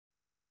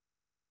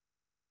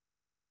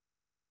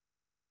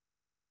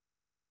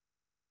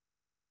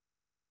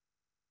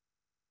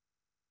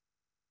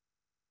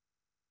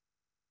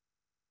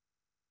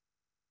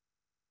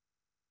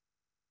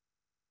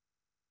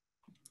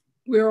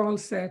We're all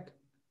set.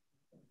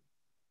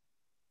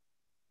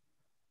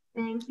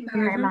 Thank you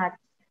very much,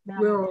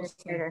 Madam We're all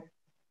Administrator.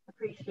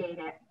 Appreciate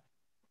it.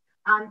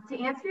 To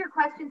answer your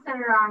question,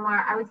 Senator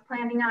Armour, I was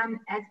planning on,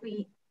 as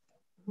we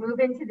move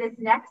into this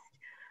next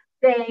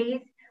phase,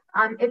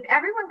 if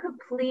everyone could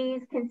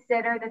please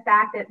consider the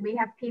fact that we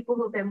have people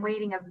who've been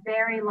waiting a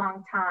very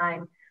long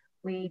time.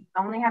 We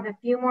only have a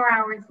few more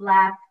hours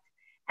left,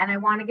 and I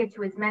want to get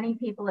to as many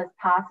people as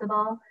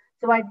possible.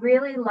 So I'd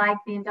really like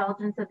the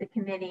indulgence of the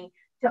committee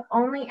to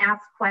only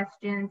ask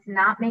questions,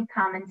 not make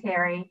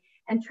commentary,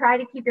 and try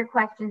to keep your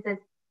questions as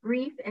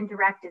brief and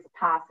direct as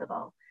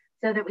possible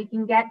so that we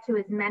can get to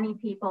as many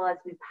people as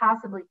we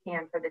possibly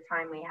can for the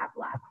time we have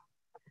left.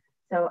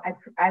 So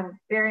I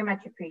very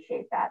much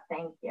appreciate that.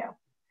 Thank you.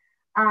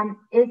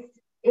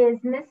 Is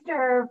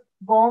Mr.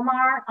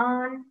 Volmar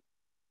on?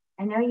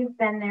 I know you've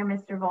been there,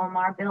 Mr.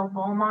 Volmar, Bill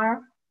Volmar.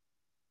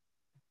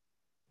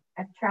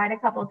 I've tried a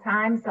couple of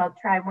times, so I'll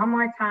try one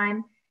more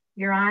time.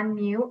 You're on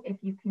mute. If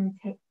you can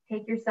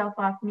take yourself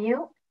off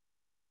mute.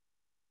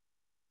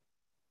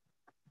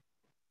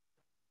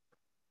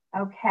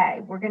 Okay,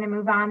 we're going to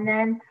move on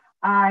then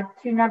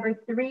to number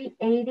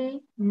 380,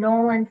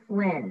 Nolan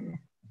Flynn.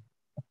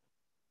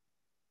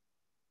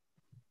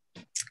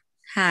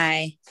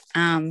 Hi.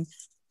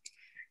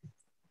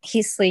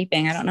 He's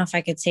sleeping. I don't know if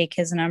I could take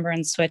his number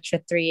and switch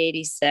with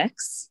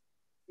 386.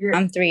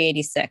 I'm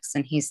 386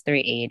 and he's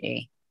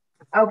 380.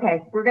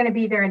 Okay, we're going to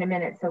be there in a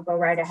minute, so go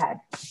right ahead.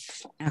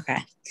 Okay.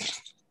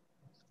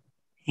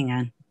 Hang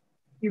on.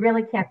 You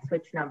really can't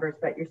switch numbers,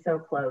 but you're so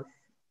close.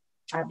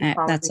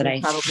 That's what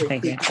I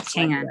figured.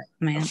 Hang on,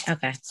 man.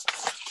 Okay.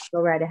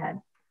 Go right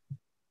ahead.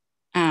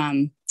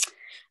 My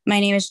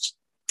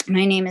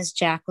name is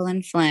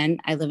Jacqueline Flynn.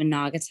 I live in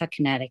Naugatuck,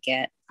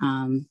 Connecticut.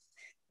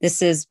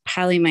 This is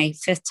probably my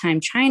fifth time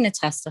trying to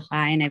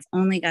testify, and I've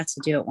only got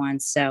to do it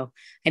once. So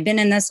I've been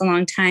in this a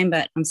long time,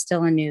 but I'm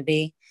still a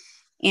newbie.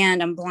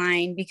 And I'm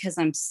blind because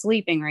I'm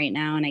sleeping right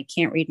now and I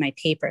can't read my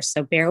paper.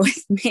 So bear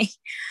with me.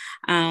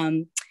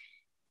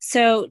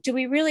 So do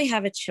we really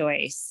have a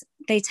choice?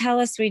 They tell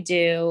us we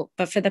do,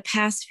 but for the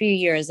past few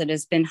years, it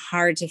has been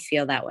hard to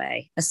feel that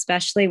way,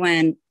 especially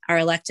when our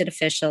elected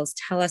officials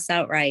tell us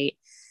outright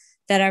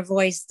that our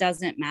voice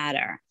doesn't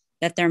matter,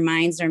 that their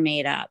minds are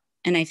made up.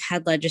 And I've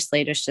had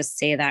legislators just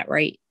say that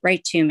right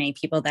to me,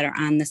 people that are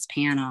on this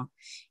panel.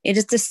 It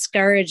is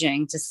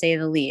discouraging, to say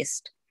the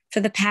least. For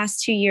the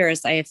past 2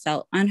 years, I have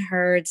felt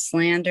unheard,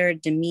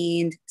 slandered,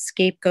 demeaned,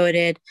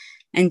 scapegoated,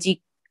 and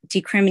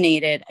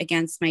discriminated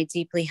against my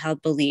deeply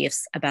held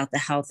beliefs about the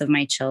health of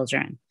my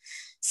children.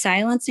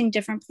 Silencing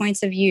different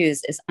points of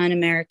views is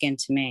un-American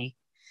to me.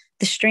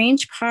 The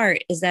strange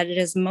part is that it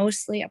is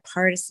mostly a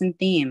partisan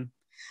theme.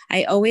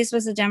 I always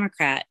was a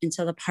Democrat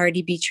until the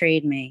party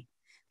betrayed me.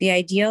 The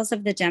ideals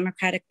of the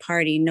Democratic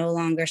Party no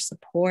longer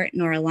support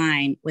nor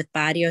align with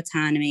body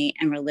autonomy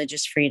and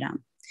religious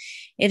freedom.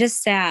 It is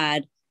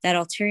sad that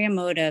ulterior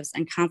motives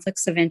and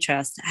conflicts of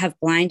interest have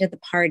blinded the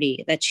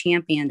party that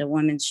championed a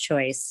woman's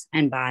choice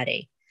and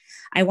body.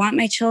 I want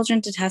my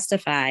children to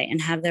testify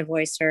and have their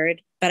voice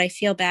heard, but I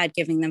feel bad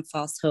giving them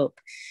false hope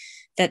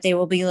that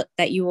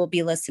you will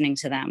be listening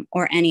to them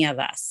or any of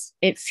us.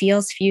 It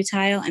feels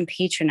futile and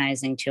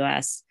patronizing to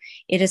us.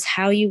 Is this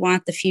how you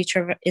want the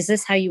future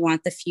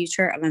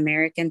of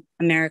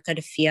America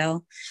to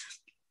feel?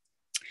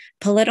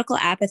 Political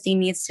apathy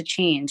needs to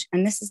change,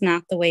 and this is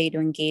not the way to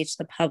engage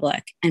the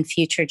public and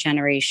future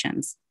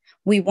generations.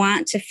 We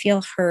want to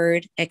feel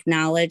heard,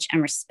 acknowledged,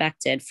 and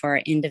respected for our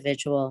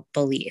individual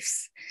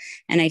beliefs.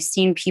 And I've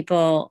seen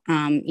people,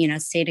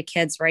 say to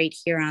kids right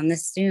here on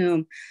this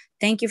Zoom,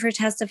 "Thank you for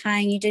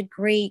testifying. You did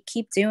great.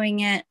 Keep doing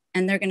it."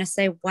 And they're going to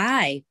say,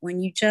 "Why? When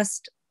you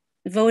just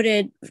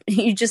voted,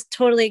 you just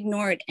totally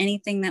ignored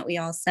anything that we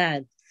all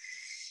said."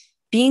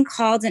 Being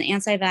called an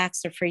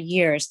anti-vaxxer for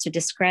years to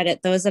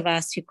discredit those of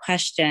us who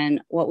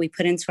question what we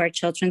put into our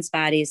children's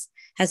bodies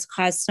has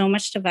caused so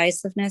much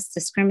divisiveness,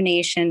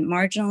 discrimination,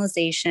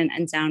 marginalization,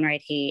 and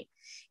downright hate.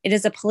 It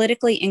is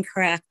politically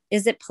incorrect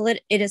to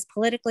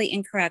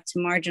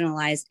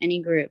marginalize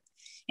any group,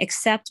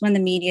 except when the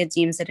media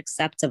deems it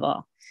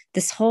acceptable.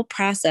 This whole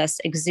process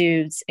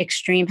exudes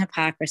extreme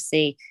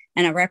hypocrisy,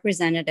 and our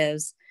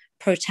representatives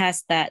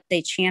protest that they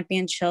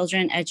champion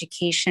children,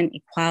 education,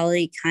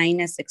 equality,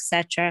 kindness,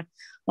 etc.,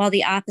 while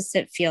the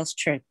opposite feels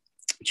true.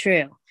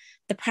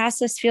 The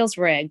process feels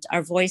rigged.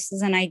 Our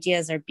voices and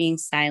ideas are being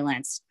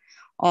silenced,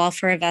 all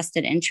for a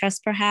vested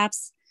interest,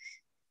 perhaps.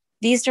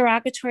 These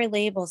derogatory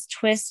labels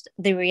twist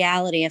the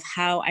reality of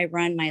how I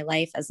run my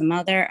life as a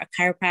mother, a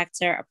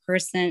chiropractor, a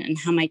person, and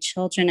how my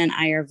children and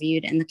I are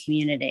viewed in the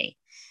community.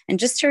 And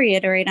just to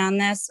reiterate on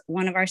this,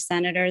 one of our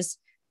senators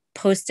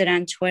posted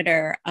on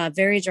Twitter a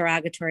very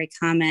derogatory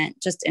comment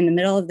just in the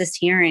middle of this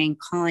hearing,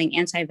 calling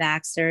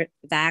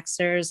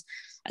vaxxers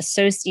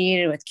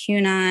associated with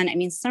QAnon. I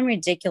mean, some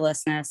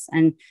ridiculousness.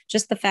 And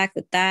just the fact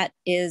that that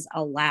is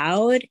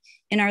allowed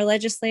in our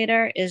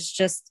legislature is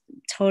just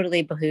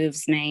totally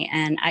behooves me.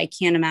 And I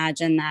can't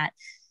imagine that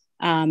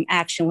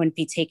action wouldn't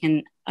be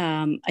taken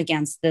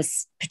against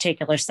this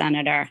particular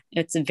senator.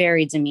 It's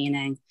very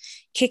demeaning.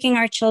 Kicking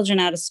our children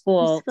out of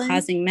school,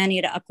 causing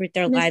many to uproot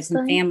their lives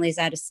and families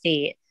out of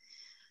state.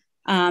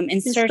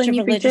 In search of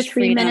religious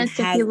freedom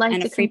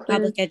and a free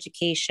public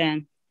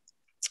education.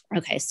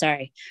 Okay,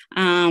 sorry.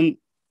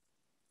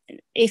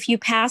 If you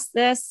pass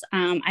this,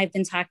 I've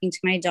been talking to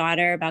my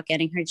daughter about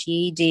getting her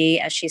GED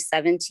as she's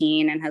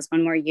 17 and has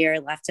one more year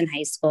left in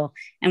high school.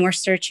 And we're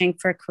searching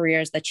for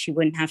careers that she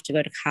wouldn't have to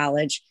go to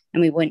college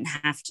and we wouldn't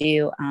have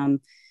to,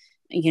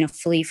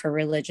 flee for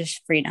religious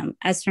freedom.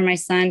 As for my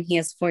son, he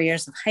has 4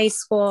 years of high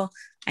school.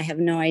 I have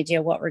no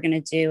idea what we're going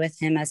to do with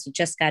him as he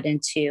just got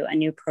into a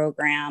new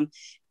program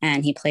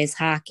and he plays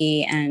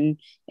hockey. And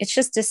it's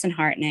just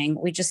disheartening.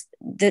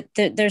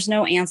 There's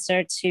no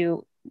answer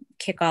to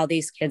kick all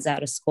these kids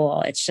out of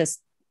school. It's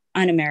just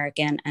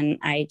un-American. And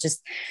I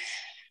just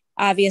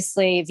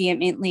obviously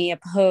vehemently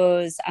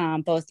oppose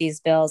both these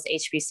bills,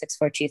 HB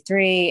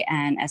 6423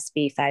 and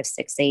SB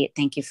 568.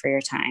 Thank you for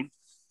your time.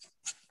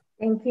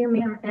 Thank you,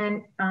 ma'am.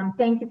 And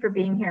thank you for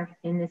being here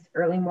in this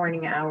early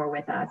morning hour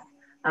with us.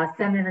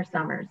 Senator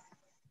Summers.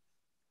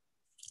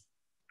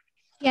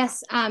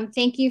 Yes,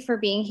 thank you for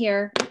being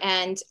here.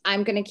 And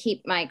I'm going to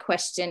keep my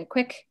question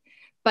quick,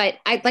 but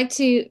I'd like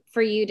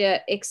for you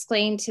to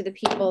explain to the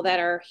people that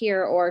are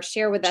here or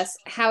share with us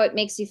how it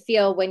makes you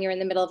feel when you're in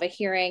the middle of a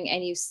hearing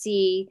and you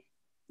see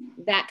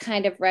that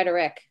kind of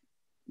rhetoric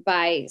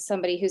by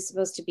somebody who's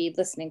supposed to be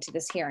listening to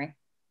this hearing.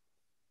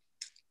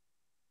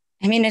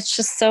 I mean, it's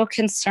just so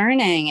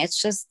concerning.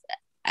 It's just,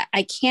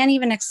 I can't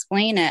even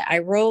explain it. I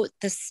wrote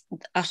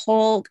a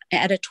whole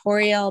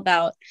editorial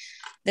about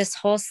this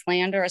whole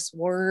slanderous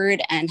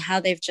word and how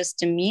they've just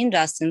demeaned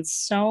us in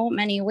so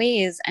many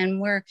ways.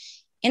 And we're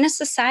in a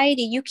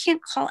society, you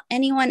can't call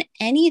anyone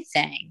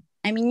anything.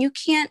 I mean, you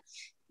can't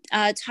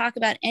talk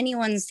about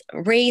anyone's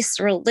race,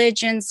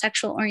 religion,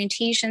 sexual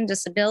orientation,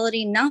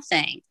 disability,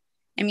 nothing.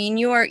 I mean,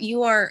 you are,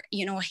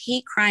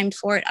 hate crimed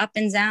for it up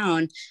and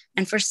down.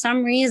 And for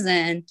some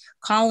reason,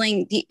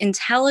 calling the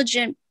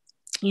intelligent,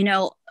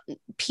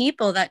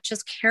 people that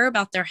just care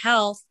about their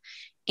health,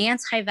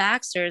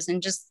 anti-vaxxers,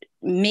 and just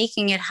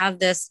making it have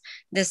this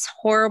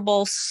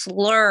horrible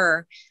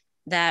slur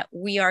that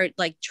we are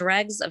like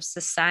dregs of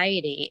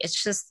society.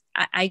 It's just,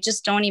 I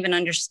just don't even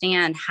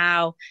understand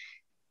how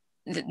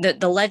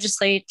the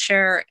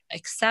legislature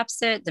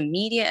accepts it, the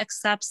media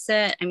accepts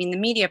it. I mean, the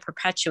media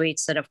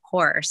perpetuates it, of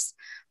course,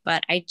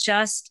 but I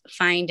just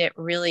find it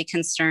really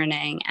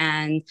concerning.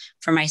 And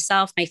for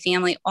myself, my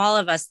family, all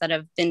of us that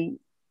have been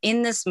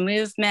in this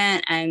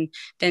movement and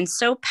been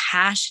so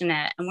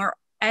passionate, and we're,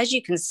 as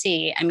you can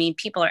see, I mean,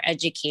 people are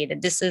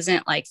educated. This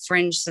isn't like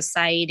fringe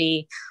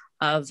society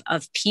of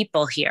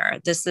people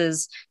here. This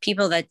is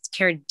people that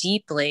care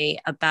deeply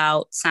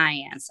about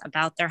science,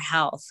 about their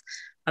health,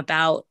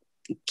 about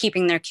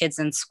keeping their kids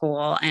in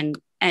school and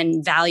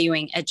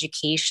valuing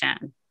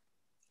education.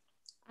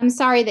 I'm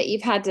sorry that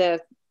you've had to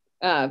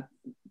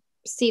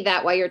see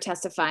that while you're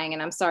testifying.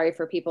 And I'm sorry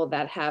for people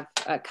that have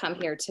come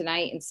here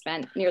tonight and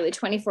spent nearly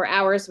 24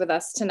 hours with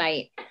us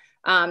tonight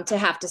to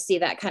have to see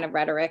that kind of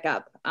rhetoric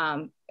up.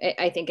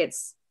 I think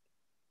it's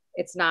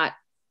not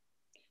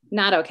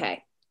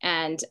okay.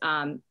 And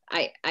I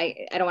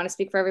don't want to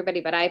speak for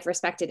everybody, but I've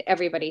respected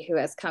everybody who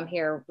has come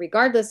here,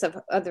 regardless of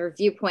other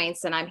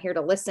viewpoints. And I'm here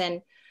to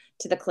listen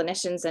to the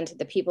clinicians and to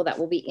the people that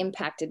will be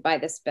impacted by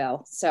this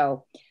bill.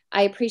 So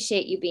I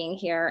appreciate you being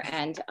here,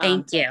 and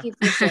thank you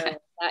for sharing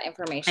that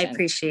information. I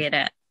appreciate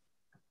it.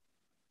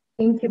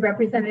 Thank you,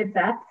 Representative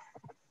Betts.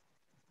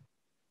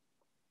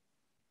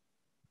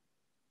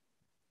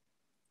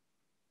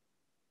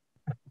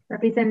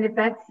 Representative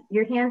Betts,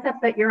 your hand's up,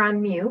 but you're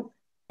on mute.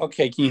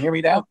 Okay, can you hear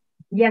me now?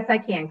 Yes, I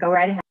can. Go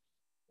right ahead.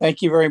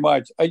 Thank you very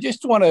much. I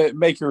just want to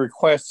make a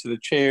request to the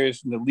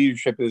chairs and the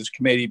leadership of this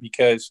committee,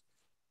 because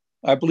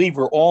I believe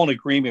we're all in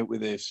agreement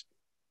with this.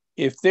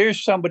 If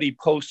there's somebody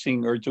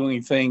posting or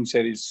doing things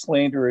that is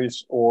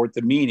slanderous or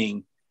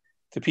demeaning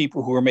to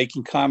people who are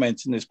making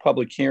comments in this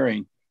public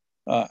hearing,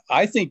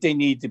 I think they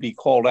need to be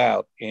called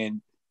out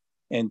and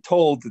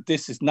told that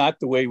this is not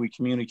the way we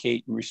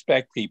communicate and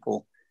respect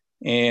people.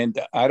 And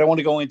I don't want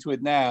to go into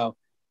it now,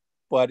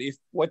 but if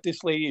what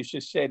this lady has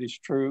just said is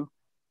true,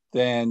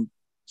 then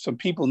some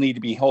people need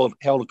to be held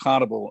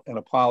accountable and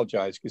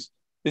apologize, because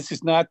this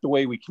is not the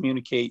way we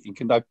communicate and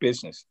conduct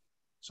business.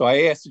 So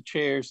I asked the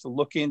chairs to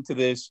look into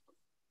this.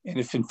 And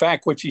if in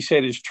fact what she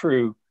said is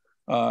true,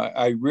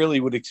 I really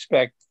would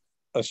expect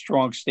a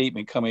strong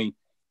statement coming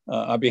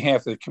on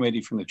behalf of the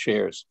committee from the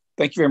chairs.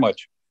 Thank you very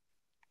much.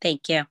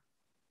 Thank you.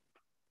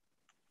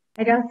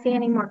 I don't see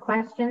any more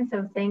questions,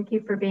 so thank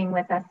you for being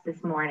with us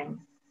this morning.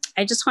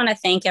 I just want to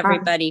thank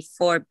everybody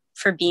for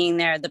being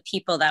there, the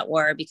people that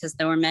were, because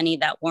there were many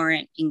that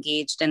weren't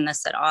engaged in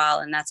this at all.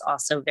 And that's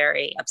also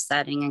very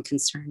upsetting and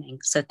concerning.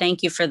 So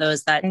thank you for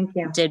those that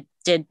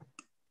did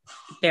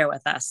bear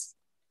with us.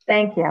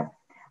 Thank you.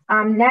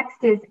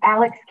 Next is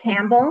Alex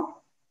Campbell.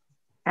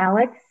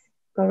 Alex,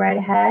 go right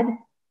ahead.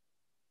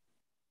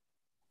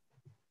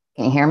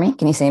 Can you hear me?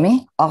 Can you see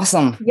me?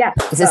 Awesome. Yes.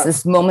 Is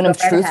this moment of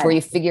truth ahead. where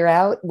you figure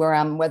out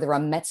whether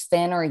I'm a Mets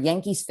fan or a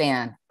Yankees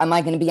fan? Am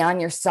I going to be on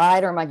your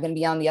side or am I going to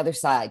be on the other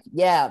side?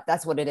 Yeah,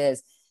 that's what it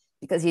is.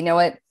 Because you know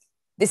what?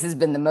 This has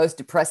been the most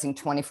depressing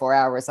 24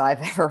 hours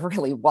I've ever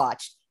really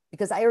watched,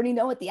 because I already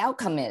know what the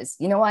outcome is.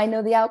 You know why I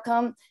know the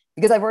outcome?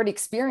 Because I've already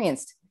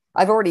experienced.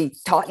 I've already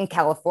taught in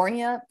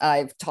California.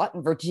 I've taught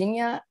in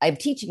Virginia. I'm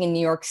teaching in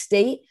New York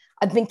State.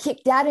 I've been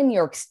kicked out of New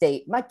York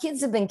State. My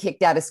kids have been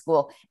kicked out of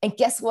school. And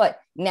guess what?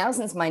 Now,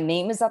 since my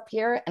name is up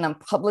here and I'm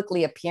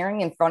publicly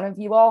appearing in front of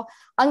you all,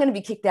 I'm going to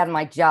be kicked out of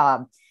my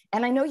job.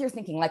 And I know you're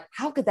thinking, like,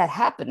 how could that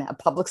happen? A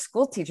public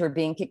school teacher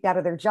being kicked out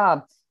of their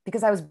job?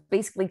 Because I was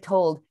basically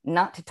told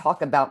not to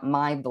talk about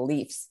my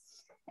beliefs.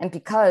 And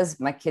because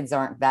my kids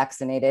aren't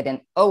vaccinated,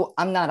 and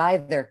I'm not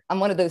either. I'm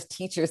one of those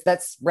teachers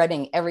that's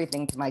spreading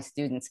everything to my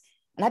students.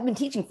 And I've been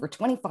teaching for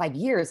 25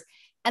 years,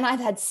 and I've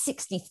had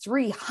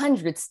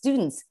 6,300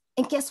 students.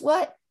 And guess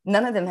what?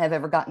 None of them have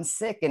ever gotten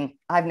sick, and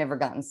I've never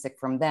gotten sick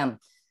from them.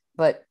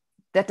 But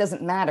that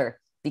doesn't matter,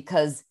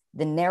 because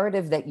the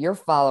narrative that you're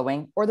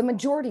following, or the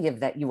majority of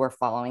that you are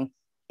following,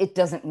 it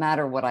doesn't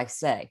matter what I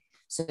say.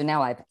 So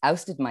now I've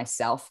ousted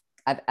myself.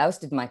 I've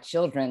ousted my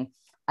children.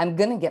 I'm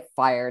going to get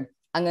fired.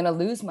 I'm going to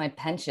lose my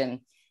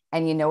pension.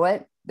 And you know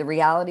what? The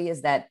reality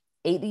is that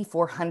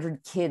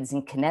 8,400 kids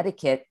in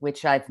Connecticut,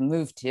 which I've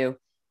moved to,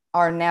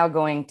 are now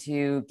going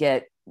to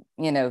get,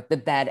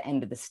 the bad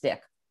end of the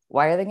stick.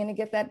 Why are they going to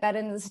get that bad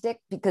end of the stick?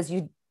 Because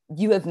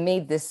you have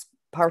made this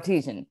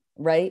partisan,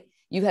 right?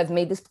 You have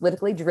made this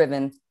politically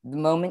driven the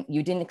moment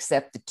you didn't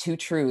accept the two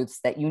truths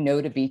that you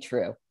know to be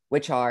true,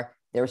 which are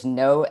there's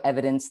no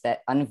evidence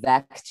that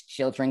unvaxxed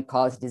children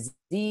cause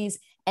disease.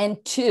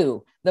 And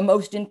two, the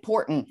most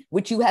important,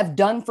 which you have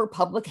done for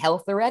public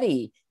health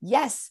already.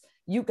 Yes,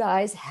 you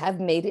guys have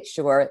made it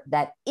sure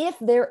that if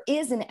there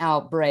is an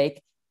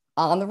outbreak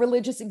on the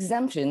religious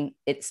exemption,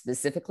 it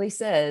specifically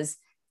says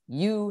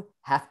you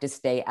have to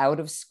stay out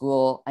of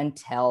school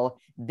until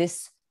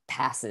this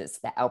passes,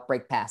 the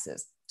outbreak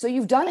passes. So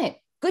you've done it.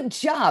 Good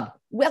job.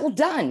 Well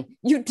done.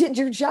 You did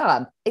your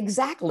job.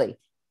 Exactly.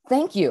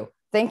 Thank you.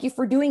 Thank you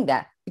for doing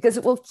that, because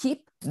it will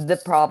keep the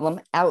problem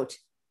out.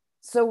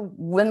 So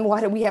why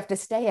do we have to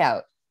stay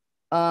out?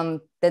 Then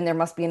there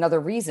must be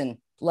another reason,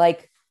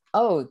 like,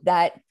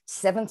 that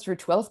 7th through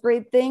 12th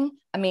grade thing.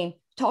 I mean,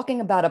 talking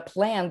about a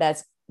plan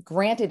that's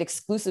granted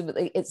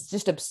exclusively, it's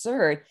just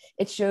absurd.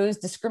 It shows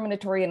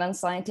discriminatory and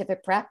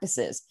unscientific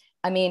practices.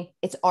 I mean,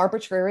 it's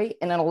arbitrary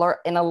and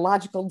in a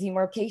logical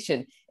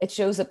demarcation. It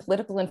shows a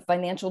political and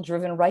financial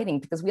driven writing,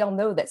 because we all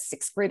know that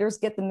 6th graders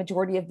get the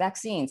majority of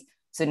vaccines.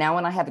 So now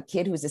when I have a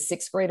kid who's a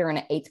 6th grader and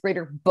an 8th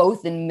grader,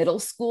 both in middle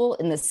school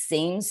in the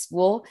same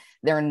school,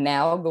 they're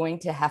now going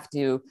to have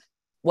to,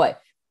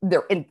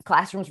 they're in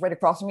classrooms right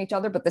across from each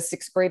other, but the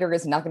 6th grader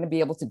is not going to be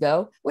able to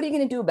go. What are you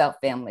going to do about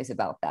families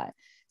about that?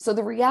 So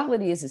the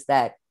reality is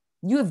that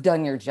you have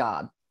done your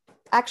job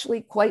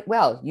actually quite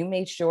well. You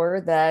made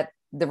sure that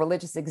the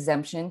religious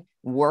exemption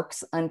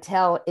works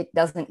until it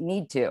doesn't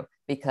need to,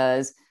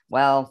 because,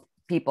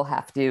 people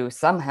have to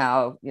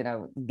somehow,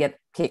 get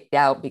kicked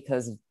out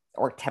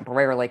or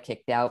temporarily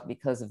kicked out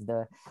because of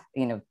the,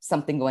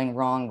 something going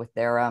wrong with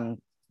their,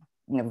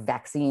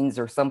 vaccines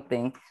or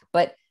something.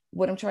 But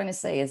what I'm trying to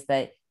say is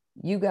that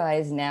you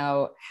guys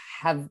now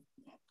have,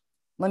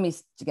 let me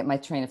get my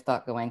train of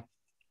thought going,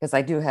 because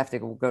I do have to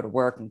go to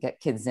work and get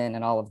kids in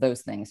and all of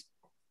those things.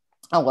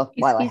 While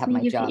I have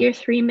my job. Your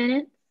 3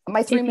 minutes.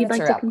 My 3 minutes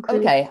are up.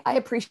 Okay, I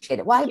appreciate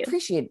it. Well, I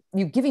appreciate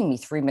you giving me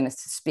 3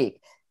 minutes to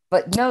speak.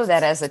 But know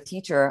that as a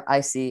teacher,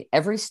 I see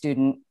every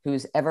student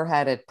who's ever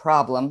had a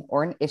problem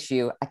or an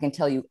issue. I can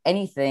tell you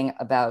anything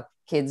about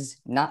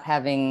kids not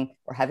having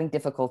or having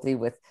difficulty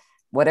with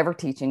whatever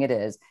teaching it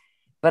is.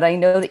 But I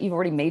know that you've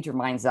already made your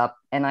minds up,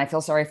 and I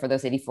feel sorry for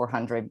those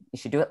 8,400. You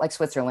should do it like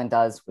Switzerland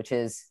does, which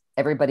is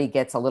everybody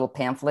gets a little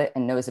pamphlet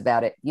and knows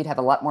about it. You'd have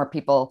a lot more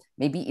people,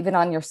 maybe even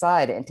on your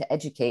side, and to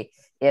educate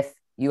if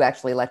you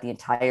actually let the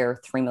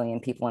entire 3 million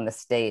people in the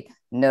state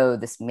know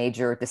this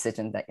major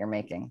decision that you're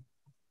making.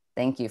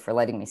 Thank you for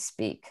letting me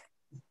speak.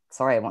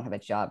 Sorry, I won't have a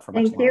job for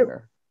much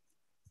longer.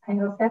 I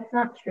hope that's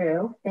not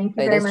true. Thank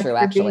you very much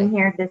for being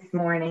here this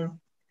morning.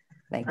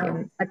 Thank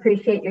you.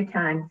 Appreciate your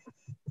time.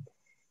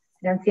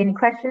 I don't see any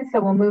questions,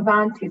 so we'll move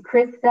on to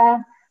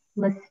Krista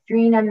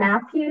Lestrina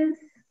Matthews.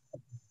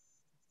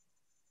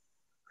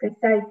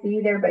 Krista, I see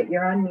you there, but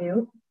you're on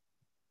mute.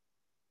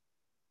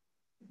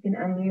 You can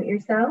unmute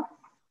yourself.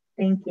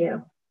 Thank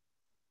you.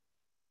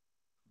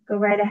 Go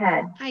right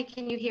ahead. Hi,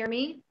 can you hear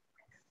me?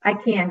 I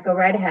can. Go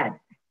right ahead.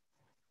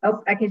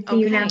 Oh, I can see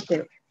you now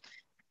too.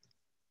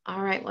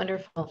 All right,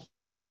 wonderful.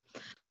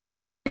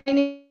 My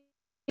name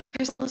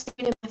is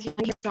Christina Matthews.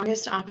 I'm your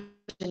strongest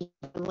opposition.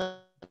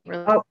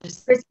 Oh,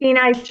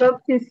 Christina, I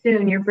spoke too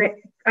soon.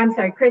 I'm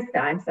sorry, Krista.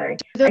 I'm sorry.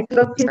 I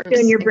spoke too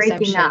soon. You're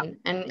breaking up.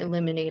 And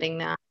eliminating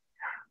that.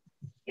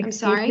 I'm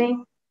sorry.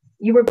 Me?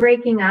 You were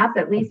breaking up,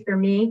 at least for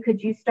me.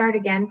 Could you start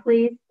again,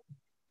 please?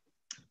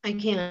 I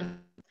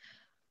can.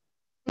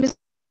 Ms.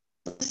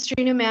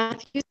 Lestrina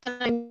Matthews,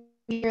 I'm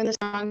here in the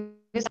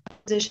strongest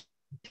opposition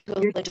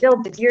You're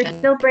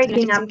still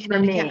breaking up for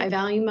me. I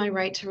value my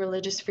right to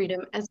religious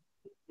freedom as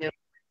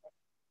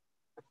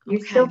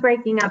You're still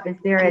breaking up. Is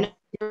there a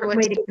different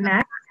way to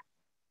connect?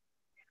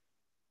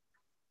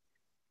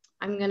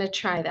 I'm going to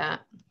try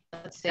that.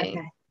 Let's see.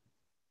 Okay.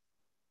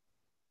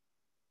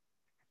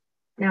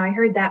 Now I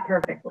heard that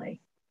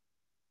perfectly.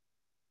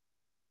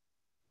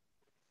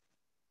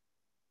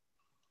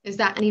 Is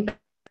that any better?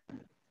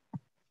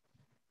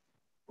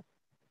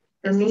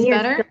 For me,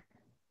 better? Still,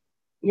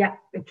 yeah,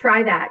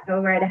 try that.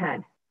 Go right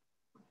ahead.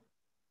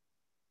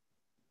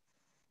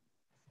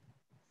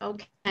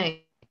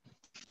 Okay.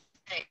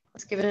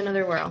 Let's give it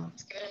another whirl.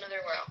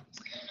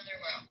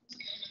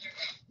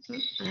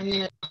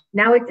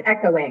 Now it's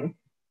echoing.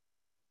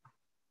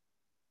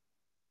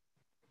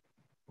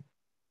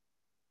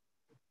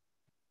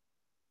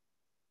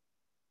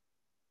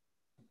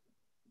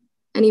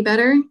 Any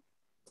better?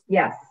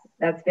 Yes,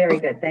 that's very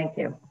good. Thank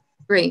you.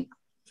 Great.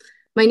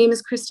 My name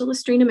is Crystal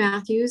Estrina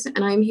Matthews,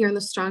 and I am here in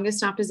the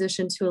strongest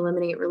opposition to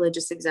eliminate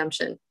religious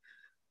exemption.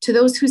 To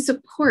those who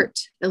support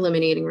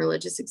eliminating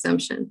religious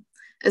exemption,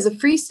 as a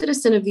free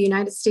citizen of the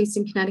United States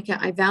and Connecticut,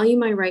 I value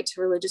my right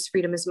to religious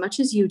freedom as much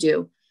as you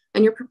do,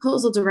 and your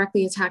proposal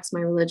directly attacks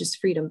my religious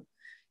freedom.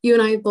 You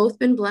and I have both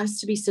been blessed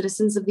to be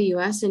citizens of the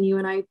US, and you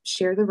and I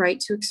share the right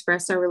to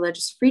express our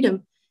religious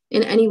freedom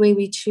in any way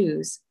we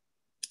choose.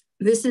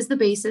 This is the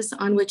basis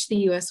on which the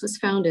US was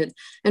founded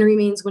and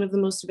remains one of the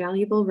most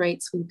valuable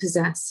rights we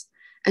possess.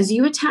 As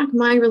you attack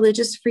my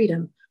religious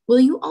freedom, will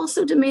you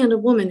also demand a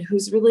woman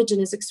whose religion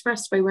is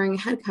expressed by wearing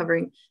a head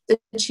covering that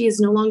she is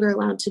no longer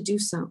allowed to do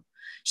so?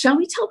 Shall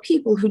we tell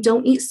people who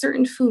don't eat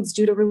certain foods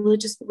due to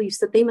religious beliefs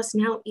that they must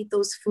now eat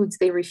those foods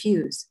they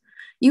refuse?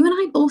 You and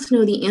I both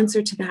know the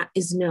answer to that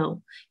is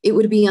no. It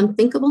would be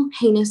unthinkable,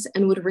 heinous,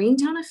 and would rain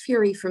down a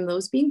fury from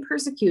those being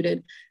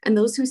persecuted and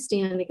those who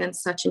stand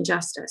against such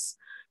injustice.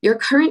 Your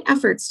current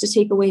efforts to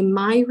take away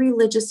my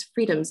religious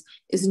freedoms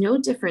is no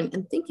different,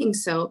 and thinking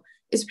so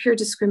is pure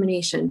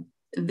discrimination.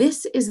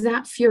 This is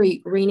that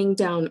fury raining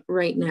down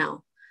right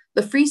now.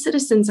 The free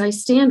citizens I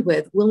stand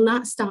with will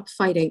not stop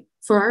fighting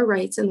for our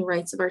rights and the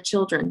rights of our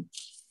children.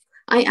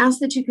 I ask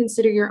that you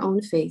consider your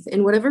own faith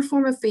in whatever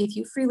form of faith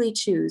you freely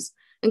choose,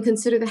 and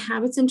consider the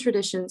habits and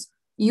traditions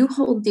you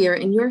hold dear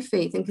in your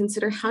faith, and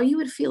consider how you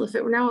would feel if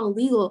it were now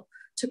illegal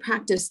to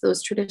practice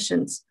those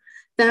traditions.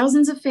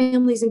 Thousands of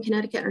families in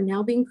Connecticut are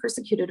now being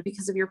persecuted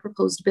because of your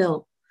proposed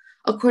bill.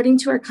 According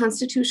to our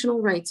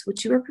constitutional rights,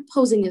 which you are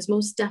proposing is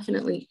most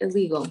definitely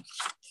illegal.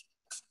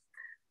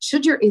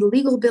 Should your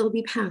illegal bill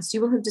be passed,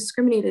 you will have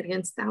discriminated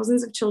against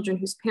thousands of children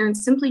whose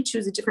parents simply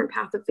choose a different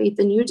path of faith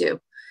than you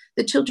do.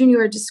 The children you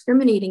are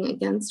discriminating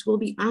against will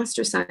be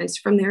ostracized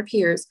from their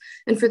peers,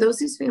 and for those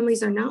whose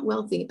families are not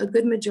wealthy, a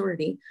good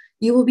majority,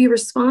 you will be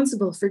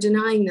responsible for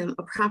denying them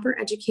a proper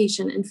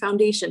education and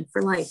foundation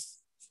for life.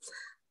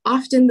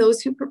 Often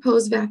those who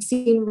propose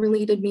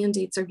vaccine-related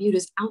mandates are viewed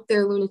as out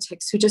there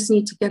lunatics who just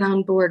need to get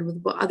on board with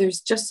what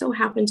others just so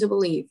happen to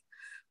believe.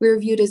 We are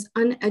viewed as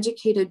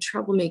uneducated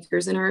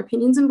troublemakers, and our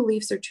opinions and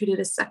beliefs are treated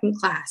as second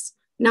class.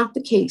 Not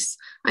the case.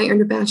 I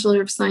earned a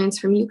Bachelor of Science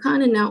from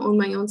UConn and now own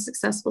my own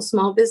successful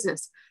small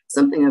business,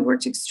 something I've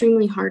worked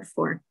extremely hard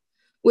for.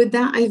 With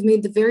that, I have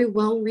made the very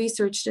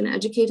well-researched and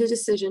educated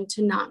decision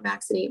to not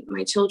vaccinate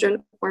my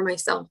children or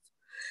myself.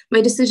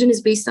 My decision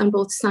is based on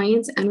both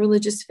science and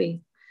religious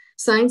faith.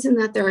 Science in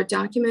that there are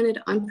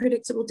documented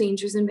unpredictable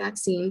dangers in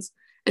vaccines,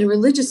 and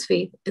religious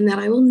faith in that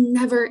I will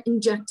never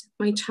inject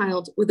my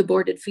child with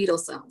aborted fetal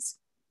cells.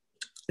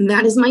 And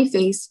that is my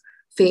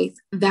faith,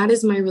 that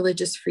is my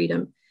religious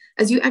freedom.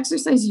 As you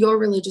exercise your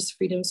religious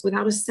freedoms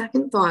without a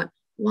second thought,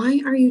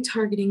 why are you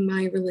targeting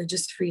my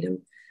religious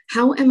freedom?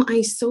 How am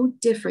I so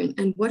different?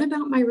 And what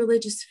about my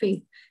religious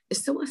faith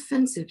is so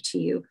offensive to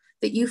you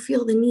that you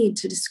feel the need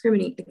to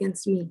discriminate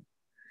against me?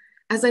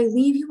 As I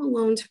leave you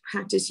alone to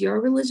practice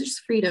your religious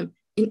freedom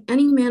in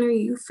any manner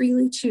you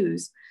freely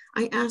choose,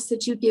 I ask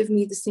that you give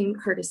me the same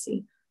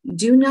courtesy.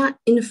 Do not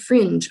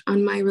infringe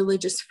on my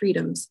religious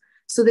freedoms,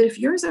 so that if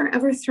yours are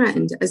ever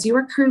threatened, as you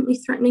are currently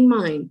threatening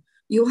mine,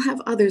 you will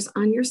have others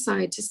on your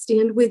side to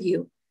stand with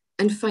you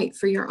and fight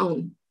for your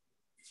own.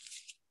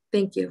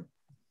 Thank you.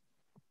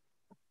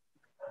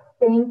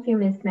 Thank you,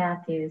 Ms.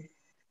 Matthews.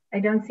 I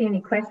don't see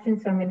any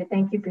questions, so I'm going to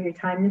thank you for your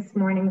time this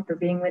morning, for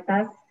being with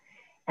us.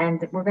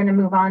 And we're going to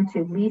move on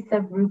to Lisa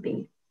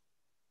Ruby.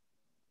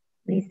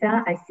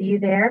 Lisa, I see you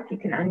there. If you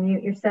can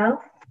unmute yourself.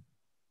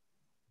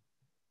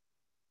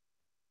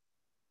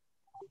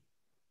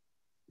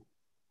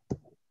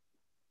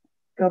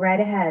 Go right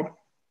ahead.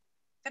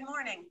 Good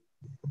morning.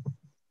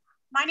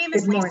 My name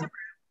is Lisa.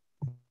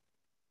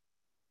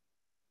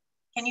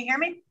 Can you hear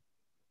me?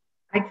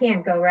 I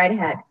can. Go right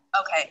ahead.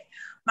 Okay.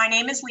 My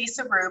name is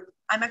Lisa Roop.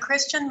 I'm a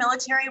Christian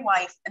military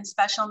wife and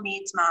special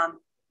needs mom.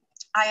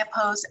 I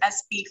oppose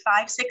SB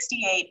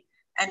 568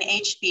 and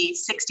HB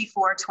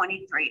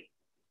 6423.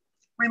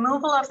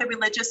 Removal of the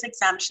religious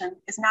exemption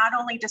is not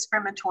only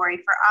discriminatory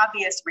for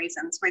obvious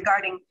reasons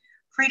regarding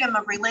freedom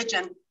of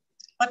religion,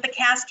 but the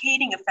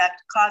cascading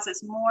effect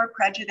causes more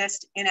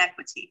prejudiced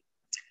inequity.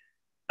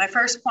 My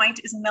first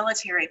point is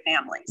military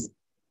families.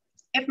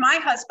 If my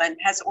husband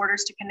has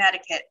orders to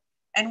Connecticut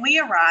and we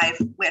arrive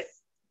with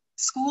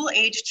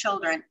school-age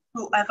children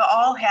who have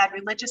all had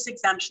religious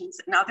exemptions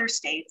in other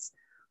states,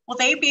 will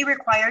they be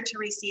required to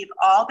receive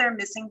all their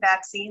missing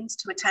vaccines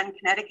to attend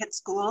Connecticut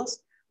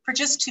schools for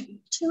just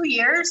 2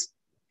 years?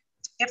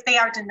 If they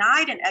are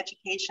denied an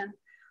education,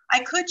 I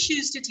could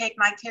choose to take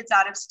my kids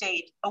out of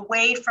state,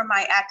 away from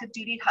my active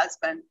duty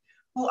husband,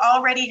 who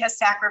already has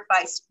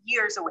sacrificed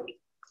years away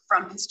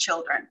from his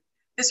children.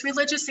 This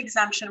religious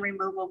exemption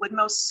removal would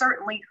most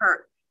certainly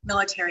hurt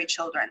military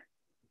children.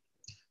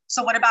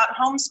 So what about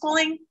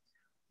homeschooling?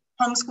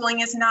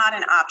 Homeschooling is not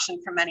an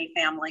option for many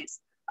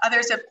families.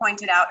 Others have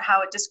pointed out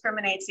how it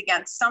discriminates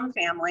against some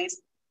families,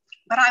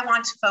 but I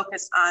want to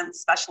focus on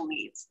special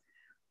needs.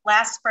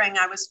 Last spring,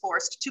 I was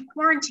forced to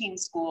quarantine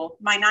school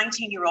my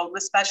 19-year-old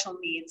with special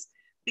needs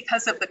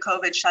because of the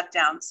COVID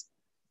shutdowns.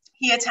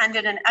 He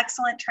attended an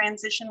excellent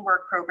transition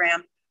work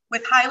program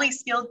with highly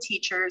skilled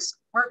teachers,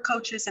 work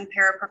coaches, and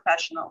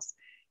paraprofessionals.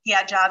 He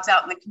had jobs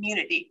out in the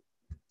community.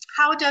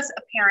 How does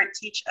a parent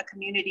teach a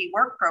community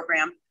work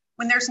program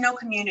when there's no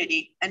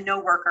community and no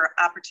worker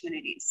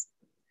opportunities?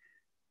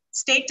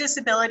 State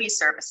disability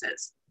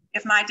services.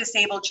 If my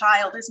disabled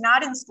child is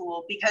not in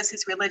school because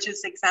his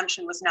religious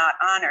exemption was not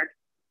honored,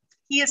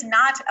 he is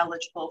not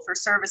eligible for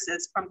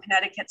services from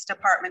Connecticut's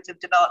Department of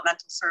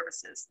Developmental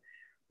Services.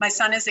 My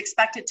son is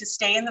expected to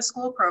stay in the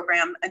school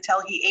program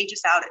until he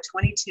ages out at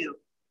 22.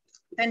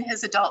 Then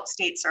his adult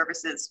state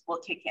services will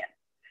kick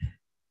in.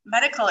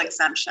 Medical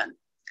exemption.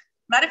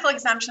 Medical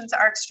exemptions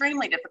are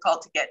extremely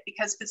difficult to get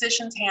because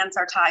physicians' hands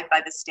are tied by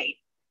the state.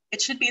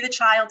 It should be the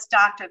child's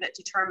doctor that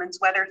determines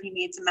whether he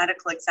needs a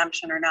medical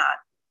exemption or not.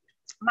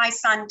 My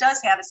son does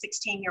have a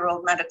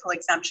 16-year-old medical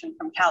exemption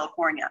from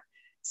California.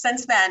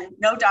 Since then,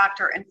 no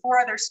doctor in 4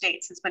 other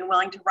states has been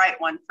willing to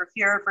write one for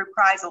fear of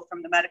reprisal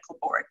from the medical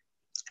board.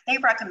 They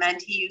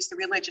recommend he use the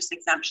religious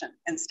exemption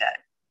instead.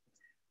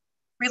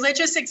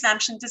 Religious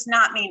exemption does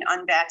not mean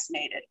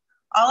unvaccinated.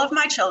 All of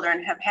my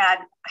children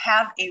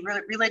have a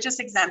religious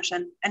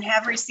exemption and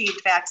have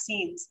received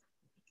vaccines.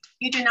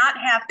 You do not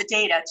have the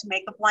data to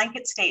make a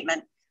blanket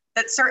statement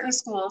that certain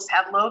schools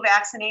have low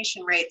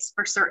vaccination rates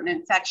for certain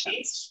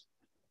infections.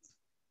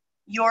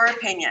 Your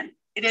opinion.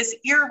 It is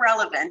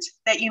irrelevant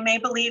that you may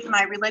believe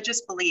my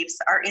religious beliefs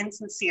are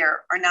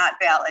insincere or not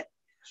valid.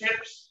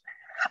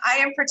 I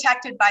am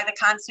protected by the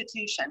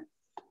Constitution.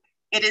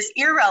 It is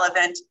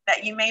irrelevant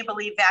that you may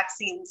believe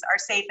vaccines are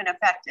safe and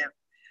effective.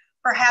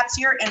 Perhaps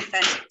your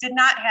infant did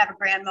not have a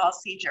grand mal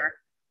seizure,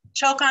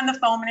 choke on the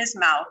foam in his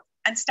mouth,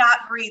 and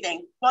stop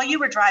breathing while you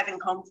were driving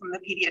home from the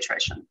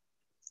pediatrician.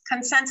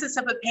 Consensus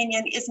of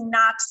opinion is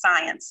not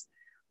science.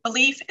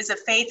 Belief is a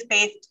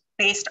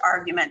faith-based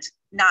argument,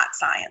 not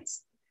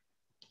science.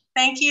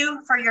 Thank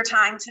you for your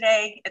time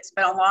today. It's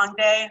been a long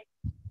day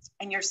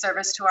and your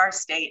service to our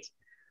state.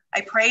 I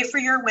pray for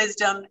your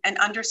wisdom and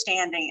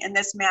understanding in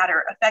this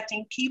matter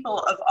affecting people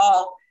of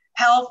all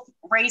health,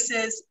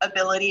 races,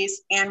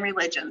 abilities, and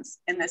religions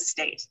in this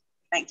state.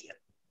 Thank you.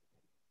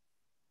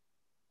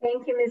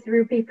 Thank you, Ms.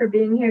 Rupi, for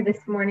being here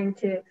this morning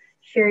to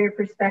share your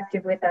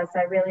perspective with us.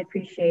 I really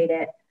appreciate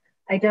it.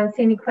 I don't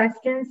see any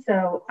questions,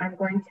 so I'm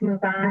going to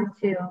move on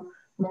to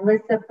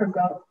Melissa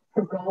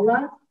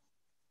Pergola.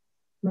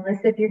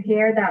 Melissa, if you're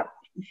here, that's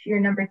your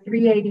number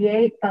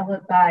 388,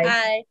 followed by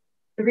Hi.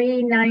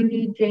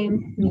 390,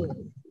 James Sneed.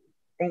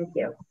 Thank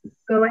you.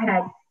 Go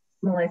ahead,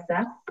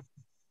 Melissa.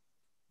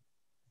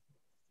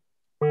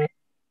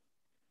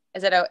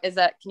 Is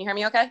that, can you hear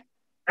me okay?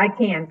 I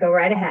can, go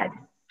right ahead.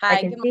 Hi.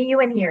 I can see you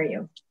and hear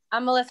you.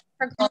 I'm Melissa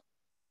Pergola.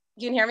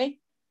 You can hear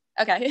me?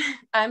 Okay.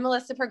 I'm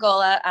Melissa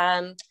Pergola.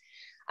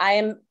 I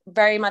am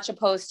very much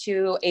opposed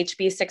to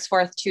HB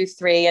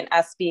 6423 and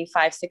SB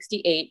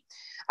 568.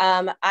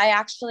 I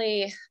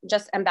actually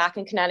just am back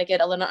in Connecticut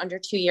a little under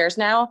 2 years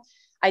now.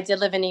 I did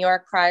live in New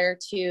York prior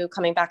to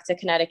coming back to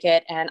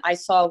Connecticut, and I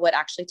saw what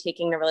actually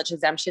taking the religious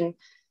exemption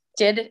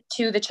did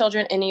to the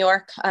children in New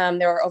York.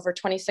 There were over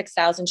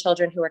 26,000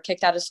 children who were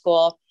kicked out of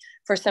school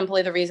for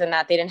simply the reason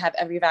that they didn't have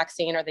every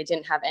vaccine or they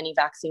didn't have any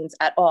vaccines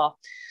at all.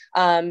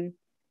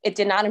 It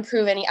did not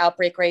improve any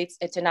outbreak rates.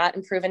 It did not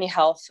improve any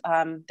health.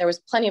 There was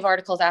plenty of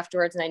articles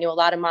afterwards, and I knew a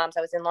lot of moms.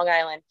 I was in Long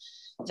Island,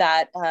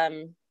 that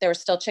there were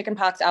still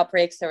chickenpox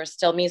outbreaks, there were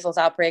still measles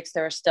outbreaks,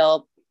 there were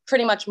still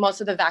pretty much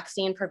most of the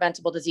vaccine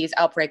preventable disease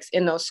outbreaks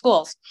in those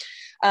schools.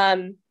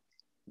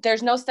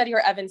 There's no study or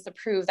evidence to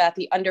prove that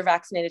the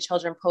under-vaccinated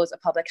children pose a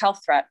public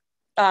health threat.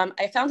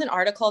 I found an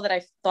article that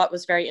I thought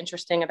was very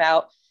interesting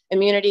about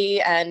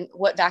immunity and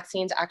what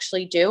vaccines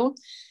actually do.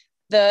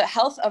 The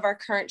health of our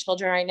current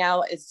children right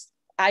now is,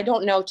 I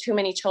don't know too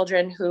many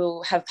children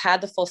who have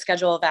had the full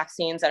schedule of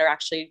vaccines that are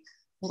actually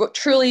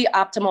truly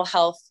optimal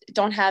health,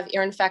 don't have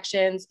ear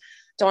infections,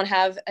 don't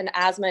have an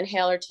asthma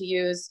inhaler to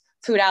use,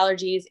 food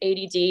allergies,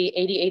 ADD,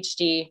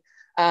 ADHD,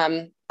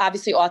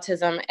 obviously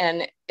autism,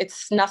 and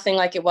it's nothing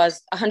like it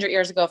was 100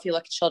 years ago. If you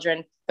look at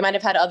children, they might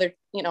have had other,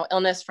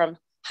 illness from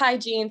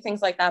hygiene,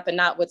 things like that, but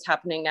not what's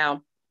happening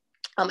now.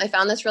 I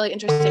found this really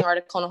interesting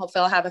article, and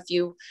hopefully I'll have a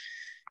few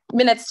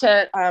minutes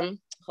to,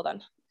 hold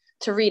on,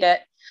 to read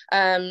it.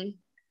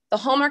 The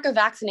hallmark of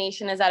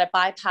vaccination is that it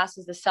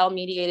bypasses the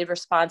cell-mediated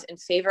response in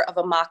favor of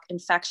a mock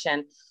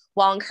infection,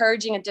 while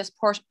encouraging a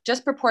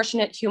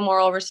disproportionate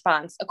humoral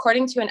response.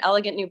 According to an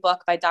elegant new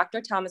book by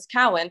Dr. Thomas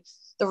Cowan,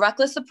 the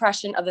reckless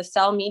suppression of the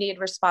cell-mediated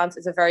response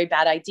is a very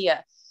bad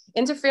idea.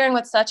 Interfering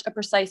with such a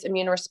precise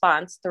immune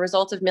response, the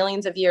result of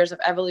millions of years of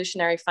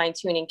evolutionary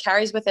fine-tuning,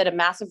 carries with it a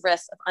massive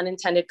risk of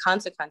unintended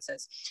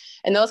consequences.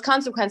 And those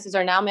consequences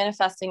are now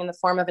manifesting in the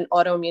form of an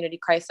autoimmunity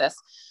crisis.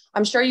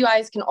 I'm sure you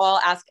guys can all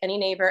ask any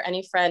neighbor,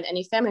 any friend,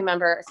 any family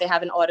member if they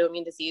have an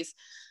autoimmune disease.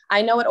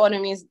 I know what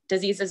autoimmune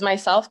disease is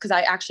myself because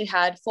I actually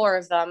had 4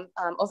 of them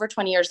over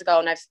 20 years ago,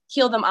 and I've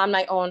healed them on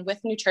my own with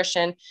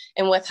nutrition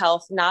and with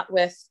health, not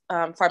with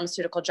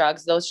pharmaceutical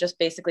drugs. Those just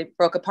basically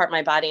broke apart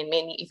my body and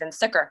made me even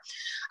sicker.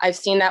 I've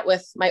seen that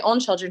with my own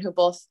children who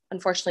both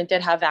unfortunately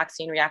did have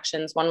vaccine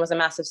reactions. One was a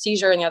massive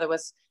seizure and the other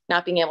was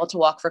not being able to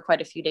walk for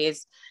quite a few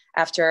days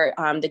after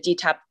the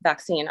DTaP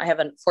vaccine. I have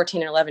a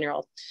 14 and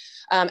 11-year-old.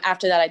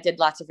 After that, I did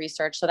lots of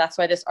research. So that's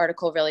why this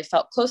article really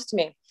felt close to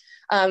me.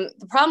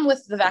 The problem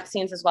with the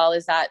vaccines as well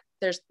is that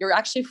you're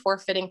actually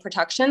forfeiting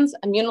protections.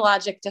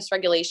 Immunologic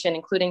dysregulation,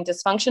 including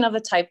dysfunction of the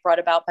type brought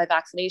about by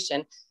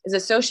vaccination, is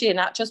associated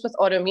not just with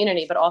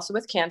autoimmunity, but also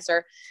with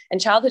cancer,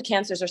 and childhood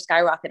cancers are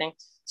skyrocketing.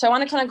 So I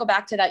want to kind of go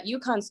back to that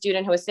UConn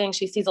student who was saying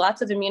she sees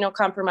lots of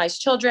immunocompromised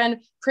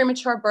children,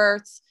 premature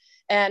births,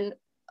 and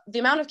the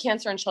amount of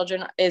cancer in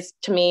children is,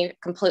 to me,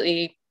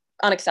 completely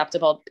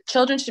unacceptable.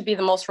 Children should be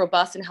the most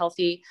robust and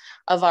healthy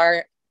of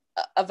our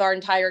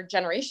entire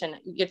generation.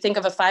 You think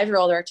of a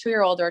 5-year-old or a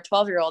 2-year-old or a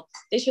 12-year-old,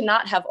 they should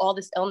not have all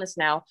this illness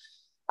now.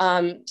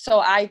 So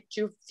I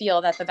do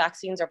feel that the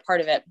vaccines are part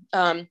of it.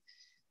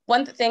 One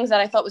of the things that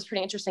I thought was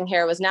pretty interesting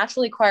here was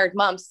naturally acquired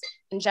mumps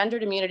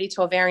engendered immunity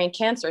to ovarian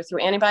cancer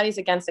through antibodies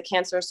against the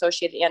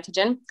cancer-associated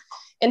antigen.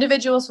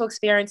 Individuals who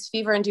experience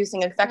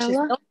fever-inducing infectious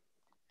illness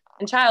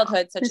in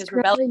childhood, such as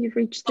rubella. You've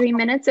reached 3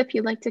 minutes if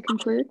you'd like to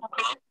conclude.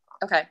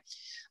 Okay.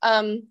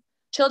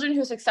 Children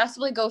who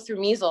successfully go through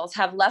measles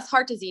have less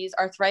heart disease,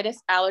 arthritis,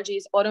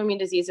 allergies, autoimmune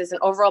diseases, and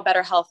overall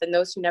better health than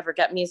those who never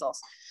get measles.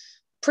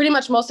 Pretty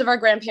much most of our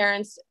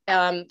grandparents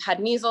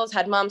had measles,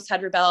 had mumps,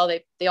 had rubella.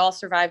 They all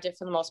survived it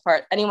for the most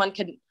part. Anyone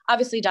could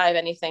obviously die of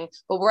anything,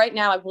 but right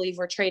now I believe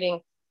we're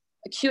trading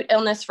acute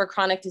illness for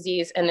chronic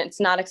disease, and it's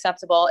not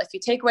acceptable. If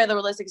you take away the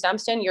religious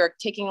exemption, you're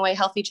taking away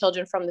healthy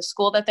children from the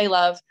school that they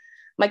love.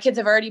 My kids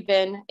have already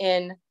been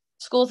in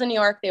schools in New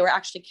York. They were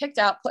actually kicked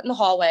out, put in the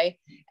hallway,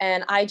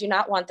 and I do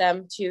not want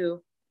them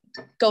to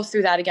go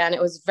through that again.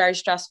 It was very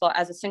stressful.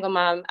 As a single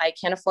mom, I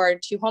can't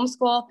afford to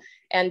homeschool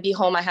and be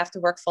home. I have to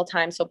work full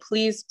time. So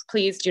please,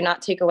 please do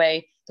not take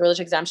away the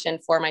religious exemption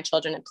for my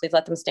children, and please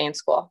let them stay in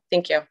school.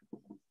 Thank you.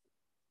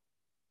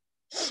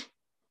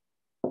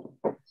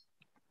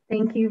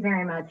 Thank you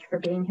very much for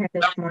being here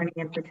this morning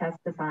and for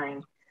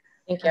testifying.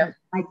 Thank you.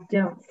 I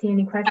don't see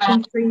any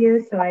questions for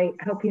you, so I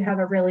hope you have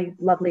a really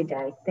lovely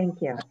day. Thank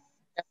you.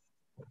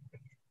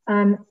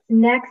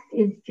 Next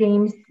is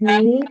James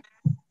Sneed,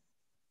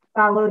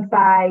 followed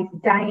by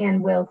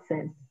Diane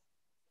Wilson.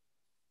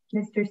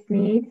 Mr.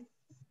 Sneed.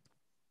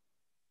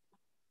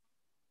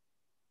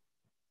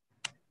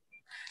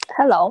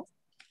 Hello.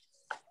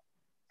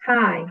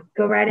 Hi,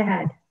 go right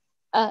ahead.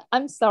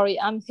 I'm sorry,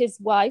 I'm his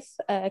wife.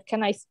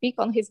 Can I speak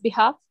on his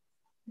behalf?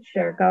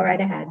 Sure, go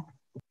right ahead.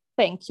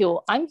 Thank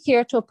you. I'm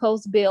here to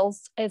oppose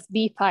bills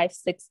SB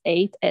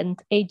 568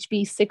 and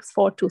HB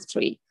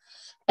 6423.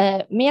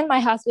 Me and my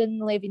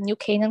husband live in New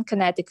Canaan,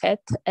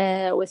 Connecticut,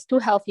 with 2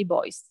 healthy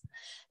boys.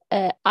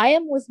 I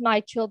am with my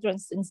children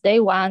since day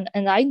one,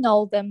 and I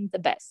know them the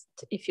best.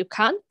 If you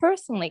can't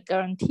personally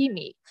guarantee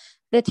me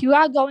that you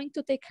are going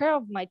to take care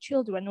of my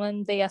children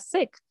when they are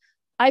sick,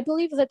 I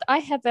believe that I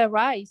have a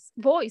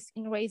voice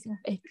in raising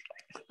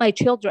my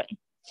children,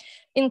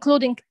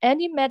 including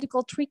any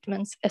medical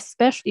treatments,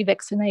 especially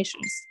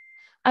vaccinations.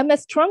 I'm a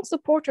strong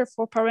supporter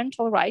for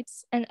parental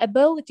rights and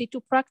ability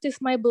to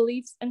practice my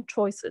beliefs and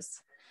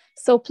choices.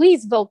 So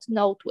please vote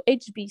no to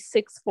HB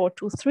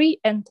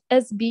 6423 and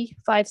SB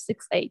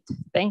 568.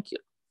 Thank you.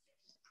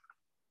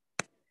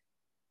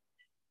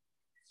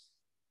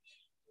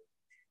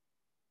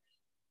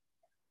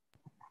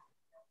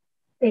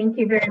 Thank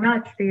you very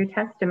much for your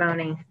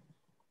testimony.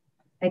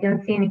 I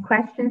don't see any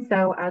questions,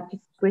 so I'll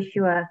just wish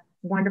you a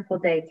wonderful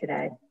day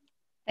today.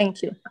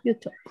 Thank you. You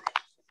too.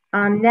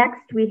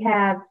 Next, we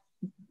have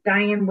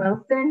Diane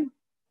Wilson.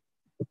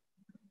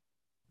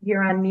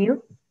 You're on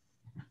mute.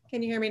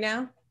 Can you hear me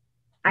now?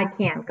 I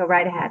can. Go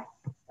right ahead.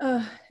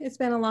 It's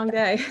been a long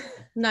day,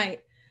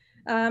 night.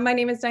 My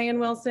name is Diane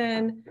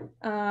Wilson.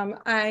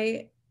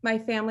 My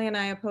family and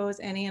I oppose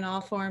any and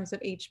all forms of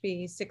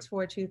HB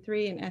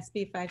 6423 and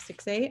SB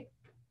 568.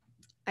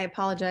 I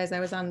apologize, I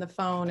was on the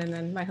phone and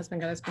then my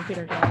husband got his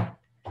computer going.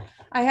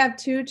 I have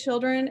 2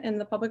 children in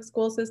the public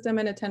school system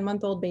and a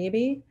 10-month-old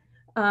baby.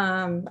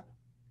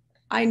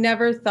 I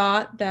never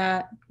thought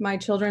that my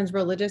children's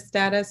religious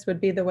status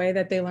would be the way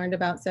that they learned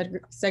about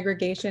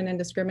segregation and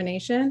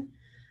discrimination.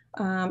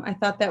 I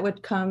thought that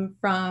would come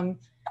from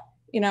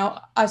you know,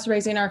 us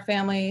raising our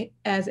family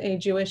as a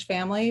Jewish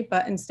family,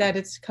 but instead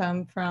it's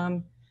come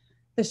from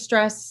the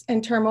stress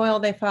and turmoil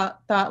they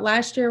thought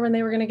last year when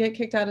they were going to get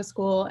kicked out of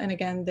school, and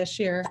again this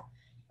year.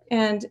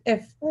 And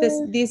if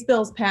these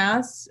bills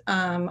pass,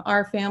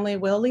 our family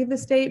will leave the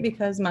state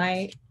because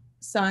my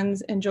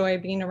sons enjoy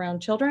being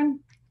around children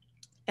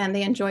and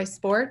they enjoy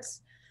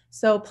sports.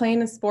 So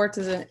playing in sports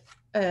is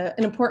an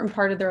important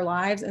part of their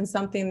lives and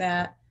something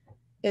that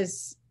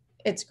it's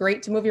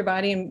great to move your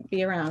body and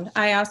be around.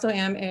 I also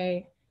am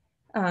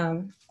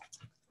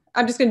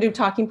I'm just going to do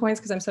talking points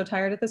because I'm so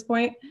tired at this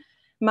point.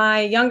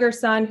 My younger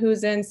son,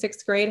 who's in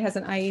 6th grade, has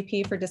an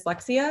IEP for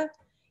dyslexia.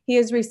 He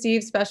has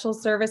received special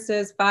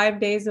services 5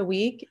 days a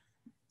week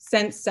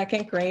since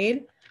 2nd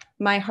grade.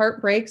 My heart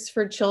breaks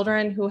for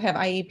children who have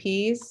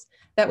IEPs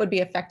that would be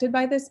affected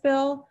by this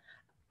bill.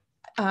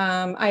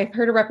 I've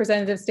heard a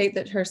representative state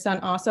that her son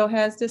also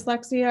has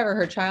dyslexia, or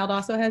her child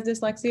also has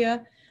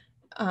dyslexia.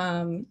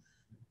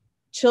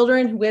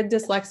 Children with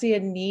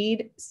dyslexia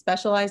need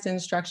specialized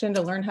instruction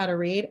to learn how to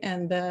read,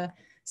 and the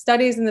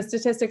studies and the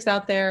statistics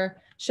out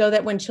there show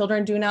that when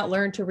children do not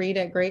learn to read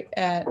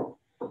it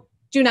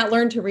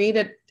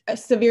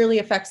severely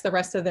affects the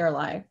rest of their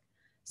life.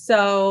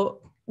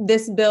 So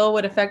this bill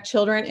would affect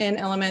children in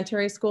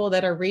elementary school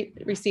that are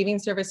receiving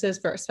services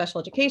for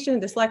special education,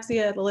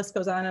 dyslexia, the list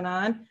goes on,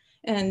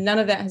 and none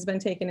of that has been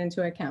taken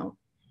into account.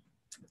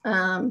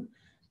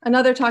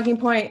 Another talking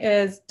point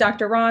is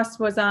Dr. Ross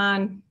was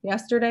on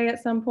yesterday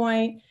at some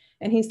point,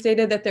 and he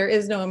stated that there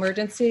is no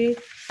emergency.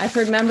 I've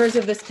heard members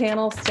of this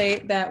panel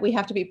state that we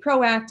have to be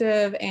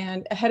proactive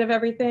and ahead of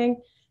everything.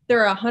 There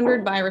are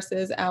 100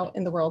 viruses out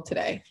in the world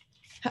today.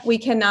 We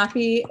cannot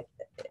be,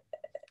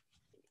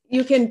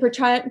 you can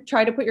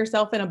try to put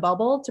yourself in a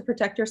bubble to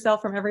protect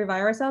yourself from every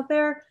virus out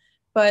there,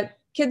 but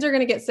kids are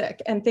gonna get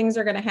sick and things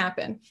are gonna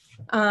happen.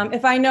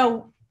 If I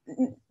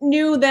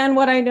knew then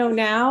what I know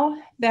now,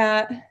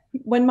 that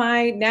when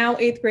my now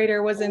 8th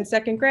grader was in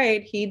 2nd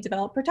grade, he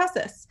developed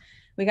pertussis.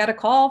 We got a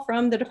call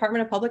from the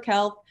Department of Public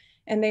Health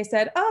and they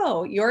said,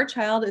 oh, your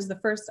child is the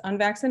first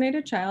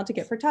unvaccinated child to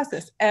get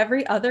pertussis.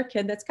 Every other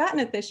kid that's gotten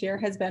it this year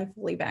has been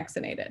fully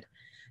vaccinated.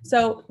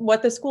 So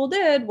what the school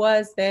did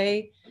was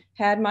they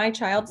had my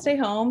child stay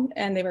home,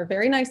 and they were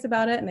very nice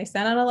about it. And they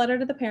sent out a letter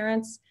to the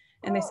parents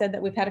and they said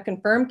that we've had a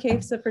confirmed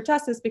case of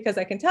pertussis, because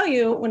I can tell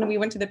you when we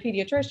went to the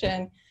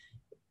pediatrician,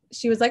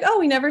 she was like, oh,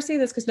 we never see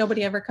this because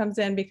nobody ever comes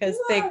in because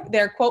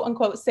they're quote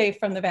unquote safe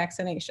from the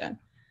vaccination.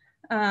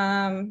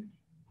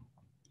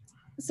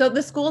 So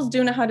the schools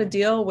do know how to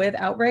deal with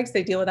outbreaks.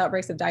 They deal with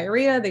outbreaks of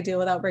diarrhea. They deal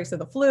with outbreaks of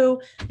the flu.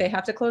 They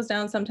have to close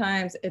down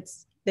sometimes.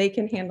 They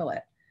can handle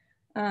it.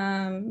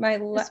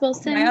 Ms.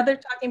 Wilson, my other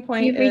talking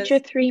point you've reached your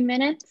 3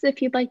 minutes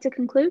if you'd like to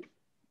conclude.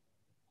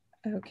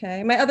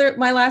 Okay,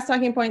 my last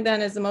talking point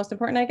then is the most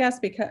important, I guess,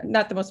 because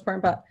not the most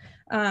important, but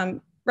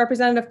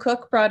Representative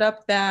Cook brought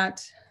up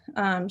that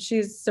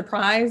she's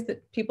surprised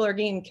that people are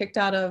getting kicked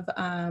out of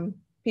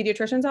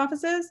pediatricians'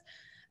 offices.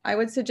 I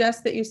would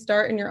suggest that you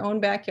start in your own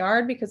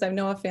backyard, because I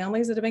know of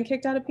families that have been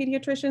kicked out of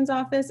pediatrician's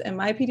office, and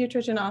my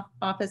pediatrician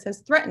office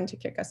has threatened to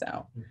kick us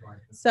out.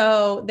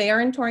 So they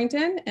are in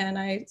Torrington, and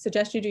I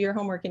suggest you do your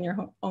homework in your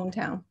own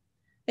town.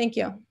 Thank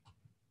you.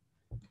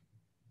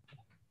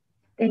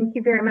 Thank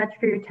you very much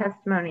for your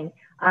testimony.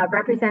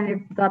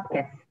 Representative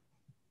Lupkis.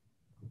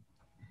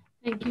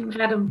 Thank you,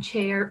 Madam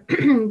Chair.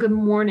 Good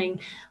morning.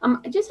 I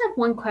just have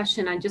one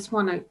question. I just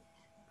want to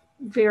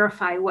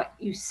verify what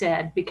you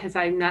said, because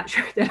I'm not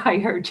sure that I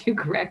heard you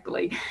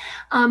correctly.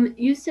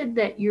 You said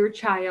that your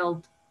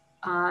child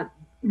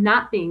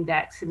not being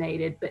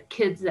vaccinated, but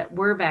kids that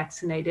were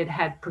vaccinated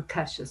had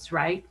pertussis,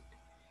 right?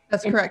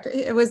 That's correct.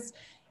 It was,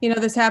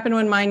 this happened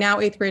when my now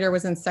 8th grader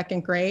was in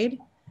 2nd grade.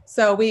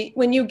 So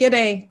when you get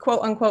a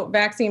quote unquote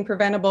vaccine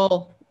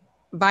preventable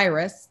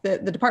virus, the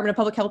Department of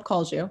Public Health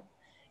calls you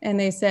and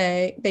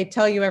they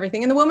tell you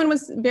everything. And the woman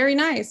was very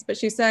nice, but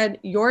she said,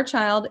 your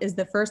child is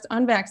the first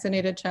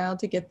unvaccinated child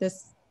to get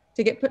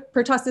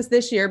pertussis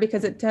this year,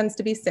 because it tends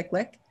to be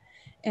cyclic.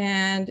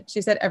 And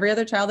she said, every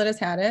other child that has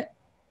had it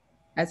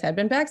had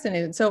been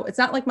vaccinated. So it's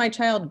not like my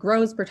child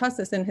grows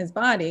pertussis in his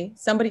body.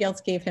 Somebody else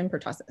gave him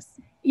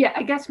pertussis. Yeah,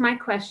 I guess my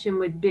question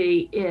would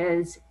be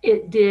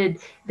did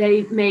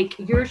they make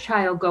your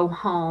child go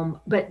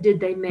home, but did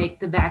they make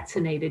the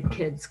vaccinated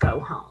kids go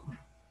home?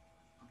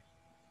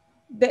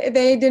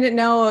 They didn't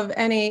know of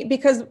any,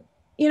 because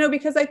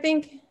I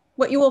think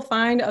what you will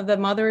find of the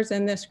mothers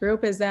in this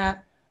group is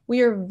that we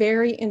are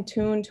very in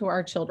tune to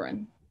our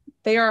children.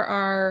 They are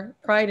our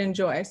pride and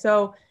joy.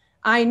 So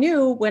I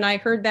knew when I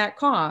heard that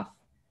cough,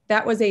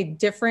 that was a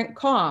different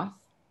cough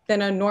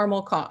than a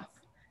normal cough.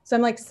 So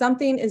I'm like,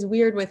 something is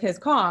weird with his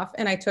cough.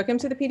 And I took him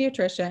to the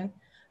pediatrician,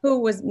 who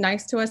was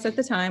nice to us at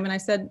the time. And I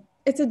said,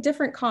 it's a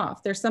different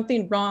cough. There's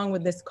something wrong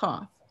with this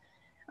cough.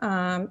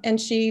 And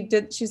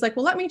she's like,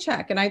 well, let me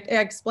check. And I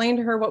explained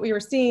to her what we were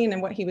seeing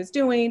and what he was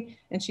doing.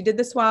 And she did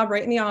the swab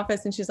right in the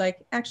office. And she's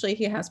like, actually,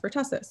 he has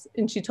pertussis.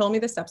 And she told me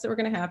the steps that were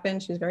going to happen.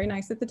 She was very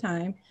nice at the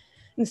time.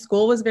 And the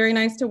school was very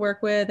nice to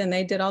work with, and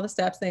they did all the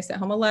steps. They sent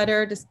home a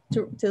letter just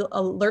to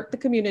alert the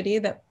community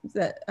that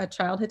a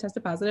child had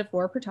tested positive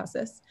for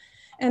pertussis.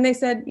 And they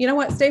said, you know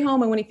what, stay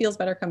home, and when he feels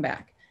better, come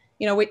back.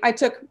 You know, I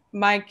took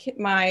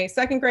my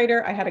second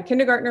grader, I had a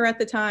kindergartner at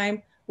the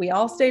time. We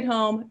all stayed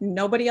home,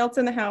 nobody else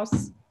in the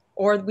house,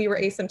 or we were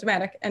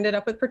asymptomatic, ended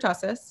up with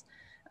pertussis.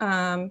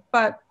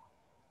 But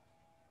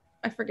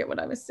I forget what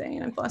I was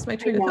saying. I've lost my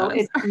train of thought.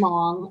 It's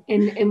long,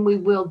 and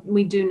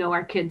we do know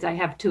our kids. I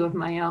have two of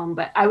my own,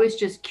 but I was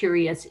just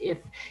curious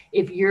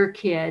if your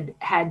kid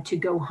had to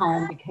go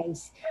home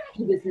because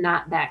he was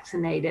not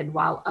vaccinated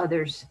while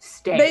others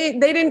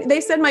stayed. They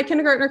said my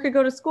kindergartner could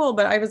go to school,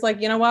 but I was like,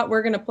 you know what,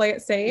 we're going to play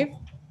it safe,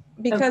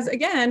 because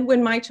again,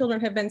 when my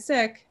children have been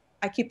sick,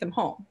 I keep them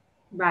home.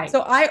 Right.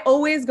 So I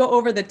always go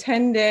over the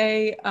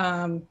 10-day.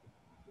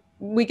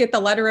 We get the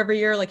letter every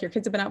year, like your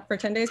kids have been out for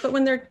 10 days, but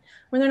when they're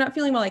not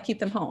feeling well, I keep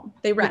them home.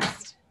 They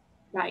rest.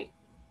 Right.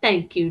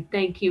 Thank you.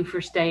 Thank you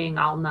for staying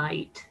all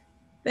night.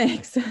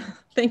 Thanks.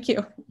 Thank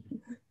you.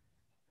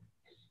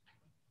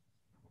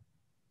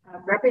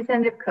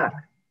 Representative Cook.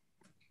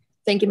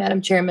 Thank you,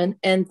 Madam Chairman.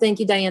 And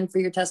thank you, Diane, for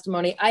your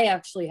testimony. I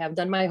actually have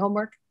done my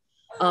homework.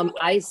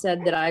 I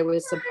said that I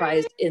was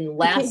surprised in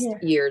last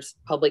year's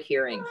public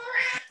hearing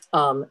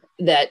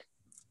that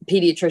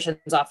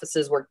pediatricians'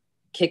 offices were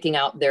kicking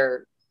out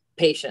their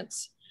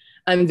patients.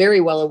 I'm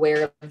very well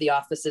aware of the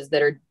offices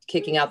that are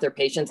kicking out their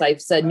patients.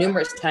 I've said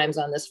numerous times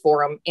on this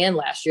forum and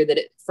last year that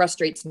it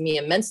frustrates me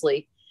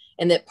immensely,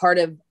 and that part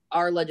of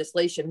our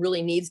legislation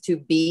really needs to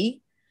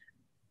be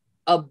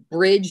a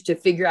bridge to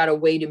figure out a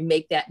way to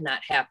make that not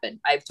happen.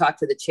 I've talked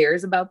to the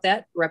chairs about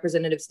that.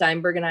 Representative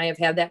Steinberg and I have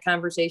had that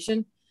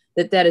conversation,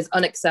 that is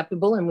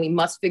unacceptable, and we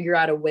must figure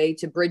out a way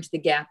to bridge the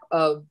gap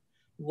of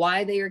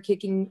why they are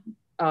kicking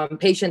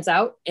patients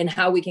out and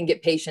how we can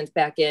get patients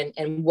back in,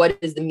 and what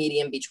is the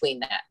medium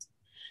between that.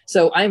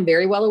 So I'm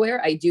very well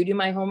aware. I do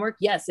my homework.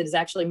 Yes, it is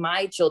actually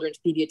my children's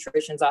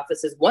pediatrician's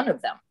office is one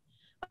of them.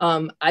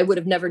 I would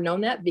have never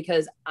known that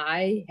because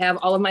I have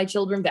all of my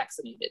children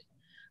vaccinated.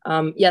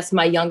 Yes,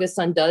 my youngest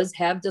son does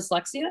have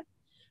dyslexia.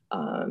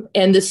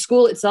 And the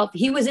school itself,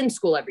 he was in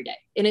school every day,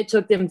 and it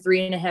took them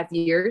 3.5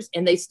 years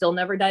and they still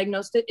never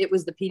diagnosed it. It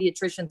was the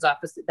pediatrician's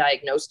office that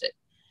diagnosed it.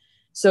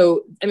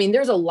 So, I mean,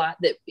 there's a lot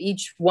that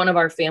each one of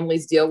our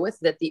families deal with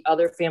that the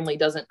other family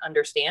doesn't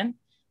understand.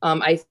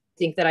 I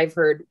think that I've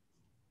heard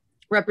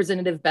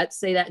Representative Betts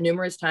say that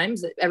numerous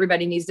times, that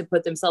everybody needs to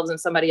put themselves in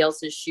somebody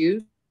else's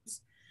shoes.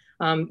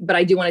 But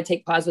I do want to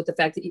take pause with the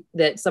fact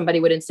that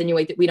somebody would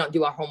insinuate that we don't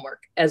do our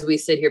homework as we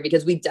sit here,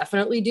 because we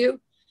definitely do.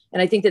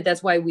 And I think that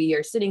that's why we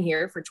are sitting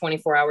here for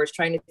 24 hours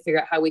trying to figure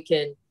out how we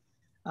can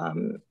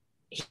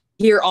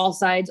hear all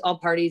sides, all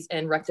parties,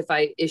 and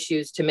rectify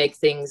issues to make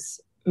things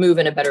move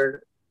in a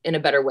better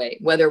way,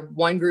 whether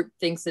one group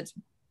thinks it's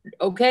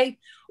okay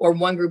or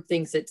one group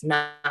thinks it's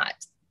not.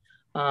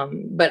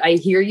 But I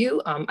hear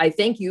you. I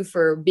thank you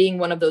for being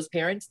one of those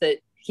parents that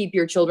keep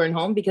your children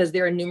home, because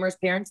there are numerous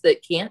parents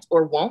that can't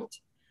or won't.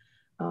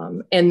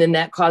 And then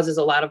that causes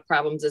a lot of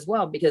problems as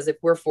well, because if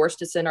we're forced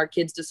to send our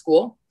kids to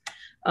school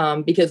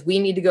because we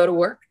need to go to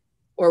work,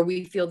 or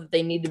we feel that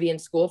they need to be in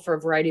school for a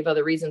variety of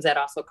other reasons, that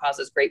also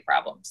causes great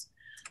problems.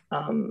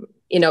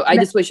 I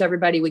just wish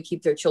everybody would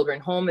keep their children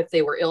home if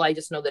they were ill. I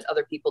just know that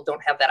other people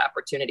don't have that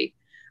opportunity.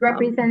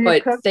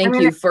 Representative Cook, thank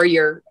you for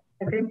your.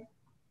 Okay.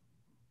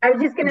 I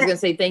was going to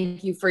say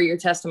thank you for your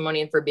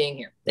testimony and for being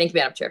here. Thank you,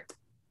 Madam Chair.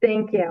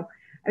 Thank you.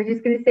 I was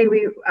just going to say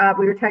we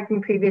were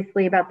talking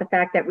previously about the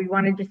fact that we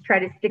want to just try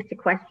to stick to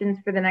questions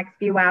for the next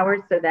few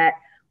hours so that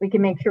we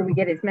can make sure we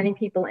get as many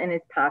people in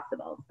as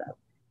possible. So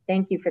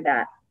thank you for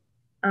that.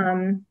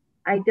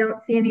 I don't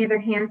see any other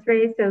hands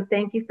raised, so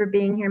thank you for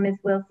being here, Ms.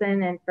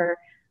 Wilson, and for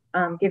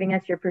giving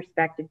us your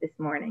perspective this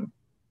morning.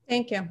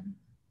 Thank you.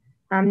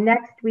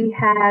 Next, we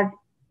have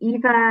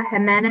Eva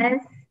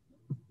Jimenez.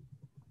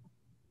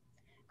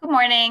 Good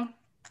morning.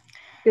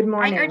 Good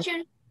morning.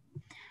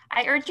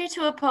 I urge you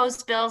to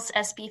oppose Bills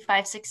SB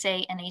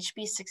 568 and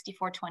HB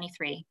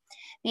 6423.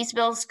 These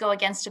bills go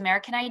against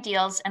American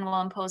ideals and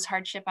will impose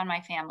hardship on my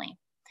family.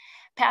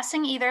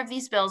 Passing either of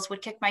these bills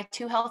would kick my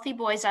 2 healthy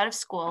boys out of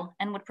school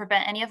and would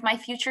prevent any of my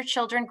future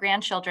children,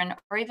 grandchildren,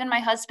 or even my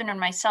husband or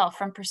myself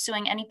from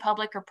pursuing any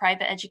public or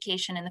private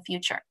education in the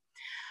future.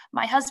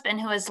 My husband,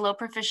 who has low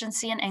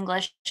proficiency in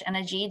English and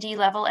a GED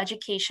level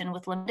education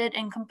with limited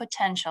income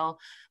potential,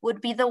 would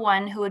be the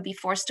one who would be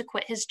forced to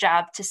quit his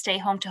job to stay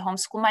home to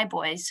homeschool my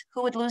boys,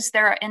 who would lose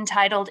their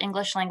entitled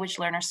English language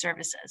learner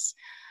services.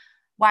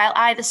 While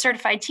I, the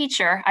certified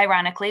teacher,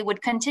 ironically,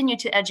 would continue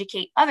to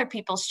educate other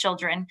people's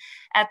children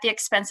at the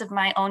expense of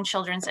my own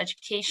children's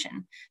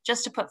education,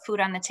 just to put food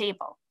on the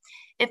table.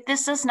 If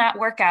this does not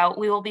work out,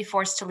 we will be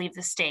forced to leave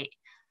the state.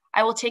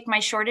 I will take my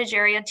shortage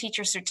area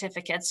teacher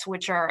certificates,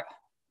 which are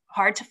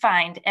hard to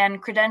find,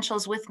 and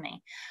credentials with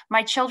me.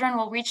 My children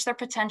will reach their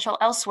potential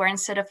elsewhere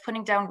instead of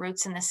putting down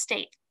roots in this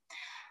state.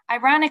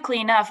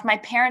 Ironically enough, my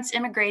parents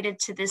immigrated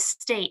to this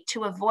state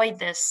to avoid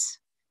this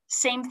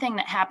same thing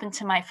that happened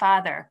to my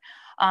father.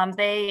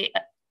 They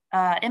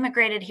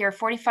immigrated here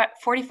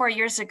 44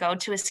 years ago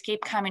to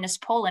escape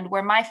communist Poland,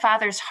 where my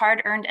father's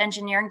hard-earned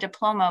engineering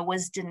diploma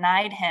was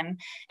denied him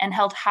and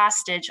held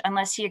hostage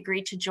unless he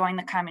agreed to join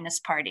the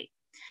Communist Party.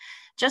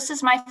 Just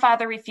as my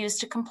father refused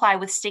to comply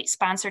with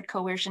state-sponsored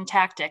coercion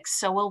tactics,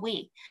 so will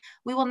we.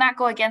 We will not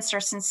go against our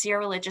sincere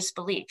religious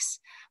beliefs.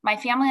 My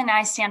family and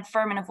I stand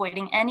firm in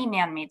avoiding any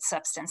man-made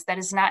substance that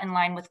is not in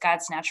line with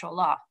God's natural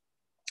law.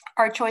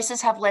 Our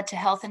choices have led to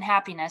health and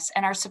happiness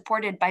and are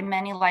supported by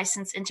many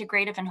licensed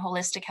integrative and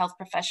holistic health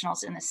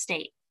professionals in the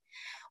state.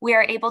 We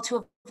are able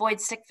to avoid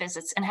sick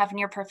visits and have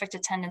near perfect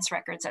attendance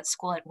records at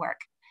school and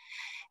work.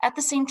 At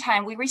the same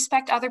time, we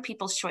respect other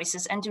people's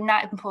choices and do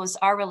not impose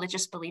our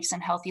religious beliefs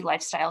and healthy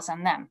lifestyles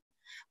on them.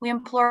 We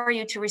implore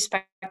you to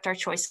respect our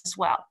choice as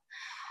well.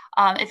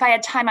 If I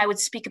had time, I would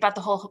speak about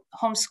the whole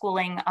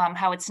homeschooling,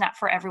 how it's not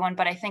for everyone,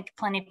 but I think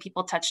plenty of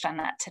people touched on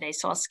that today,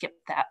 so I'll skip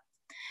that.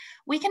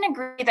 We can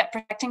agree that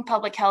protecting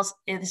public health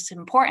is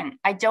important.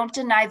 I don't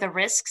deny the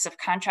risks of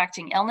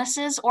contracting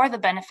illnesses or the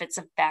benefits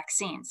of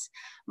vaccines.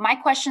 My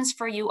questions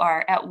for you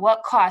are, at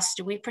what cost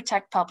do we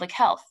protect public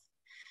health?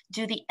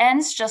 Do the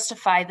ends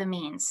justify the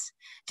means?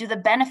 Do the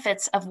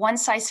benefits of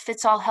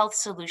one-size-fits-all health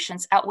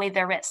solutions outweigh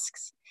their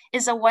risks?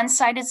 Is a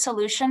one-sided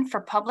solution for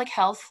public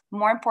health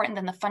more important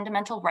than the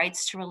fundamental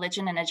rights to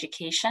religion and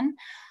education?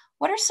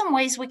 What are some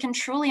ways we can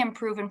truly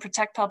improve and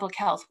protect public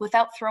health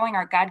without throwing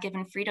our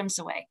God-given freedoms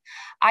away?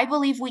 I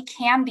believe we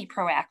can be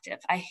proactive.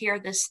 I hear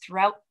this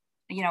throughout,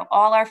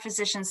 all our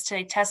physicians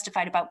today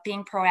testified about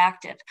being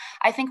proactive.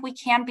 I think we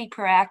can be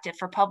proactive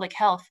for public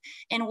health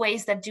in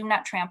ways that do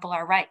not trample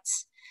our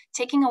rights.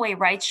 Taking away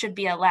rights should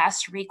be a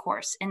last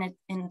recourse in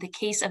the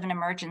case of an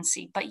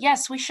emergency. But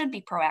yes, we should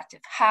be proactive.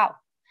 How?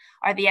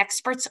 Are the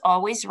experts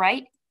always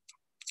right?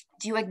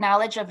 Do you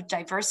acknowledge a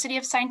diversity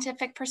of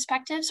scientific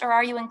perspectives, or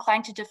are you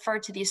inclined to defer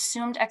to the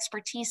assumed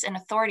expertise and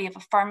authority of a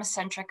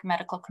pharmacentric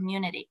medical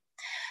community?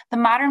 The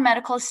modern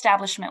medical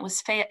establishment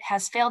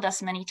has failed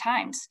us many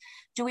times.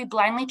 Do we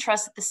blindly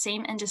trust that the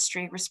same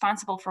industry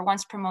responsible for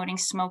once promoting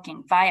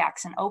smoking,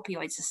 Vioxx, and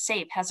opioids is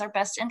safe has our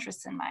best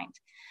interests in mind?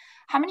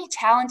 How many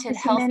talented,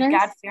 healthy,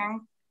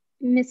 God-fearing...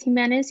 Ms.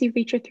 Jimenez, you've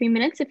reached your 3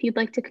 minutes if you'd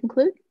like to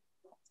conclude.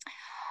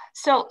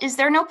 So is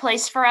there no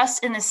place for us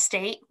in the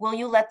state? Will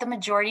you let the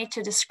majority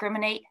to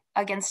discriminate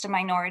against a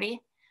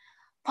minority?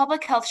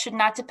 Public health should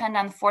not depend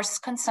on the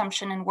forced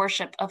consumption and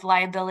worship of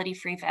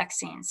liability-free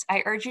vaccines.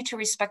 I urge you to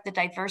respect the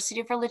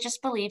diversity of religious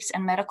beliefs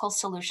and medical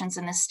solutions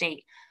in the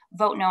state.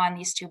 Vote no on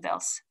these two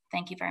bills.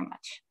 Thank you very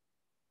much.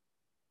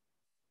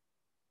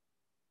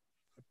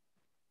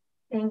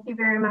 Thank you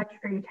very much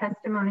for your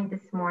testimony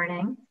this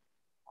morning,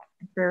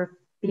 for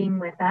being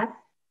with us.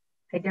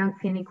 I don't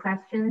see any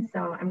questions,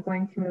 so I'm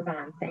going to move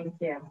on. Thank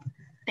you.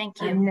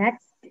 Thank you.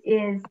 Next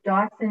is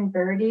Dawson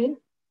Birdie.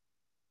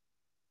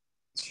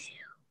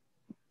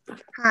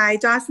 Hi,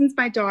 Dawson's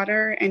my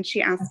daughter, and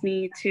she asked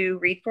me to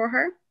read for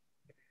her.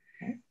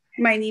 Okay.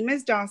 My name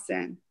is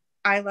Dawson.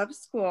 I love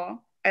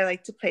school. I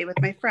like to play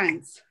with my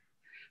friends.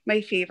 My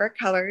favorite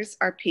colors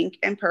are pink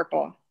and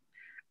purple.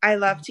 I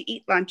love to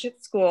eat lunch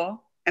at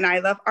school, and I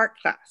love art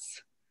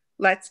class.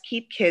 Let's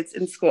keep kids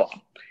in school.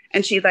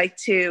 And she'd like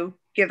to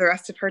give the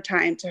rest of her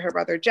time to her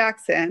brother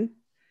Jackson,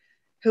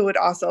 who would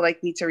also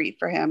like me to read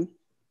for him.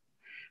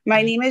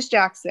 My name is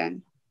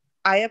Jackson.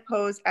 I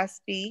oppose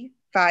SB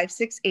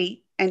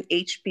 568 and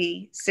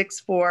HB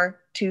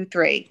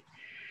 6423.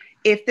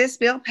 If this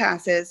bill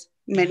passes,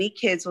 many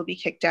kids will be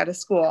kicked out of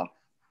school.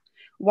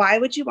 Why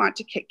would you want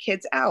to kick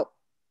kids out?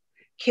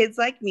 Kids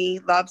like me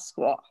love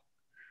school.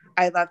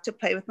 I love to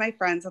play with my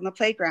friends on the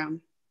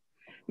playground.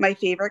 My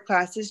favorite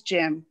class is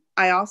gym.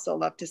 I also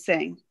love to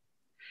sing.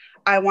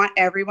 I want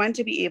everyone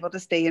to be able to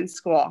stay in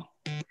school.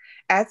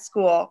 At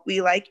school,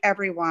 we like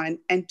everyone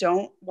and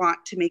don't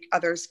want to make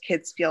others'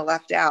 kids feel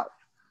left out.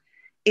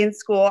 In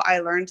school, I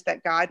learned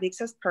that God makes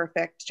us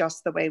perfect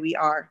just the way we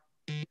are.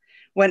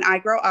 When I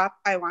grow up,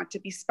 I want to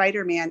be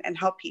Spider-Man and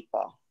help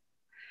people.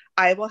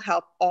 I will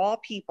help all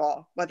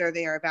people, whether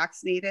they are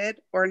vaccinated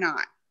or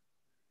not.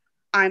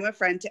 I'm a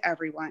friend to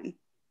everyone.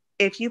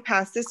 If you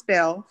pass this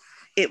bill,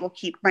 it will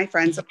keep my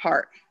friends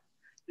apart.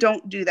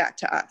 Don't do that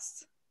to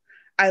us.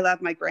 I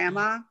love my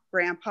grandma,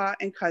 grandpa,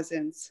 and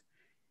cousins.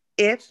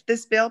 If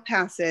this bill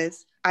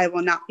passes, I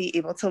will not be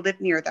able to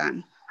live near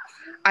them.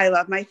 I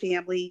love my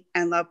family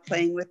and love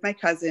playing with my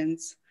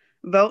cousins.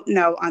 Vote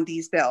no on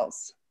these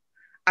bills.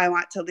 I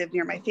want to live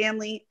near my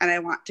family, and I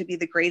want to be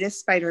the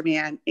greatest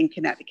Spider-Man in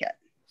Connecticut.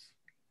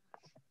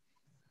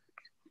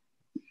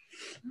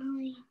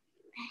 Thank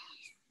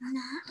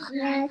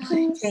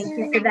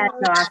you for that,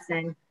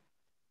 Dawson.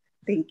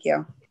 Thank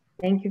you.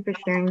 Thank you for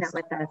sharing that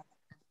with us.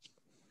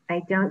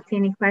 I don't see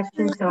any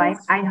questions, so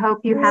I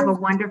hope you have a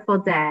wonderful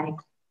day.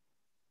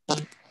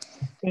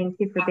 Thank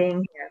you for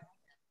being here.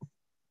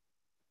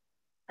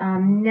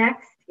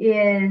 Next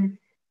is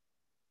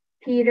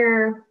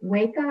Peter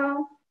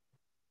Waco.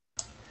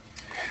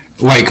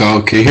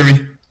 Waco, can you hear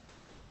me?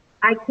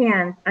 I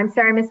can. I'm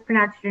sorry I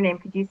mispronounced your name.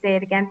 Could you say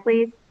it again,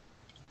 please?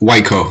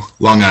 Waco,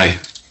 Long I.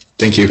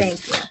 Thank you.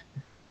 Thank you.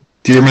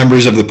 Dear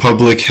members of the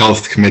Public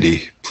Health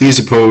Committee, please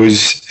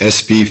oppose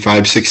SB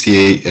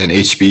 568 and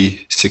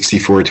HB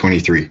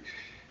 6423.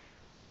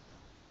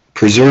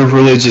 Preserve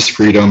religious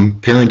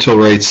freedom, parental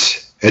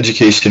rights,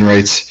 education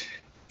rights,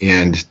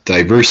 and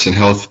diverse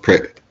health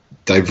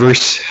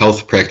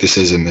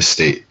practices in the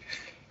state.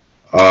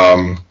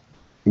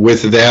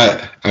 With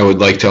that, I would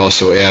like to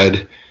also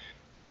add,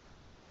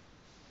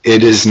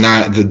 it is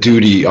not the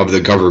duty of the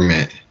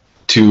government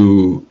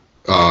to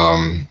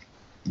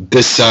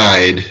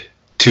decide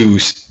to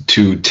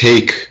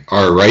take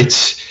our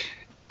rights.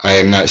 I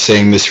am not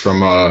saying this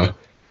from a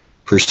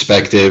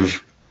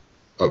perspective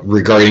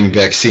regarding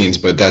vaccines,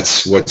 but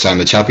that's what's on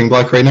the chopping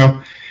block right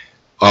now.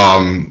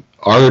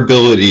 Our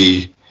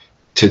ability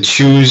to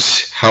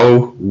choose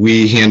how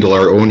we handle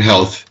our own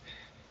health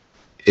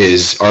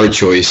is our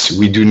choice.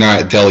 We do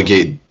not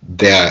delegate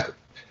that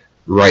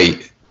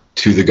right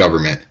to the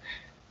government.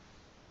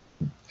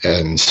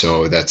 And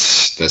so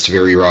that's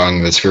very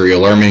wrong. That's very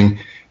alarming.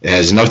 It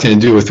has nothing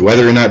to do with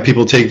whether or not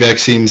people take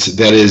vaccines.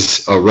 That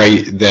is a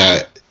right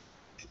that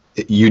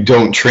you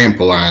don't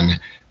trample on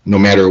no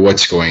matter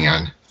what's going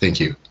on.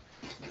 Thank you.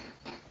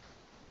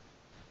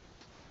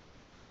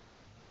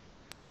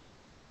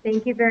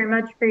 Thank you very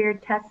much for your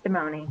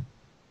testimony.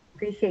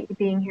 Appreciate you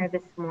being here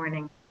this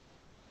morning.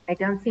 I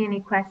don't see any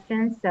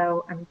questions,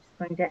 so I'm just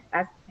going to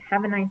ask,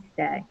 have a nice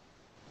day.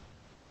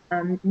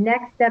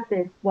 Next up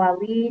is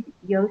Waleed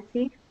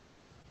Yosef.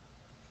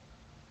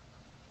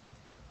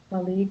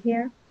 Waleed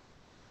here.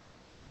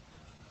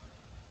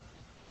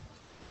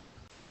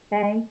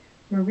 Okay,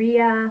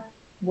 Maria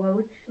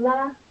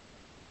Wojla.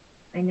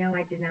 I know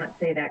I did not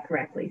say that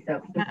correctly,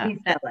 so please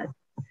tell us.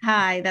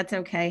 Hi, that's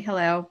okay.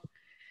 Hello.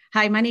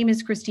 Hi, my name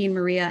is Christine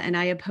Maria, and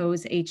I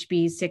oppose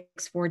HB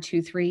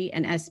 6423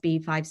 and SB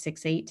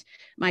 568.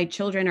 My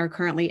children are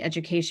currently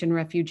education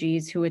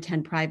refugees who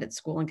attend private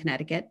school in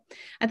Connecticut.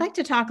 I'd like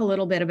to talk a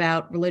little bit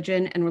about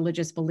religion and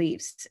religious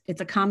beliefs.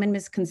 It's a common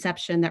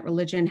misconception that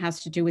religion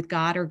has to do with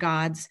God or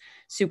gods,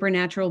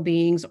 supernatural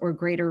beings, or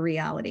greater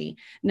reality.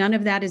 None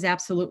of that is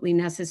absolutely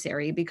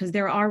necessary because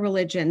there are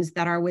religions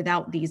that are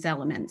without these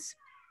elements.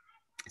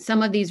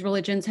 Some of these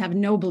religions have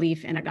no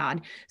belief in a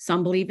God.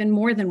 Some believe in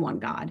more than one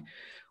God.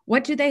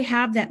 What do they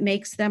have that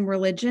makes them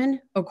religion?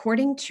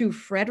 According to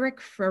Frederick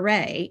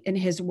Ferret in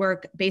his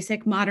work,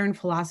 Basic Modern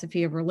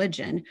Philosophy of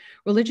Religion,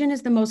 religion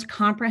is the most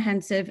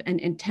comprehensive and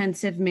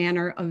intensive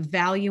manner of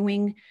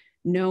valuing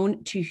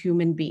known to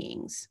human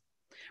beings.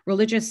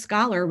 Religious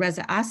scholar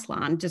Reza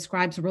Aslan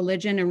describes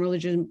religion and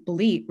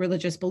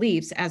religious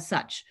beliefs as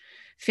such.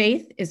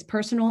 Faith is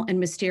personal and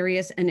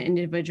mysterious and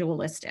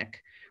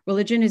individualistic.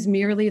 Religion is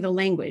merely the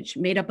language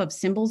made up of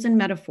symbols and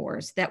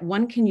metaphors that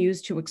one can use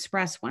to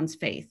express one's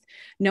faith.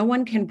 No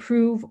one can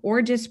prove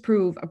or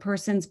disprove a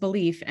person's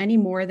belief any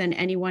more than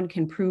anyone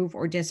can prove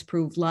or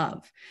disprove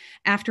love.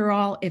 After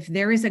all, if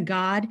there is a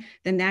God,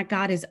 then that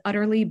God is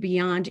utterly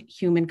beyond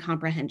human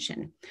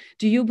comprehension.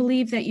 Do you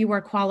believe that you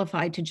are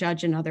qualified to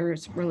judge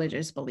another's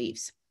religious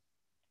beliefs?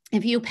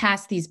 If you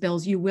pass these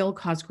bills, you will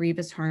cause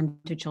grievous harm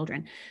to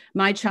children.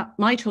 My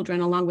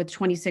children, along with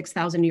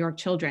 26,000 New York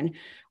children,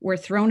 were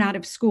thrown out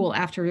of school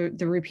after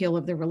the repeal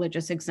of the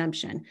religious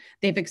exemption.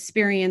 They've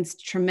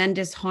experienced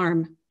tremendous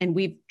harm, and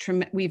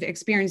we've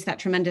experienced that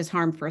tremendous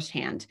harm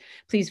firsthand.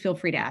 Please feel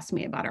free to ask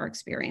me about our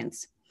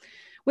experience.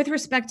 With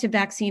respect to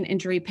vaccine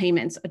injury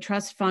payments, a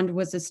trust fund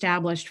was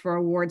established for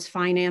awards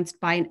financed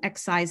by an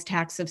excise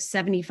tax of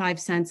 75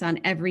 cents on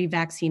every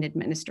vaccine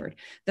administered.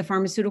 The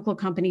pharmaceutical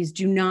companies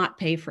do not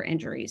pay for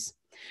injuries.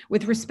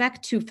 With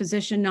respect to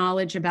physician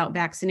knowledge about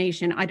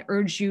vaccination, I'd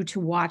urge you to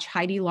watch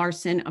Heidi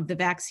Larson of the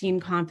Vaccine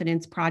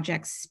Confidence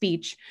Project's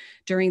speech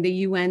during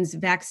the UN's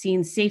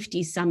Vaccine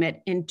Safety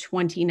Summit in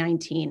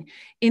 2019.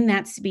 In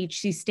that speech,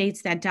 she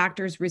states that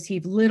doctors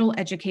receive little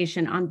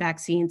education on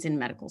vaccines in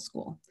medical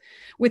school.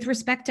 With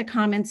respect to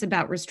comments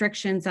about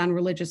restrictions on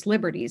religious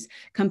liberties,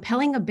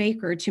 compelling a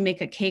baker to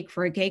make a cake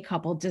for a gay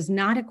couple does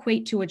not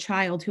equate to a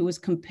child who is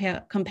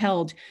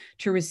compelled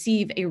to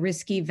receive a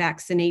risky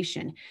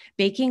vaccination.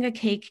 Baking a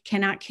cake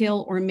cannot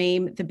kill or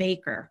maim the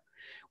baker.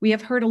 We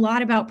have heard a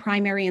lot about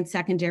primary and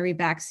secondary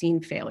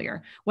vaccine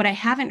failure. What I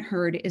haven't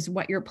heard is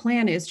what your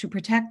plan is to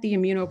protect the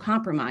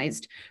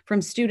immunocompromised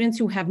from students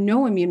who have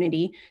no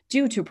immunity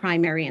due to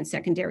primary and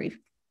secondary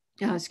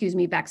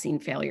vaccine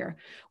failure.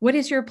 What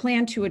is your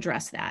plan to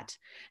address that?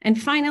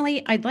 And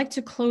finally, I'd like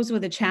to close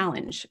with a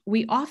challenge.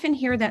 We often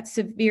hear that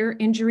severe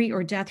injury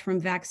or death from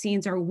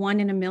vaccines are 1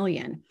 in a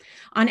million.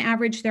 On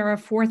average, there are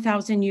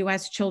 4,000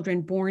 US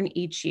children born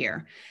each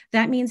year.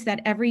 That means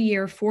that every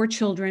year, 4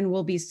 children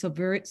will be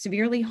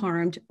severely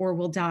harmed or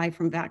will die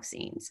from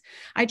vaccines.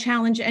 I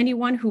challenge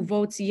anyone who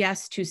votes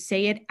yes to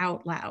say it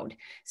out loud.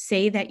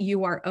 Say that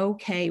you are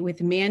okay with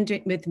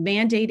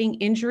mandating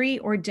injury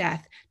or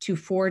death to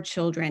 4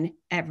 children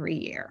every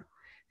year.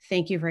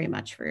 Thank you very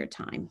much for your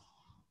time.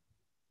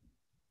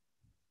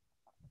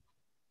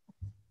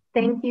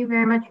 Thank you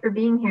very much for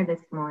being here this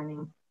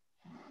morning.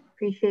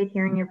 Appreciate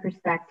hearing your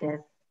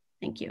perspective.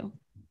 Thank you.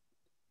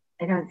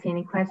 I don't see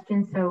any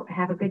questions, so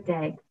have a good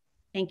day.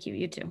 Thank you,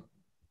 you too.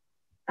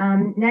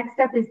 Next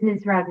up is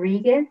Ms.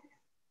 Rodriguez.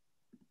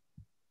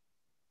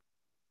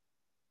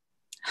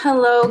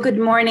 Hello, good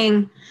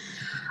morning.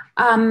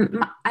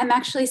 I'm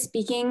actually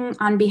speaking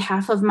on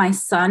behalf of my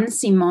son,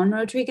 Simon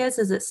Rodriguez.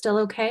 Is it still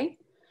okay?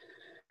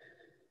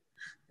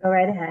 Go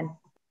right ahead.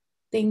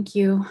 Thank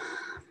you.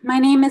 My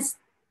name is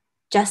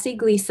Jessie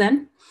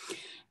Gleason,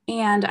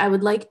 and I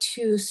would like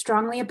to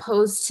strongly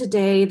oppose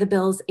today the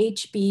bills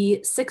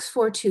HB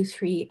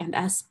 6423 and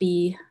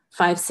SB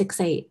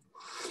 568.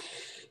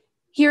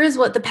 Here is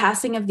what the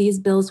passing of these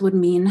bills would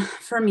mean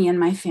for me and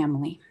my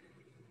family.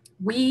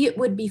 We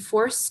would be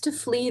forced to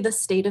flee the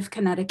state of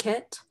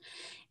Connecticut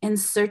in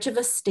search of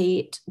a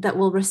state that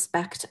will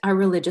respect our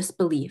religious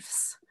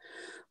beliefs.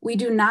 We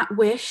do not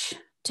wish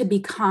to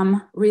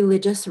become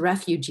religious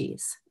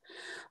refugees.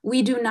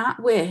 We do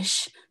not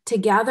wish to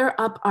gather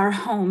up our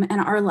home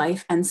and our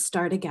life and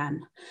start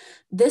again.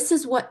 This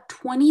is what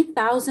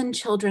 20,000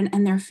 children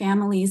and their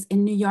families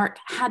in New York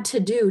had to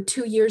do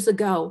 2 years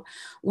ago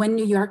when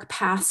New York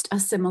passed a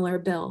similar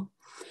bill.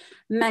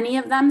 Many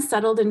of them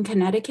settled in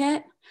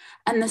Connecticut,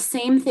 and the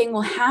same thing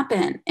will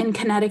happen in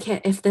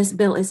Connecticut if this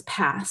bill is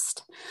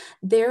passed.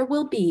 There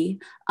will be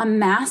a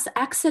mass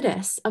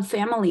exodus of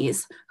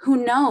families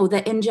who know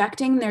that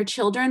injecting their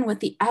children with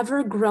the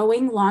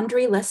ever-growing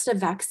laundry list of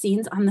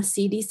vaccines on the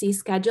CDC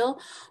schedule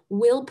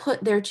will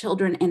put their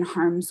children in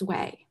harm's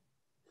way.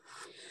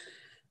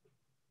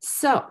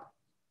 So,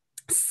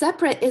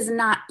 separate is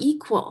not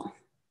equal.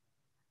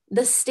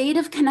 The state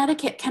of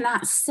Connecticut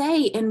cannot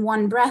say in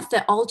one breath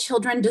that all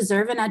children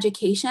deserve an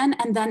education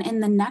and then in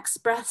the next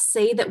breath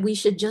say that we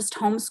should just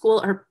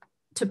homeschool or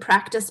to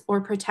practice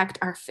or protect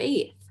our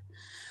faith.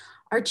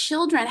 Our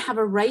children have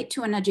a right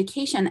to an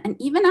education, and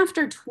even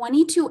after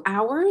 22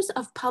 hours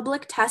of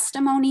public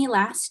testimony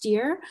last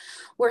year,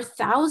 where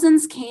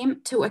thousands came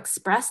to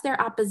express their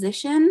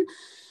opposition,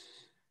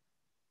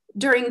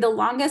 during the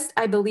longest,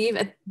 I believe,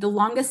 the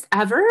longest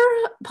ever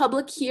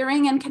public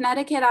hearing in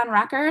Connecticut on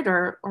record,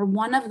 or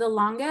one of the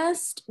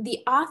longest, the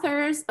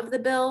authors of the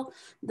bill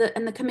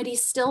and the committee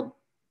still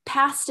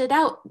passed it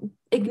out,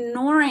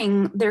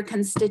 ignoring their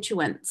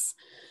constituents.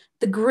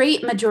 The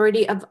great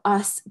majority of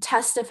us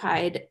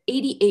testified,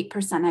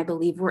 88%, I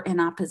believe, were in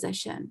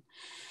opposition.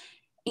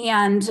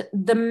 And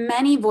the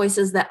many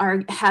voices that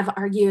have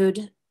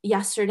argued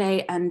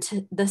yesterday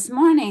and this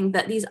morning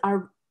that these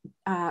are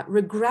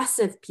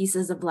regressive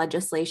pieces of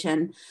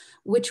legislation,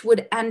 which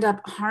would end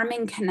up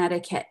harming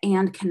Connecticut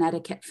and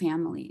Connecticut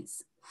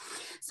families.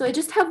 So I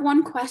just have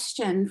one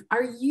question.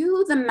 Are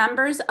you, the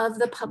members of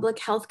the Public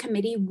Health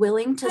Committee,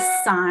 willing to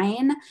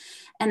sign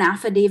an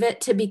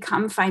affidavit to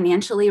become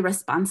financially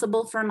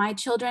responsible for my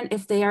children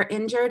if they are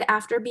injured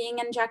after being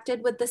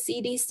injected with the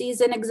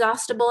CDC's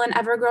inexhaustible and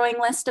ever-growing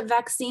list of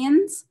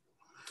vaccines?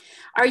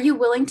 Are you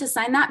willing to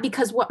sign that?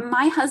 Because what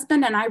my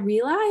husband and I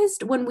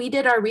realized when we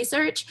did our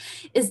research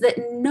is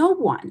that no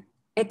one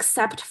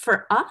except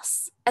for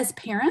us as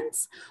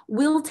parents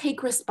will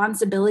take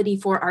responsibility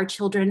for our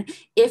children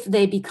if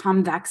they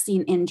become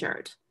vaccine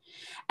injured.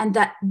 And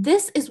that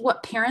this is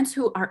what parents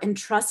who are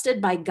entrusted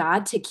by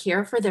God to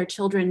care for their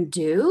children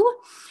do.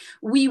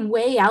 We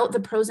weigh out the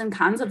pros and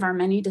cons of our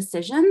many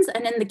decisions.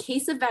 And in the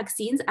case of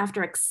vaccines,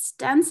 after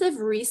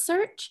extensive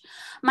research,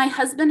 my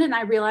husband and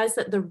I realized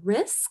that the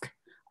risk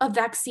of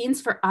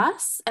vaccines for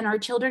us and our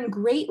children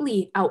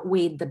greatly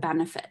outweighed the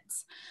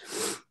benefits.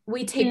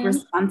 We take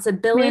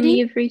responsibility. Ma'am,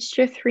 you've reached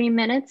your 3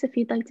 minutes if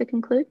you'd like to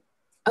conclude.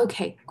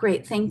 Okay,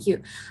 great, thank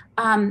you.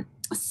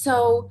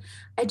 So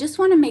I just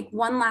want to make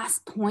one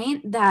last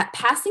point that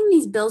passing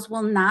these bills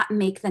will not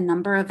make the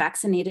number of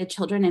vaccinated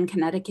children in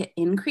Connecticut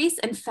increase.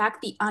 In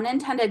fact, the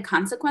unintended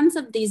consequence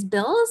of these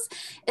bills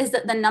is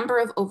that the number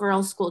of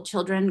overall school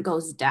children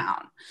goes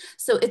down.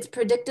 So it's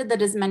predicted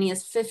that as many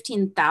as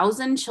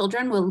 15,000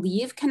 children will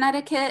leave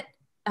Connecticut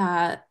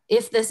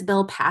if this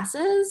bill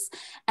passes,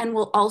 and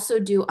will also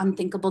do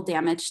unthinkable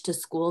damage to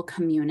school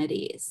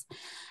communities.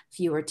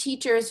 Fewer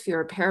teachers,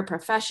 fewer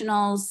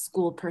paraprofessionals,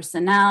 school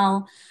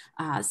personnel,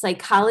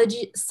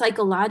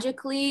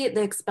 psychologically,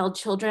 the expelled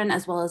children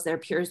as well as their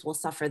peers will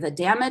suffer the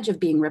damage of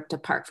being ripped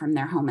apart from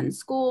their home and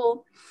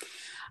school.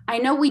 I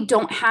know we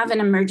don't have an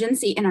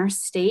emergency in our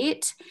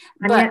state,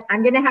 but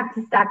I'm going to have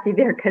to stop you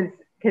there because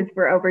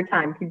we're over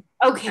time.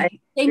 Okay.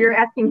 You're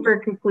asking for a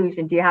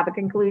conclusion. Do you have a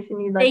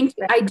conclusion you'd like to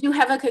say? I do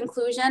have a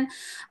conclusion.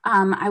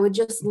 I would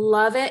just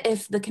love it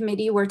if the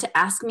committee were to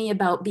ask me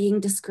about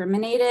being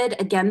discriminated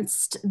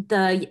against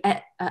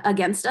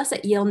us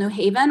at Yale New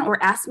Haven,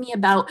 or ask me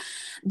about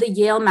the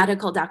Yale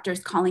medical doctors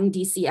calling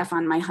DCF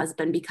on my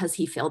husband because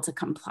he failed to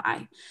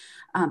comply.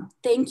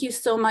 Thank you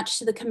so much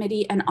to the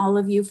committee and all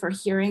of you for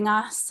hearing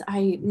us.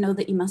 I know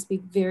that you must be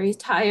very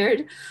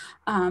tired,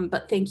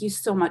 but thank you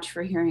so much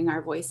for hearing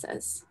our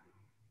voices.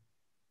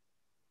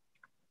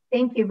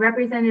 Thank you.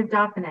 Representative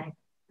Dauphinais.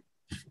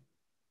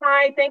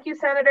 Hi, thank you,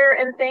 Senator,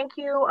 and thank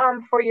you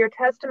for your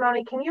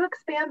testimony. Can you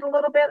expand a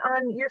little bit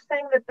on, you're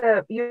saying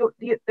that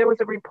there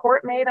was a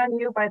report made on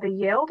you by the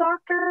Yale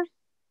doctors?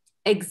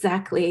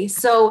 Exactly.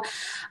 So,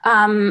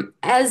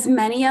 as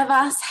many of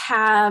us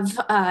have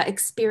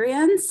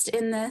experienced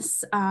in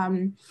this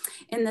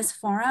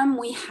forum,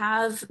 we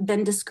have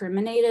been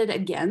discriminated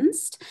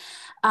against.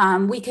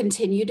 We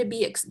continue to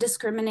be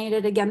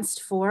discriminated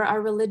against for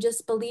our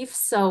religious beliefs.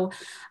 So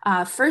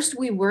first,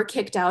 we were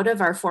kicked out of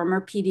our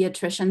former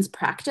pediatrician's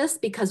practice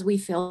because we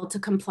failed to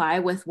comply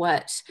with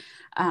what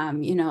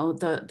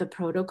the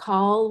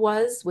protocol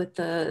was with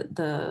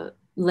the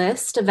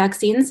list of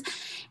vaccines.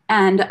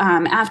 And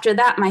after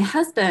that, my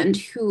husband,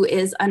 who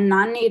is a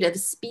non-native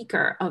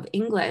speaker of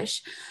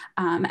English,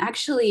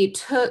 actually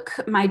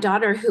took my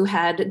daughter who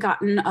had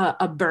gotten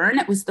a burn.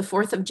 It was the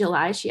 4th of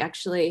July. She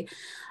actually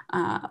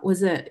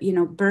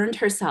burned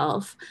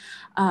herself.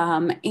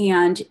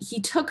 And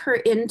he took her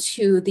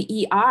into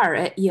the ER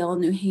at Yale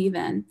New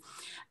Haven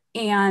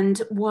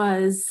and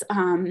was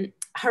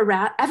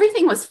harassed.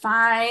 Everything was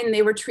fine.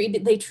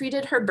 They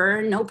treated her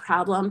burn, no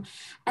problem.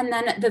 And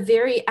then at the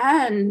very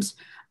end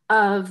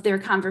of their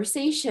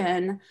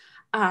conversation,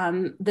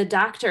 the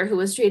doctor who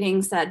was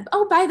treating said,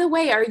 "Oh, by the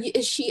way,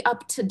 is she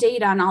up to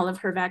date on all of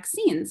her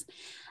vaccines?"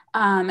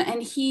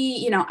 And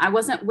he, I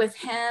wasn't with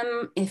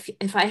him.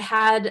 If I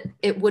had,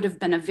 it would have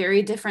been a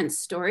very different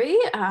story,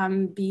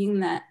 being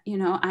that,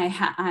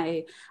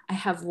 I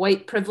have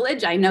white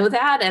privilege. I know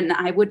that, and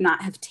I would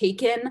not have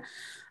taken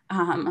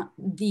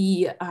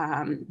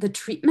the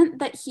treatment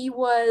that he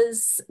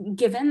was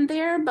given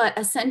there. But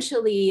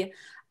essentially,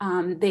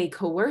 they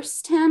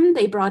coerced him.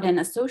 They brought in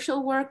a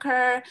social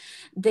worker.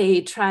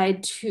 They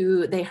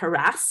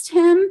harassed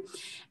him.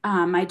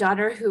 My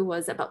daughter, who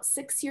was about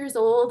 6 years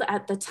old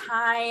at the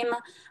time,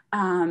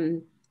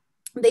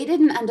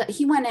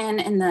 he went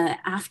in the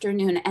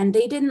afternoon, and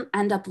they didn't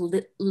end up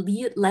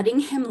letting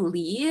him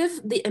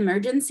leave the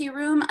emergency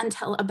room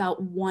until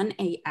about 1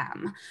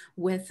 a.m.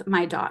 with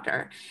my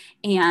daughter.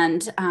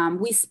 And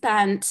we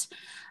spent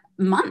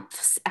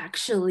months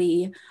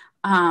actually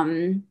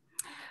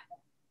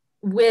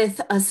with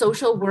a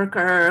social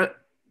worker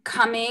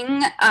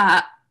coming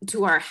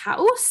to our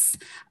house,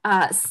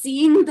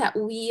 seeing that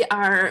we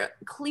are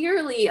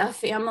clearly a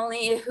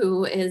family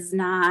who is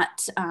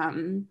not,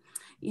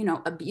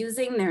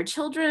 abusing their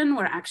children.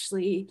 We're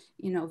actually,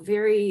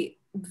 very,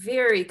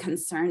 very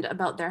concerned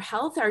about their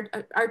health.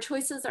 Our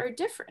choices are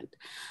different.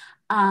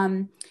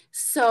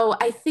 So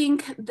I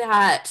think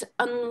that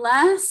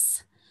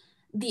unless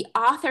the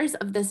authors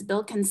of this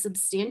bill can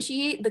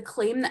substantiate the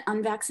claim that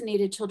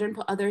unvaccinated children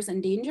put others in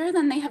danger,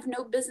 then they have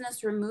no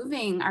business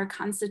removing our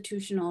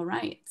constitutional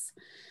rights.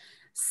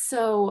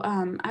 So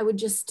I would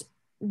just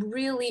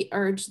really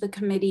urge the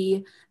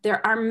committee.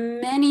 There are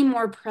many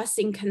more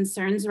pressing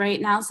concerns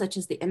right now, such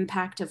as the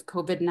impact of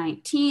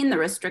COVID-19, the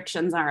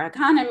restrictions on our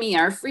economy,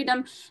 our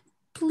freedom.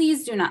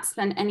 Please do not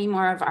spend any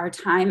more of our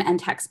time and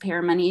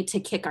taxpayer money to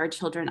kick our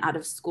children out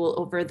of school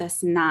over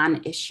this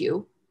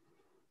non-issue.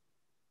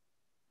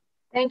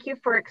 Thank you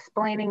for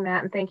explaining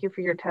that, and thank you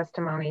for your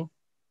testimony.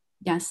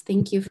 Yes,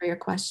 thank you for your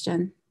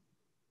question.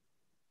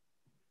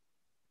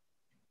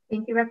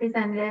 Thank you,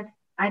 Representative.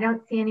 I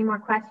don't see any more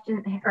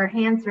questions or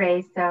hands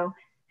raised, so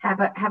have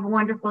a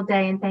wonderful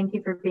day, and thank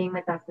you for being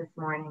with us this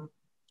morning.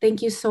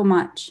 Thank you so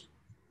much.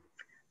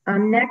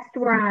 Next,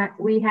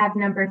 we have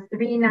number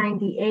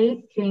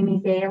 398,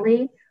 Jamie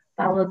Bailey,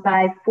 followed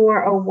by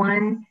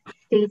 401,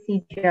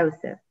 Stacy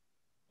Joseph.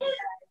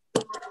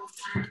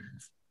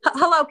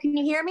 Hello, can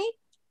you hear me?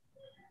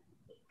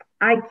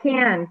 I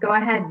can. Go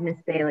ahead, Ms.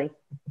 Bailey.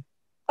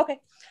 Okay.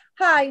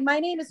 Hi, my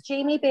name is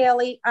Jamie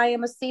Bailey. I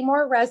am a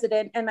Seymour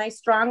resident, and I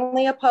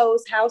strongly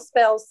oppose House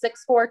Bill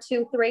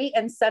 6423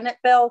 and Senate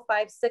Bill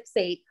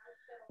 568.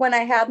 When I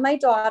had my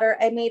daughter,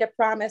 I made a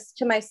promise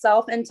to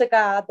myself and to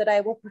God that I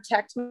will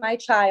protect my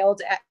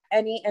child at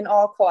any and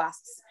all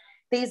costs.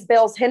 These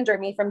bills hinder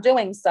me from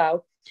doing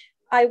so.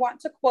 I want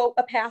to quote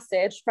a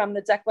passage from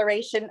the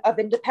Declaration of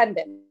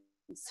Independence.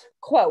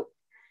 Quote,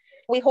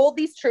 "We hold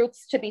these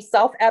truths to be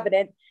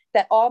self-evident,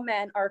 that all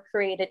men are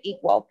created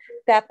equal,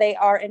 that they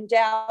are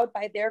endowed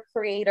by their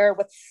creator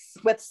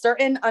with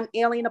certain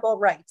unalienable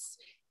rights,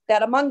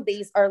 that among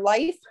these are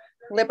life,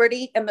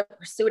 liberty, and the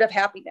pursuit of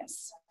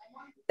happiness.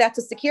 That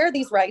to secure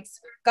these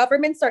rights,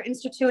 governments are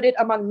instituted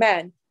among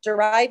men,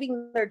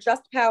 deriving their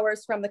just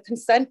powers from the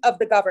consent of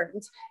the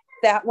governed,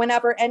 that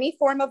whenever any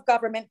form of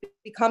government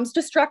becomes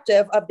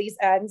destructive of these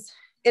ends,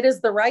 it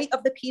is the right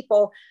of the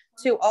people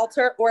to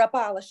alter or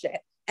abolish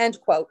it."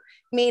 End quote.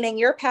 Meaning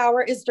your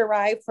power is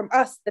derived from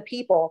us, the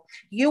people.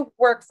 You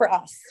work for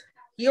us.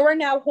 You are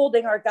now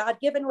holding our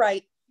God-given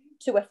right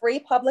to a free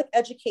public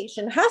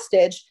education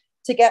hostage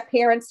to get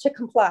parents to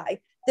comply.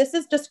 This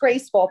is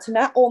disgraceful to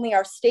not only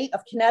our state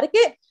of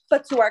Connecticut,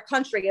 but to our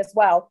country as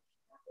well.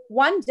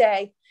 One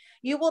day,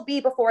 you will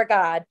be before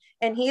God,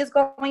 and he is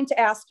going to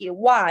ask you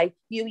why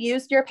you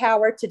used your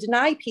power to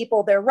deny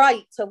people their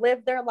right to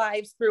live their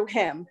lives through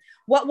him.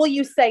 What will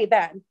you say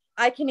then?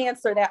 I can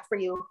answer that for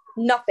you.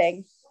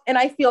 Nothing. And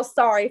I feel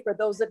sorry for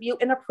those of you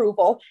in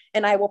approval,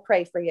 and I will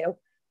pray for you.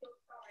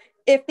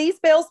 If these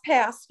bills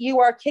pass, you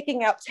are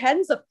kicking out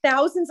tens of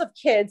thousands of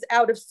kids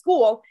out of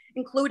school,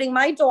 including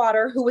my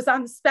daughter, who is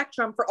on the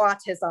spectrum for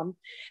autism.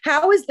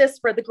 How is this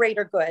for the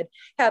greater good?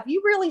 Have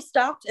you really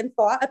stopped and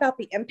thought about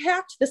the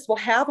impact this will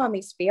have on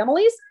these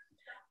families?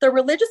 The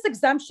religious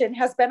exemption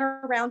has been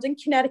around in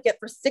Connecticut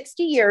for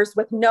 60 years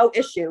with no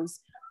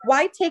issues.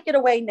 Why take it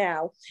away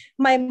now?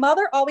 My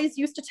mother always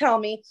used to tell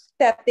me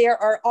that there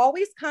are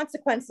always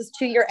consequences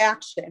to your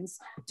actions.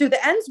 Do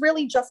the ends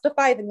really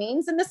justify the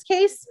means in this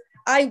case?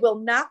 I will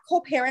not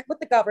co-parent with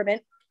the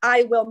government.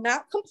 I will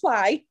not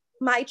comply.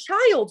 My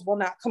child will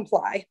not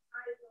comply.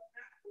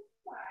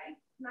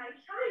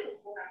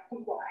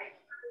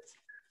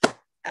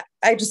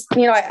 I just,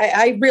 you know,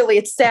 I really,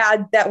 it's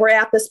sad that we're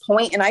at this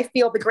point, and I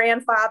feel the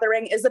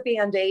grandfathering is a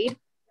Band-Aid.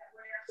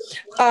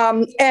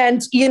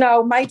 And, you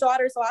know, my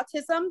daughter's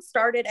autism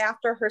started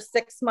after her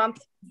 6-month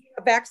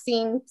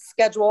vaccine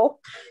schedule.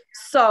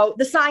 So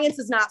the science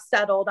is not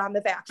settled on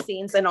the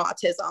vaccines and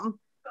autism.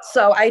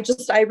 So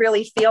I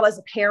really feel as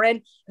a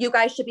parent, you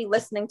guys should be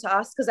listening to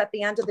us, because at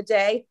the end of the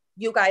day,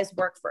 you guys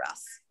work for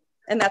us.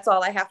 And that's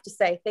all I have to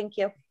say. Thank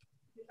you.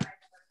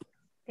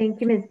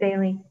 Thank you, Ms.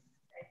 Bailey.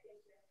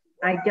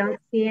 I don't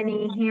see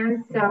any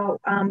hands. So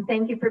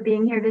thank you for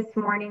being here this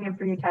morning and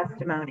for your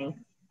testimony.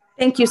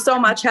 Thank you so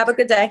much. Have a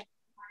good day.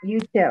 You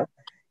too.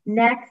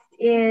 Next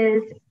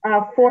is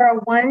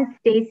 401,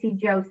 Stacy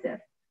Joseph.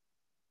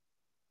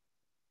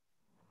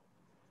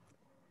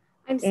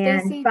 I'm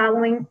Stacy. And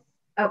following,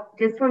 oh,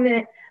 just 1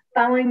 minute.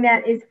 Following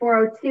that is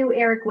 402,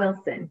 Eric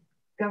Wilson.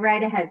 Go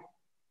right ahead.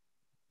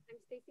 I'm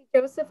Stacy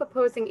Joseph,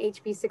 opposing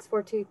HB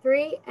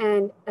 6423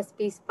 and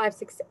SB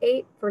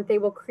 568 for they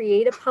will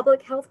create a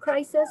public health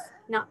crisis,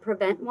 not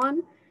prevent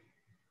one.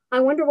 I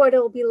wonder what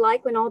it'll be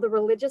like when all the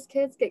religious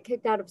kids get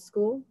kicked out of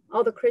school,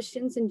 all the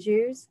Christians and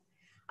Jews.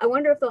 I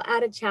wonder if they'll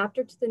add a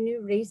chapter to the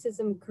new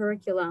racism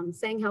curriculum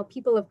saying how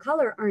people of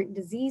color aren't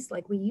diseased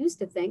like we used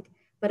to think,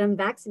 but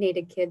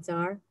unvaccinated kids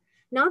are.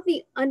 Not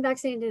the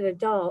unvaccinated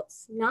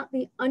adults, not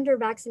the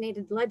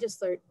under-vaccinated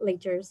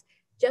legislatures,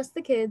 just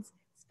the kids,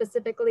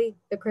 specifically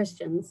the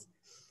Christians.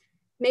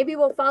 Maybe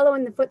we'll follow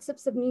in the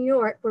footsteps of New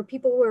York, where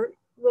people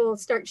will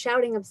start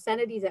shouting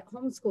obscenities at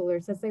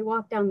homeschoolers as they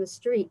walk down the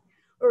street,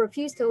 or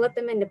refuse to let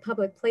them into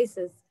public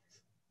places,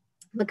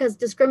 because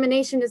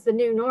discrimination is the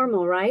new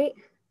normal, right?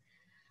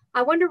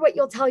 I wonder what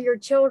you'll tell your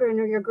children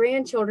or your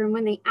grandchildren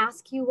when they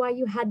ask you why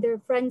you had their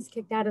friends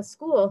kicked out of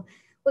school.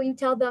 Will you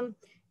tell them,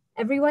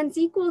 everyone's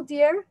equal,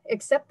 dear,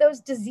 except those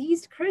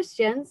diseased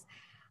Christians?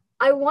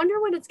 I wonder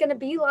what it's gonna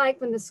be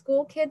like when the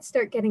school kids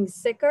start getting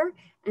sicker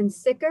and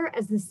sicker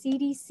as the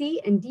CDC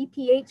and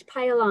DPH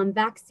pile on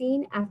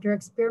vaccine after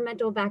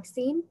experimental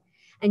vaccine,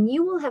 and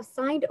you will have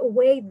signed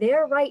away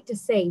their right to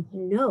say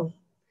no.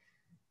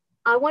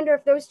 I wonder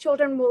if those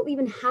children will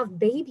even have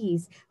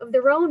babies of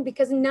their own,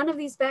 because none of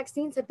these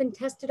vaccines have been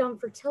tested on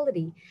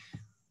fertility.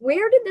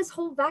 Where did this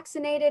whole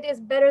vaccinated is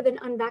better than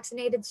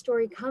unvaccinated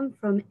story come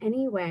from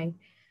anyway?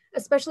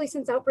 Especially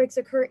since outbreaks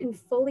occur in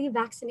fully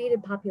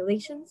vaccinated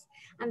populations,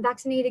 and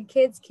vaccinated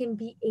kids can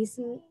be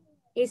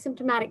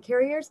asymptomatic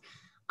carriers.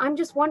 I'm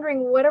just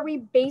wondering, what are we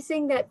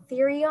basing that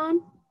theory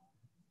on?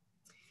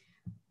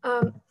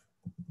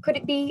 Could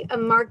it be a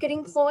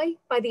marketing ploy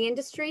by the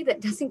industry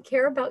that doesn't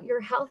care about your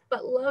health,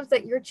 but loves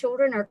that your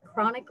children are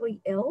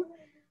chronically ill?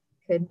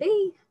 Could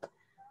be.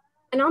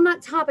 And on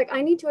that topic,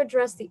 I need to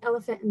address the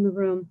elephant in the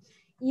room.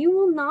 You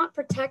will not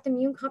protect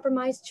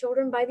immune-compromised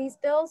children by these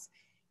bills.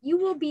 You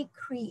will be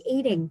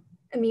creating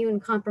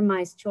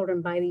immune-compromised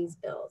children by these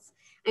bills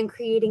and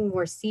creating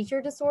more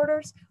seizure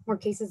disorders, more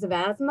cases of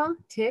asthma,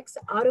 tics,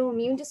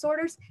 autoimmune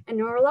disorders, and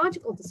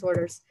neurological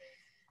disorders,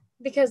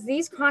 because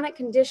these chronic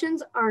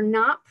conditions are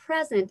not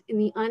present in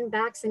the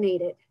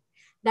unvaccinated.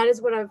 That is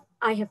what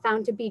I have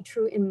found to be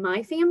true in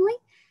my family.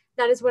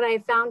 That is what I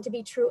have found to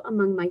be true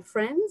among my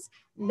friends.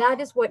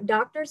 That is what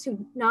doctors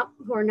who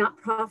are not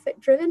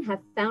profit driven have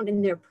found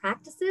in their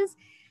practices.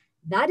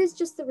 That is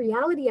just the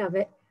reality of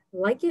it,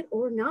 like it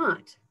or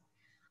not.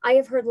 I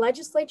have heard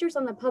legislatures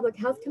on the Public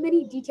Health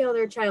Committee detail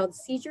their child's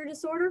seizure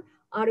disorder,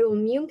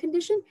 autoimmune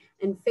condition,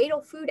 and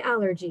fatal food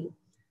allergy.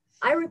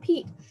 I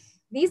repeat,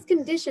 these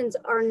conditions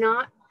are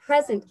not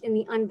present in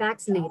the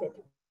unvaccinated.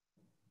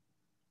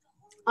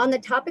 On the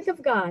topic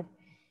of God,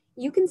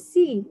 if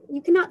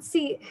you cannot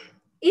see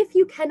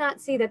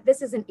that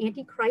this is an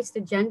antichrist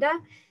agenda,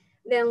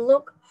 then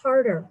look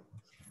harder.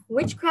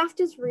 Witchcraft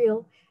is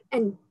real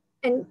and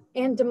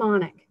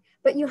demonic,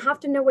 but you have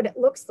to know what it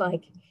looks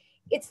like.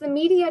 It's the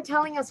media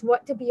telling us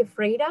what to be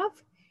afraid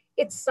of.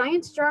 It's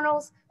science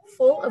journals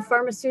full of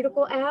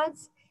pharmaceutical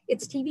ads.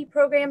 It's TV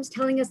programs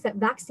telling us that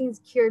vaccines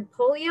cured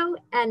polio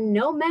and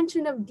no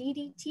mention of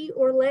DDT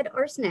or lead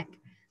arsenic.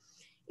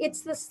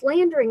 It's the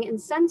slandering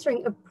and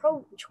censoring of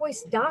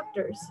pro-choice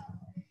doctors.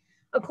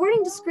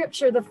 According to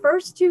scripture, the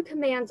first two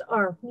commands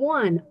are: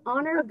 1,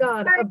 honor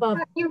God above.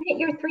 You hit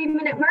your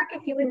 3-minute mark,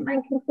 if you wouldn't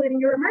mind concluding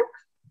your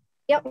remarks.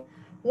 Yep.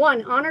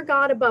 1, honor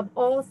God above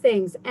all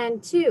things.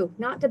 And 2,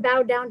 not to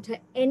bow down to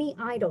any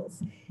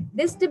idols.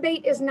 This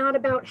debate is not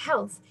about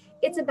health.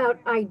 It's about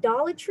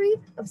idolatry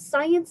of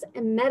science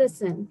and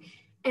medicine,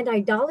 and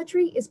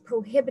idolatry is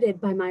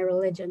prohibited by my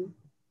religion.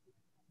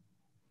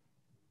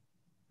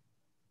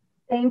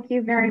 Thank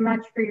you very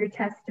much for your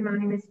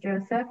testimony, Ms.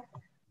 Joseph.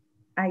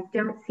 I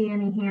don't see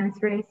any hands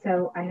raised,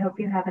 so I hope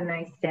you have a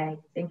nice day.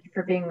 Thank you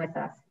for being with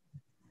us.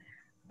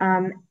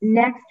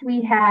 Next,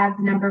 we have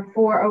number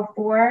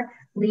 404,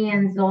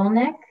 Leanne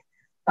Zolnick,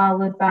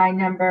 followed by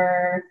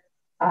number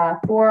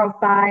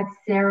 405,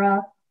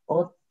 Sarah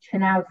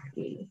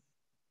Olchanowski.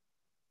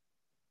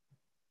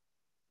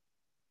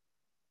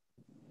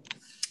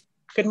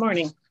 Good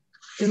morning.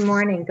 Good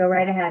morning. Go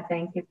right ahead.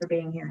 Thank you for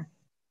being here.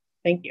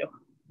 Thank you.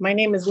 My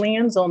name is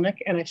Leanne Zolnick,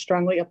 and I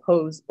strongly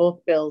oppose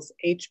both bills,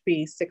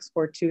 HB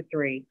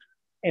 6423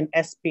 and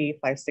SB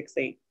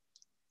 568.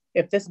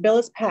 If this bill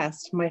is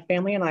passed, my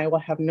family and I will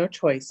have no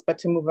choice but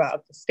to move out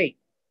of the state.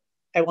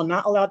 I will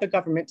not allow the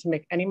government to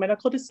make any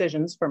medical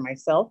decisions for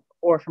myself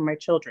or for my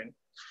children.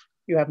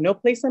 You have no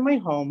place in my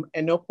home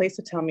and no place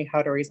to tell me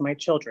how to raise my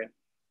children.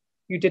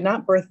 You did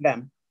not birth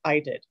them, I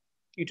did.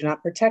 You do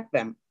not protect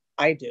them,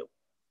 I do.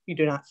 You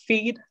do not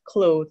feed,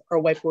 clothe, or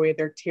wipe away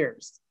their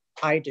tears,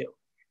 I do.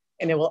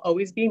 And it will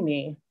always be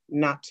me,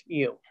 not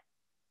you.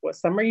 What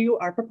some of you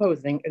are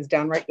proposing is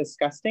downright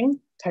disgusting,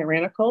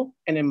 tyrannical,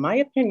 and in my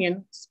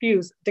opinion,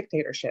 spews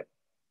dictatorship.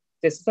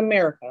 This is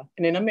America,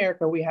 and in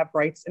America, we have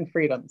rights and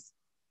freedoms.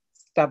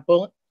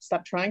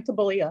 Stop trying to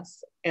bully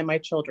us and my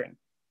children.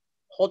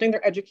 Holding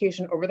their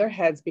education over their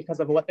heads because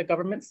of what the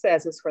government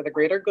says is for the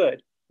greater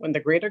good, when the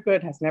greater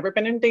good has never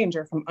been in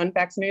danger from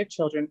unvaccinated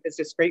children, is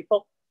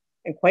disgraceful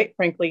and quite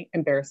frankly,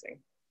 embarrassing.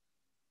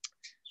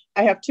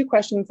 I have two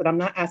questions that I'm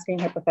not asking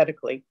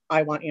hypothetically.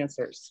 I want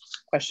answers.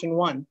 Question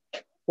one,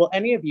 will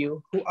any of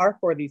you who are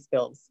for these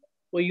bills,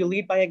 will you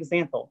lead by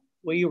example?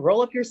 Will you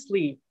roll up your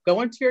sleeve,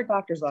 go into your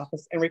doctor's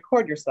office and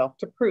record yourself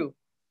to prove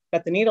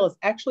that the needle is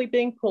actually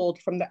being pulled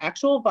from the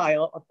actual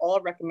vial of all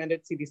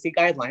recommended CDC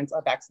guidelines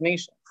of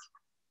vaccinations?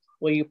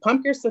 Will you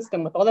pump your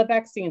system with all the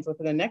vaccines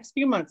within the next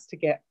few months to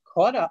get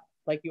caught up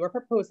like you are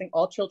proposing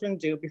all children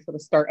do before the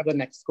start of the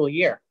next school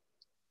year?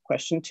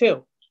 Question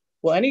two,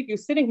 will any of you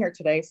sitting here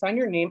today sign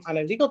your name on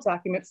a legal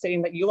document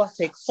stating that you will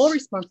take full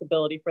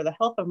responsibility for the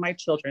health of my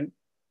children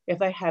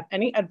if I have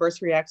any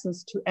adverse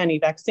reactions to any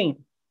vaccine?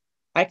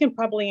 I can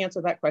probably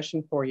answer that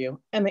question for you,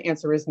 and the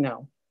answer is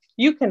no.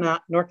 You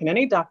cannot, nor can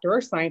any doctor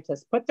or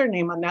scientist put their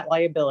name on that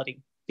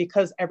liability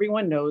because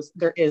everyone knows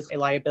there is a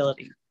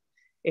liability.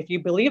 If you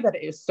believe that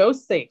it is so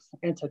safe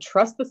and to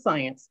trust the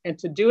science and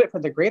to do it for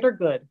the greater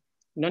good,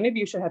 none of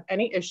you should have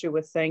any issue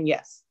with saying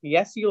yes.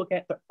 Yes, you will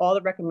get all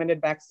the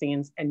recommended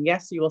vaccines, and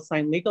yes, you will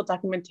sign legal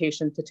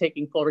documentation to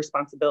taking full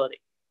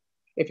responsibility.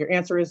 If your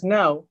answer is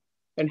no,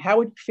 then how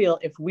would you feel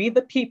if we,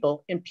 the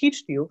people,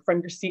 impeached you from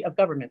your seat of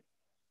government?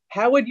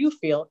 How would you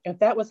feel if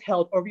that was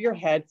held over your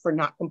head for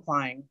not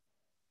complying?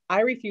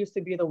 I refuse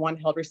to be the one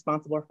held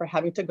responsible for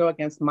having to go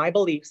against my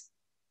beliefs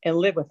and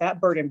live with that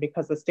burden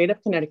because the state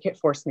of Connecticut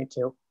forced me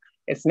to.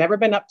 It's never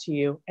been up to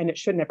you, and it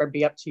should never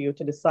be up to you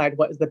to decide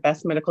what is the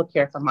best medical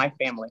care for my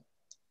family.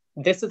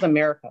 This is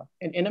America,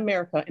 and in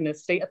America, in the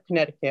state of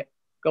Connecticut,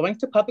 going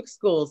to public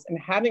schools and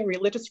having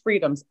religious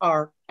freedoms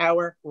are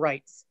our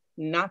rights,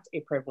 not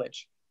a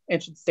privilege,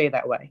 and should stay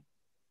that way.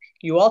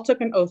 You all took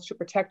an oath to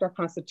protect our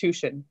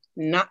Constitution,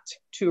 not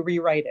to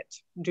rewrite it.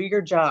 Do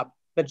your job,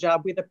 the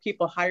job we the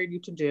people hired you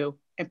to do,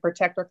 and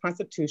protect our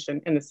Constitution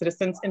and the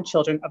citizens and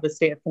children of the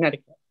state of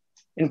Connecticut,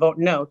 and vote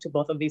no to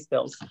both of these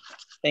bills.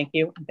 Thank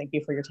you, and thank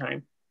you for your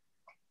time.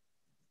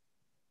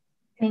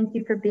 Thank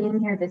you for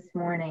being here this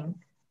morning.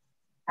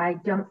 I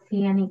don't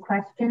see any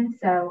questions,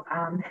 so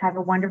have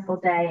a wonderful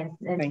day,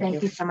 and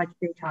thank you so much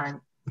for your time.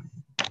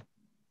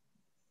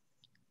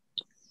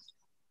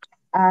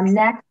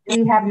 Next,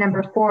 we have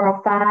number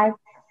 405,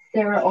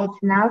 Sarah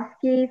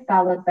Olchanowski,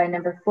 followed by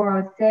number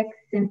 406,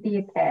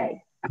 Cynthia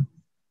Kay.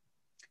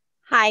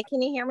 Hi,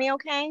 can you hear me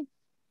okay?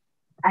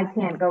 I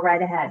can. Go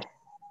right ahead.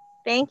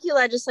 Thank you,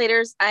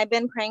 legislators. I've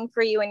been praying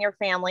for you and your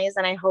families,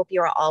 and I hope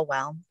you are all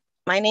well.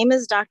 My name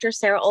is Dr.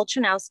 Sarah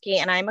Olchanowski,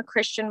 and I'm a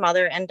Christian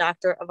mother and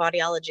doctor of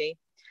audiology.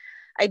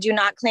 I do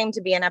not claim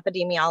to be an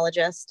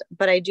epidemiologist,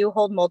 but I do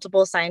hold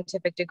multiple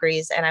scientific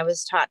degrees, and I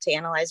was taught to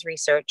analyze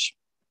research.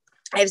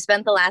 I've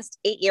spent the last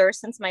 8 years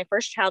since my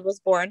first child was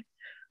born,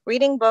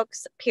 reading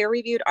books,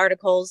 peer-reviewed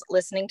articles,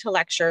 listening to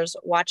lectures,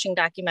 watching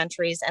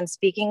documentaries, and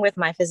speaking with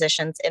my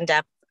physicians in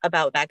depth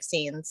about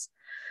vaccines.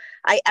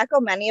 I echo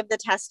many of the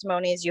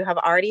testimonies you have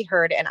already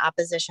heard in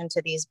opposition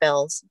to these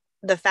bills.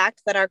 The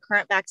fact that our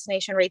current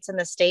vaccination rates in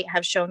the state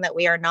have shown that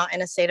we are not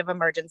in a state of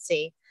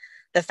emergency,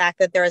 the fact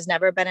that there has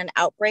never been an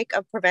outbreak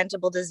of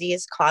preventable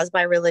disease caused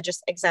by a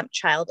religious exempt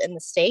child in the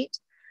state,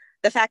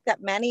 the fact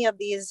that many of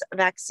these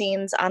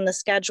vaccines on the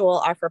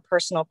schedule are for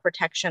personal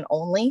protection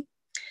only,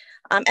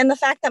 and the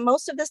fact that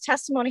most of this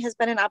testimony has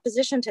been in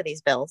opposition to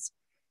these bills.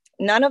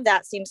 None of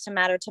that seems to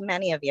matter to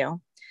many of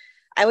you.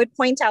 I would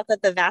point out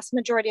that the vast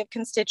majority of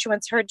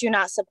constituents heard do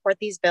not support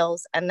these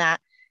bills, and that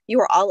you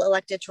are all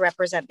elected to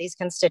represent these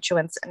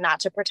constituents,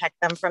 not to protect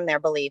them from their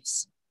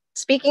beliefs.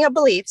 Speaking of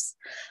beliefs,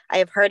 I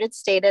have heard it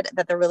stated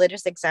that the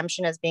religious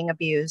exemption is being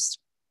abused.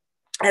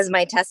 As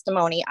my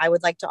testimony, I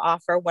would like to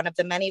offer one of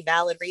the many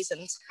valid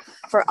reasons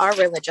for our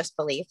religious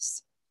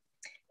beliefs.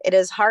 It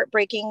is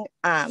heartbreaking.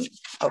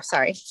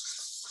 Sorry.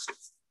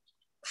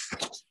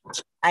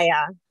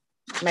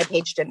 My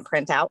page didn't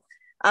print out.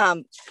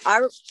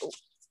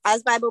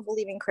 As Bible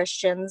believing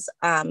Christians,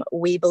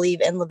 we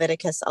believe in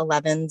Leviticus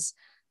 11's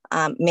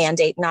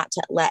mandate not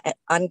to let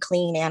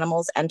unclean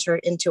animals enter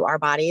into our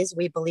bodies.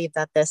 We believe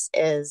that this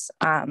is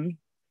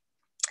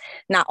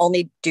not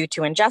only due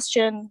to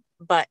ingestion,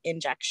 but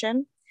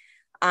injection.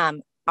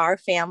 Our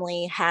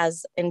family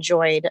has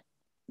enjoyed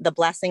the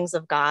blessings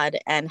of God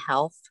and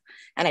health,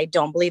 and I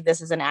don't believe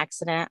this is an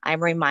accident.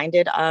 I'm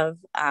reminded of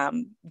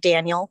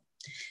Daniel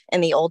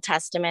in the Old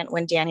Testament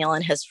when Daniel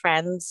and his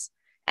friends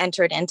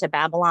entered into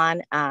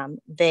Babylon.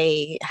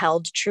 They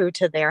held true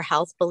to their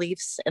health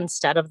beliefs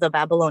instead of the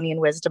Babylonian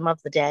wisdom of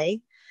the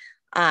day.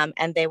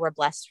 And they were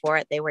blessed for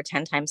it. They were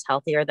 10 times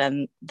healthier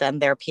than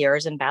their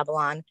peers in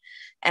Babylon.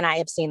 And I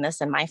have seen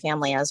this in my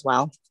family as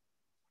well.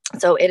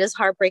 So it is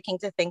heartbreaking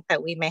to think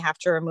that we may have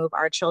to remove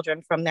our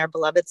children from their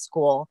beloved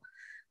school.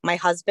 My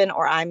husband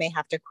or I may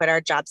have to quit our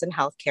jobs in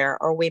healthcare,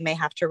 or we may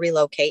have to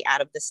relocate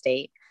out of the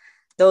state.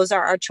 Those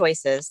are our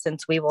choices,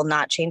 since we will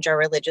not change our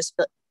religious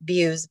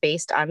views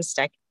based on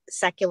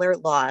secular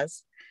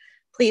laws.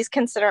 Please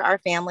consider our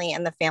family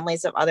and the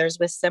families of others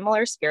with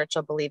similar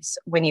spiritual beliefs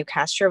when you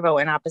cast your vote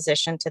in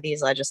opposition to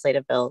these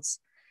legislative bills.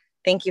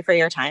 Thank you for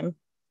your time.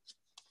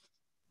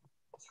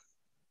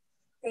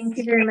 Thank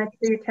you very much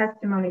for your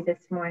testimony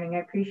this morning. I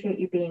appreciate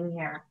you being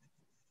here.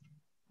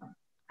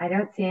 I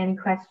don't see any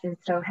questions,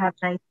 so have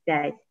a nice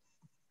day.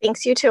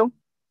 Thanks, you too.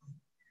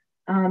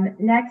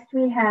 Next,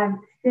 we have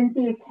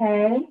Cynthia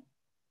Kay,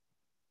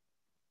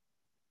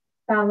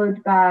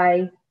 followed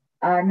by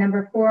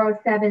number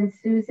 407,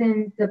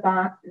 Susan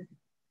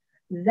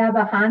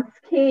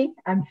Zabahansky.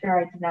 I'm sure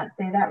I did not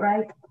say that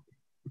right.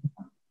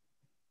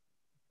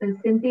 So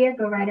Cynthia,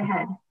 go right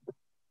ahead.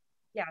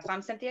 Yes,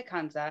 I'm Cynthia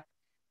Kanza.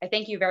 I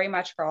thank you very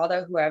much for all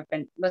those who have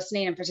been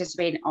listening and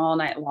participating all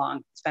night long.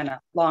 It's been a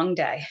long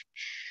day.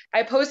 I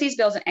oppose these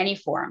bills in any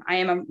form. I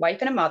am a wife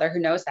and a mother who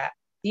knows that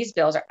these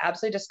bills are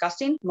absolutely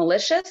disgusting,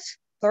 malicious,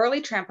 thoroughly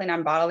trampling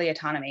on bodily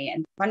autonomy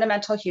and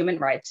fundamental human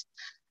rights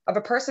of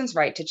a person's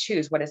right to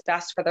choose what is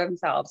best for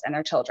themselves and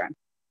their children.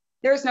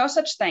 There is no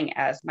such thing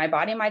as my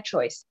body, my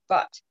choice,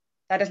 but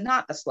that is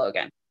not the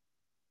slogan.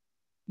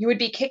 You would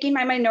be kicking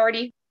my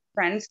minority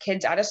friends'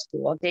 kids out of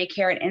school,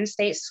 daycare, and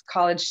in-state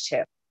college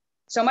too.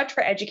 So much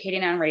for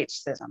educating on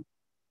racism.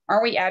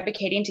 Aren't we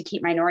advocating to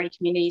keep minority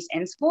communities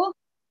in school?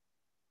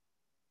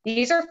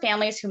 These are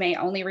families who may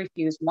only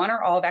refuse one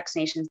or all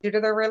vaccinations due to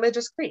their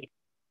religious creed.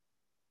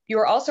 You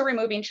are also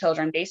removing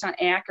children based on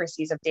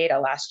inaccuracies of data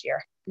last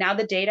year. Now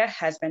the data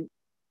has been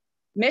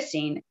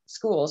missing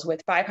schools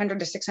with 500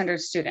 to 600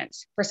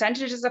 students.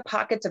 Percentages of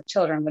pockets of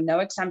children with no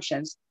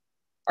exemptions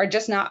are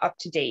just not up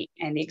to date,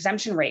 and the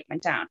exemption rate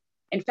went down.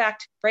 In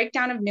fact,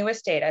 breakdown of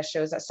newest data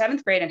shows that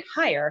 7th grade and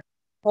higher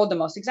hold the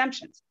most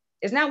exemptions.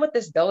 Isn't that what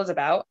this bill is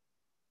about?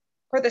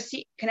 For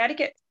the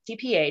Connecticut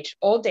CPH,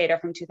 old data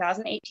from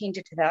 2018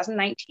 to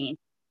 2019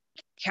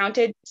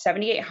 counted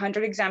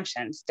 7,800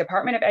 exemptions.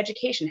 Department of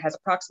Education has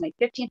approximately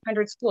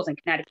 1,500 schools in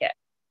Connecticut.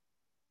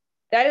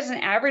 That is an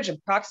average of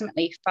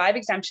approximately 5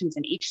 exemptions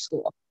in each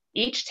school.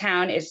 Each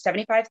town is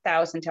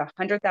 $75,000 to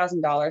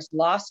 $100,000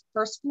 lost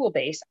per school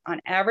based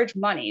on average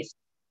monies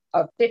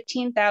of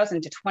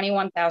 $15,000 to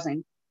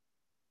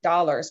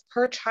 $21,000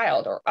 per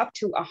child, or up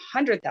to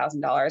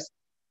 $100,000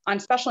 on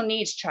special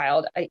needs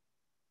child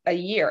a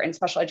year in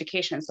special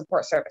education and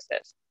support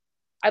services.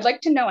 I'd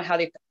like to know how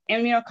the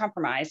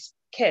immunocompromised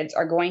kids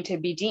are going to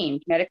be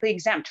deemed medically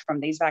exempt from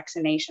these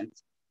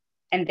vaccinations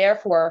and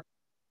therefore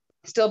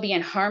still be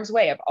in harm's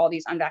way of all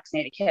these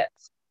unvaccinated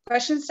kids.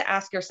 Questions to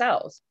ask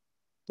yourselves.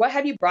 What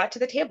have you brought to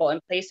the table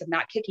in place of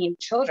not kicking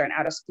children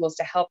out of schools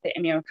to help the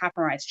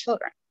immunocompromised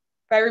children?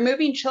 By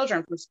removing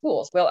children from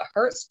schools, will it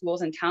hurt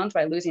schools and towns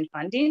by losing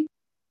funding?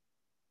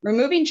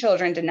 Removing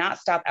children did not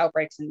stop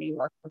outbreaks in New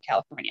York or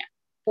California.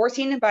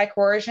 Forcing by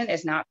coercion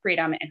is not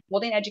freedom, and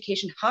holding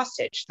education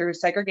hostage through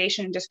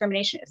segregation and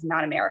discrimination is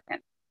not American.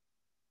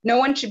 No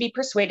one should be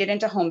persuaded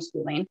into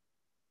homeschooling.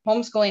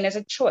 Homeschooling is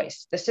a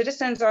choice. The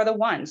citizens are the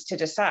ones to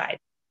decide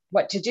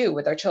what to do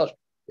with their children.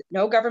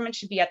 No government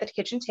should be at the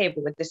kitchen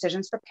table with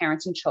decisions for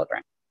parents and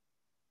children.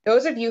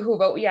 Those of you who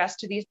vote yes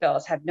to these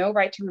bills have no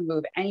right to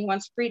remove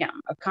anyone's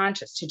freedom of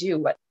conscience to do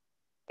what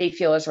they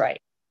feel is right.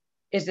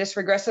 Is this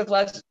regressive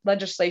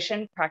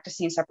legislation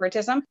practicing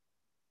separatism?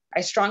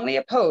 I strongly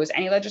oppose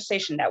any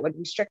legislation that would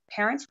restrict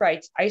parents'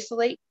 rights,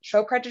 isolate,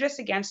 show prejudice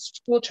against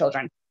school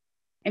children,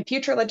 and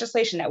future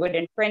legislation that would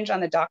infringe on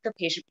the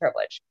doctor-patient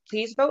privilege.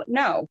 Please vote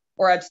no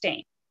or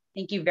abstain.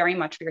 Thank you very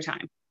much for your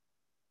time.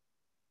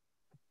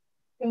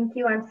 Thank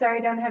you. I'm sorry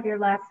I don't have your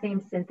last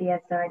name,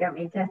 Cynthia, so I don't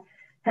mean to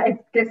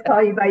just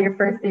call you by your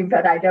first name,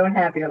 but I don't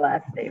have your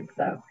last name.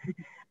 So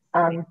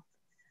I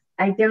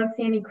don't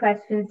see any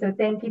questions. So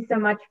thank you so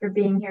much for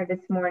being here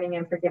this morning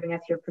and for giving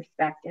us your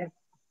perspective.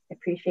 I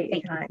appreciate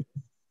your time.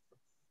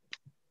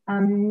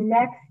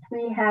 Next,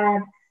 we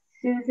have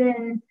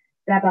Susan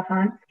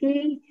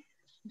Zabahansky.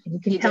 You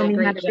can tell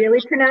me how to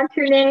really pronounce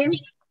your name.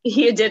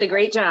 You did a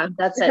great job.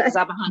 That's it,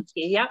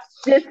 Zabahansky. Yep.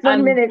 Just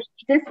 1 minute.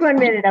 Just 1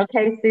 minute,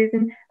 okay,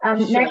 Susan.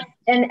 Sure. Next,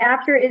 and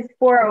after is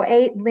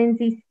 408,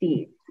 Lindsay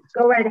Steve.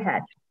 Go right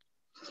ahead.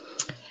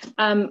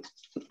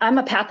 I'm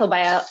a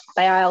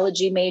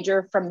pathobiology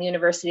major from the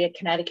University of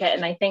Connecticut,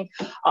 and I thank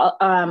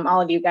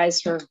all of you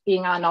guys for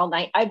being on all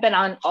night. I've been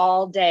on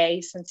all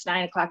day since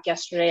 9 o'clock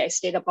yesterday. I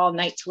stayed up all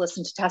night to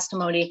listen to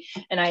testimony,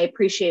 and I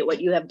appreciate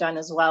what you have done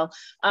as well.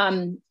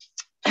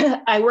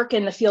 I work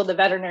in the field of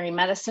veterinary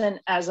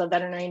medicine as a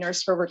veterinary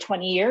nurse for over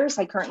 20 years.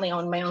 I currently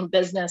own my own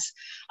business.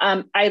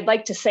 I'd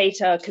like to say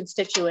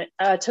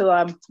to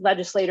a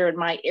legislator in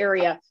my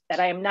area that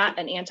I am not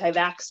an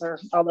anti-vaxxer,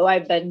 although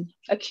I've been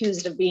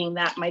accused of being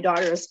that. My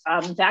daughter is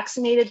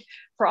vaccinated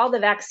for all the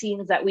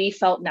vaccines that we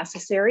felt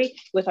necessary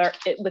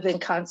within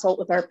consult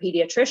with our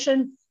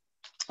pediatrician,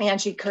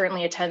 and she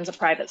currently attends a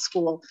private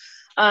school.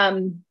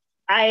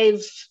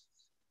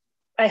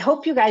 I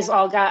hope you guys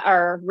all got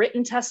our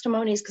written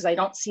testimonies, because I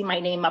don't see my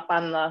name up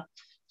on the,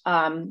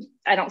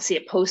 I don't see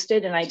it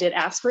posted, and I did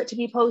ask for it to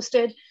be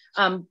posted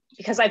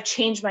because I've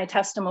changed my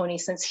testimony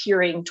since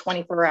hearing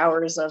 24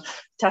 hours of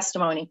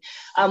testimony.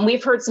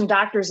 We've heard some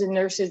doctors and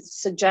nurses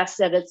suggest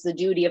that it's the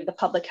duty of the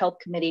Public Health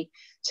Committee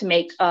to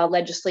make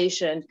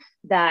legislation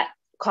that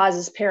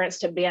causes parents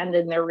to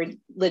abandon their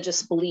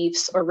religious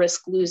beliefs or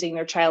risk losing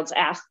their child's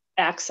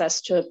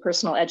access to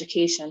personal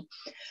education.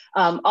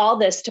 All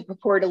this to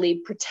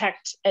purportedly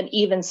protect an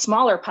even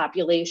smaller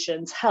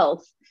population's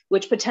health,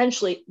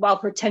 while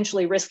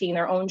potentially risking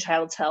their own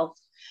child's health.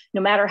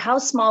 No matter how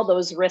small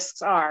those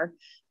risks are,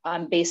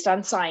 based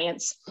on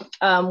science,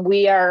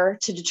 we are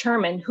to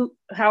determine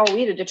how are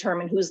we to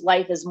determine whose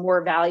life is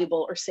more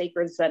valuable or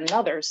sacred than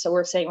another's? So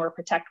we're saying we're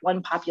protect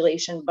one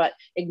population, but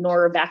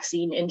ignore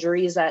vaccine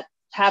injuries that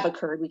have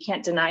occurred. We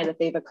can't deny that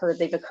they've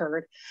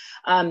occurred.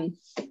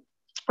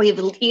 We've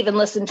even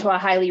listened to a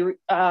highly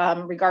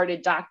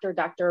regarded doctor,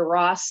 Dr.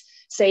 Ross,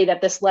 say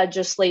that this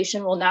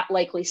legislation will not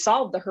likely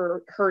solve the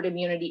herd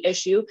immunity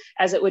issue,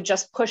 as it would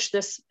just push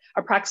this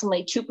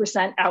approximately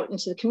 2% out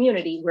into the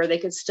community where they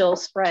could still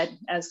spread,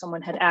 as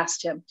someone had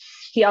asked him.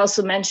 He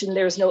also mentioned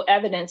there's no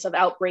evidence of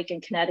outbreak in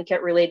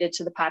Connecticut related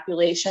to the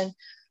population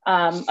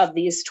of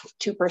these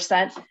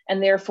 2%,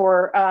 and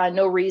therefore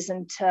no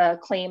reason to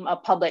claim a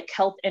public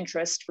health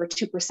interest for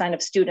 2%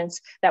 of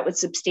students that would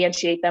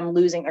substantiate them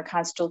losing their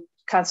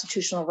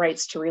constitutional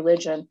rights to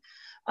religion.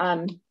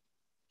 I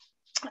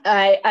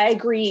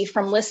agree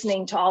from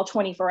listening to all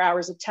 24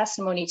 hours of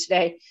testimony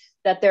today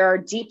that there are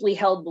deeply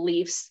held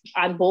beliefs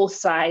on both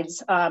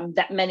sides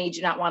that many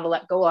do not want to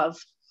let go of.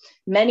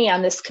 Many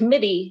on this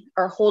committee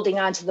are holding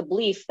on to the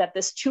belief that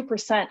this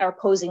 2% are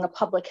posing a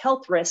public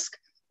health risk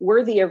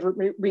worthy of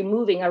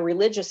removing a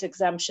religious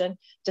exemption,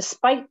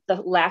 despite the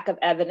lack of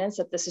evidence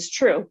that this is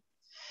true.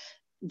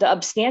 The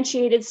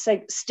substantiated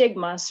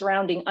stigma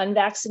surrounding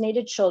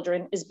unvaccinated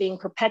children is being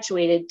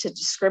perpetuated to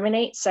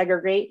discriminate,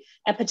 segregate,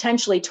 and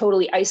potentially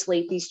totally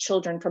isolate these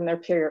children from their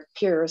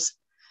peers.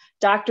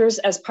 Doctors,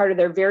 as part of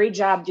their very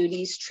job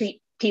duties,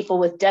 treat people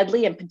with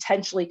deadly and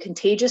potentially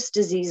contagious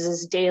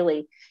diseases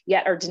daily,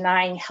 yet are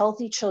denying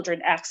healthy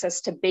children access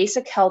to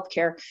basic health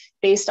care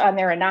based on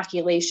their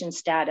inoculation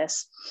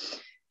status.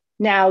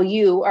 Now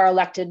you, our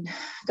elected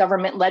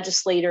government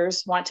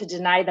legislators, want to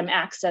deny them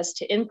access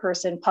to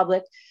in-person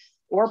public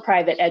or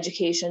private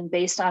education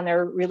based on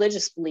their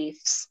religious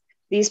beliefs.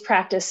 These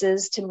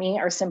practices, to me,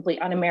 are simply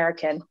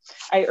un-American.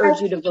 I urge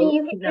you to vote no.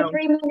 You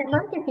 3-minute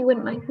mark if you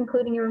wouldn't mind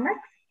concluding your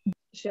remarks.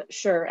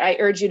 Sure. I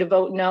urge you to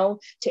vote no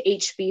to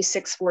HB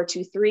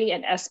 6423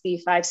 and SB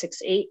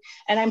 568.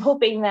 And I'm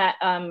hoping that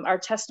our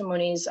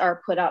testimonies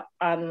are put up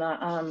on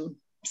the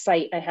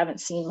site. I haven't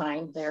seen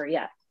mine there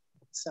yet.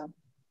 So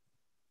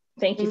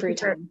thank you for your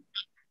time.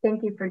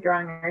 Thank you for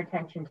drawing our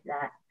attention to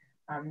that.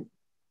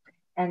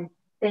 And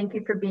thank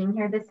you for being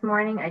here this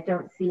morning. I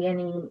don't see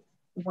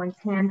anyone's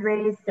hand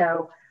raised.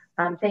 So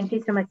thank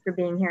you so much for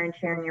being here and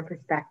sharing your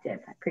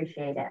perspective. I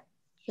appreciate it.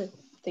 Sure.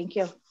 Thank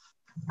you.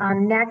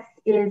 Next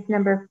is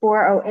number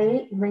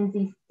 408,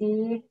 Lindsay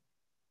Steve,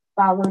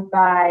 followed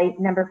by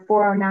number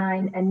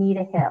 409,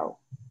 Anita Hill.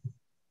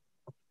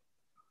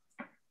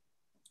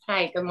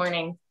 Hi, good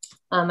morning.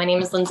 My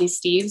name is Lindsay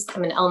Steves.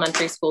 I'm an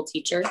elementary school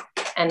teacher,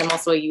 and I'm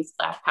also a youth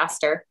staff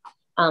pastor.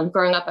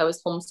 Growing up, I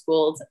was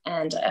homeschooled,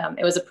 and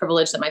it was a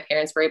privilege that my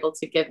parents were able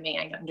to give me.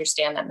 I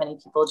understand that many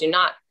people do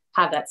not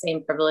have that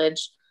same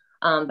privilege,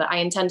 but I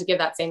intend to give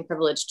that same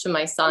privilege to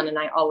my son, and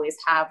I always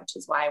have, which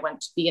is why I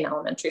went to be an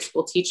elementary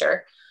school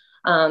teacher.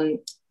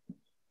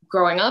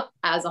 Growing up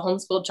as a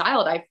homeschooled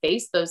child, I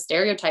faced those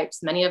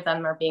stereotypes. Many of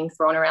them are being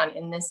thrown around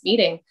in this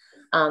meeting.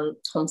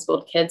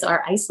 Homeschooled kids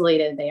are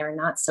isolated. They are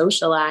not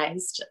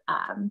socialized.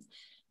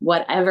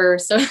 Whatever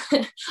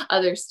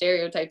other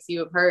stereotypes you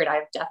have heard,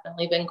 I've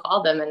definitely been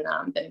called them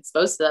and been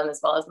exposed to them, as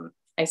well as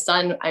my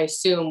son, I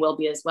assume, will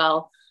be as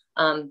well.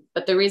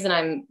 But the reason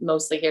I'm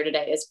mostly here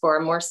today is for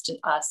a more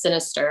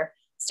sinister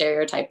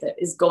stereotype that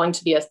is going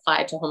to be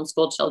applied to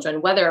homeschooled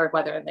children, whether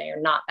they are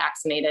not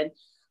vaccinated.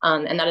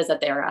 And that is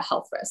that they are a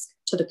health risk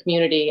to the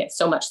community,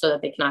 so much so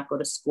that they cannot go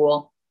to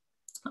school.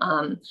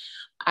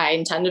 I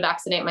intend to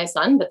vaccinate my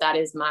son, but that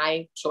is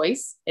my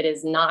choice. It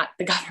is not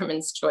the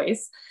government's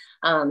choice.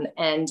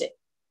 And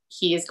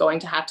he is going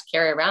to have to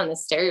carry around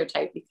this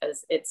stereotype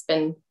because it's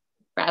been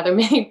rather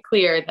made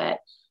clear that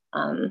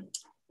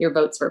your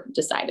votes were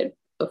decided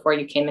before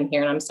you came in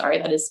here. And I'm sorry,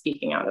 that is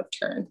speaking out of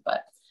turn,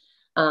 but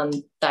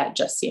that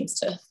just seems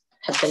to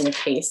have been the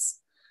case.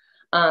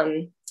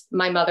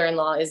 My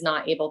mother-in-law is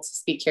not able to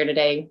speak here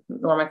today,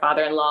 nor my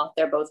father-in-law.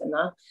 They're both in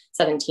the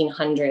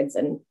 1700s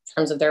in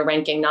terms of their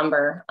ranking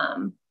number.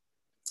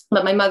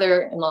 But my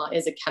mother-in-law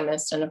is a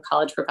chemist and a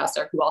college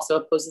professor who also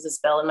opposes this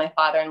bill, and my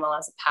father-in-law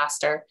is a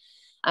pastor.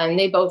 And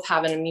they both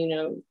have an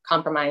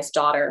immunocompromised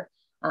daughter.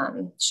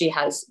 She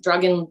has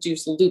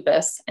drug-induced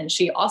lupus, and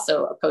she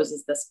also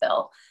opposes this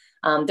bill.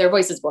 Their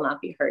voices will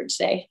not be heard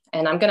today.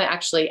 And I'm gonna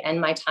actually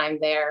end my time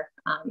there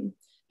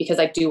because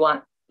I do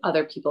want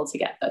other people to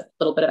get a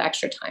little bit of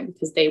extra time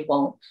because they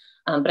won't.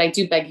 But I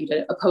do beg you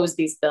to oppose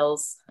these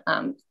bills.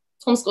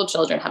 Homeschool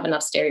children have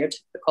enough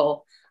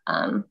stereotypical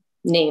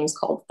names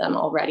called them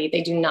already.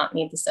 They do not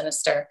need the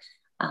sinister,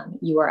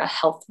 you are a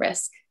health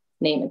risk,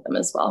 name at them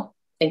as well.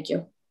 Thank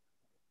you.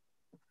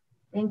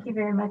 Thank you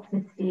very much,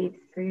 Ms. Steeves,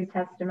 for your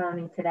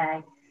testimony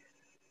today.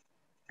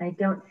 I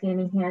don't see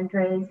any hand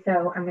raised,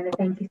 so I'm going to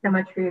thank you so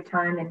much for your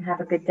time and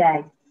have a good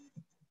day.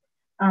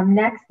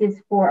 Next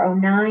is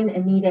 409,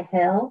 Anita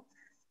Hill,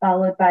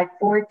 followed by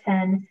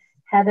 410,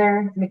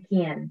 Heather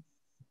McKeon.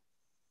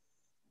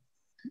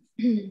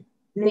 Ms.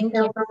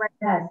 Hill, go right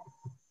ahead.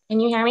 Can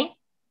you hear me?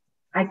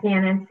 I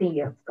can and see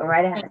you. Go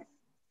right ahead.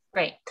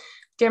 Great.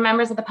 Dear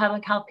members of the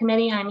Public Health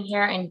Committee, I'm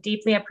here and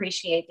deeply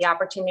appreciate the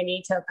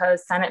opportunity to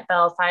oppose Senate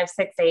Bill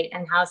 568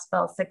 and House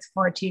Bill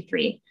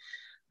 6423.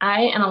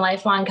 I am a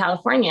lifelong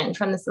Californian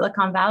from the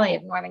Silicon Valley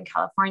of Northern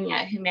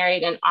California who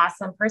married an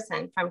awesome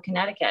person from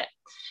Connecticut.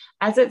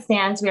 As it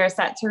stands, we are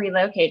set to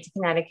relocate to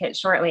Connecticut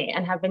shortly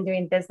and have been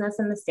doing business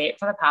in the state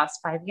for the past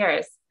 5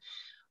 years.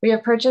 We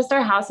have purchased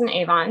our house in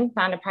Avon,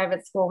 found a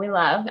private school we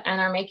love,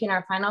 and are making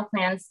our final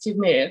plans to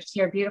move to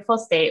your beautiful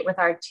state with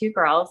our 2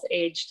 girls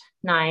aged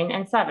 9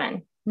 and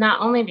 7.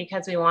 Not only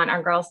because we want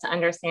our girls to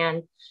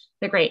understand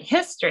the great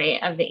history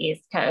of the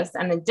East Coast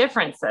and the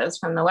differences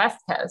from the West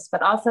Coast,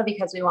 but also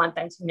because we want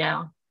them to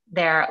know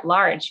their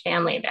large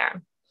family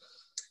there.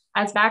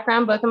 As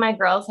background, both of my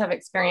girls have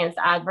experienced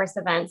adverse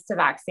events to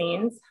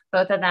vaccines.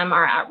 Both of them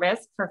are at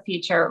risk for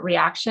future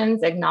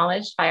reactions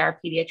acknowledged by our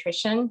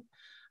pediatrician.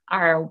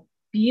 Our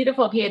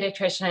beautiful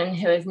pediatrician,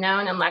 who is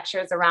known in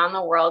lectures around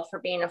the world for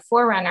being a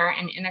forerunner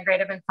in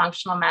integrative and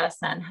functional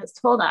medicine, has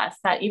told us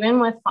that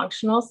even with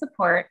functional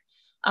support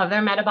of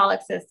their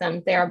metabolic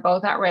systems, they are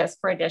both at risk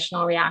for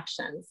additional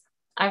reactions.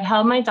 I've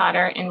held my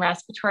daughter in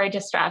respiratory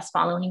distress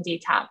following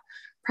DTaP,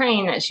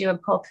 praying that she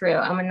would pull through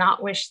and would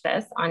not wish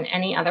this on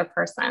any other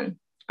person.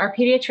 Our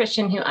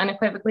pediatrician, who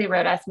unequivocally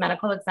wrote us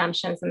medical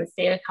exemptions in the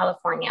state of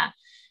California,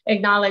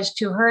 acknowledged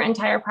to her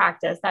entire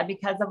practice that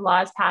because of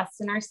laws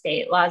passed in our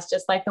state, laws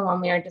just like the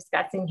one we are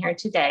discussing here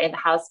today, the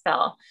House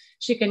bill,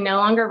 she could no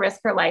longer risk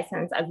her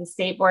license as the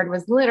state board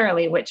was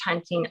literally witch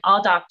hunting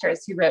all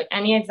doctors who wrote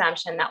any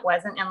exemption that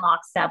wasn't in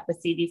lockstep with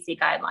CDC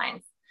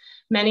guidelines.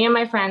 Many of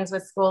my friends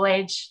with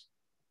school-age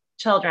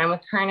children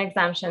with current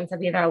exemptions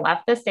have either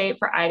left the state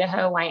for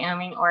Idaho,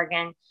 Wyoming,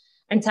 Oregon,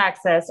 and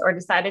Texas, or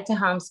decided to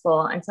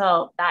homeschool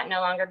until that no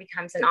longer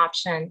becomes an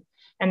option,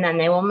 and then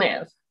they will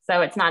move.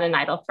 So it's not an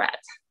idle threat.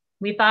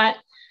 We thought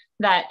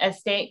that a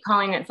state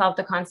calling itself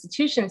the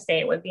Constitution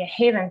state would be a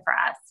haven for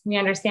us. We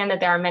understand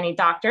that there are many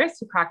doctors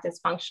who practice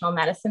functional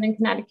medicine in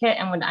Connecticut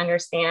and would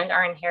understand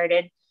our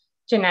inherited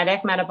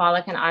genetic,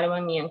 metabolic, and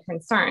autoimmune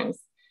concerns.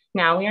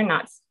 Now we are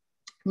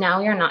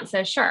not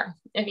so sure.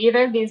 If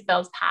either of these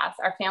bills pass,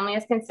 our family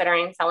is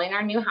considering selling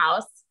our new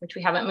house, which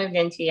we haven't moved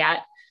into yet,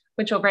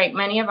 which will break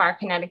many of our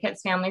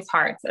Connecticut's families'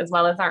 hearts as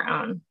well as our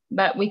own.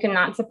 But we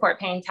cannot support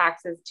paying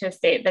taxes to a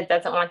state that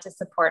doesn't want to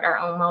support our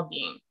own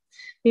well-being.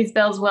 These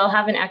bills will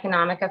have an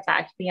economic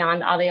effect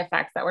beyond all the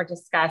effects that were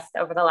discussed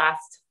over the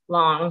last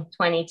long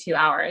 22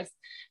 hours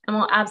and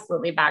will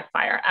absolutely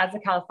backfire. As a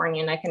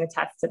Californian, I can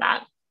attest to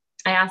that.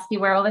 I ask you,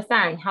 where will this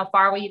end? How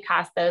far will you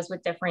cast those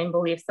with differing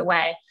beliefs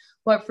away?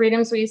 What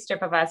freedoms will you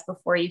strip of us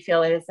before you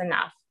feel it is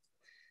enough?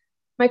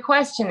 My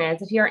question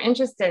is, if you're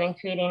interested in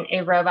creating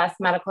a robust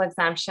medical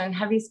exemption,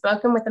 have you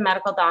spoken with the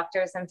medical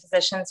doctors and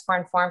physicians for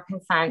informed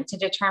consent to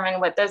determine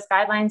what those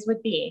guidelines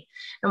would be?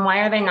 And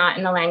why are they not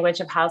in the language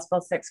of House Bill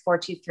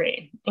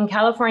 6423? In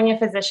California,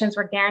 physicians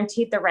were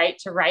guaranteed the right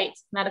to write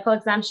medical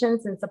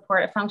exemptions in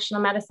support of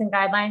functional medicine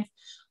guidelines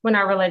when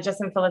our religious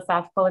and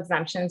philosophical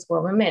exemptions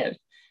were removed.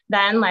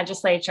 Then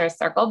legislature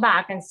circled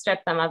back and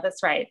stripped them of this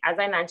right. As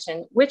I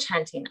mentioned, witch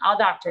hunting all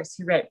doctors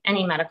who wrote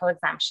any medical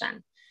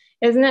exemption.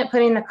 Isn't it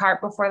putting the cart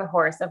before the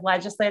horse if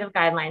legislative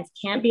guidelines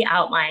can't be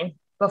outlined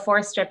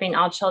before stripping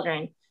all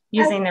children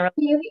using the—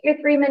 You hit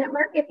your 3-minute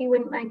mark if you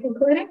wouldn't mind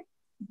concluding.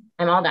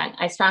 I'm all done.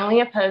 I strongly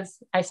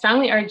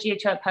urge you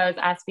to oppose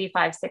SB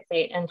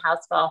 568 and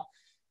House Bill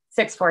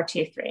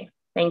 6423.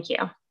 Thank you.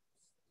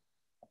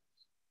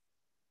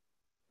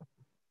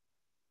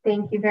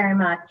 Thank you very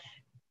much.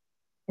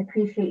 I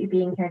appreciate you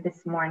being here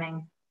this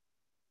morning.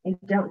 I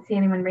don't see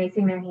anyone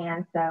raising their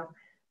hand, so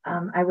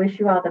I wish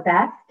you all the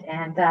best.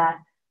 And I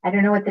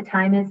don't know what the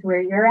time is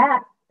where you're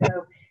at,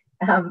 so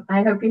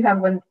I hope you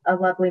have a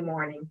lovely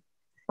morning.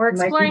 We're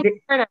exploring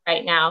Florida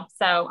right now,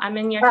 so I'm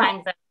in your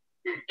time zone.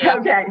 Yeah.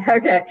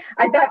 Okay.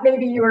 I thought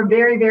maybe you were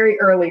very, very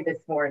early this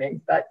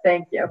morning, but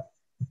thank you.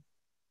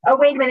 Oh,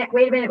 wait a minute.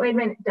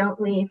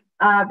 Don't leave.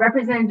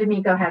 Representative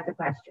D'Amico has a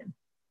question.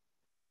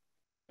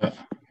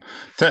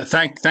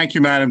 Thank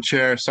you, Madam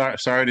Chair.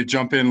 Sorry to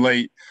jump in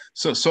late.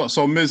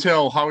 So Ms.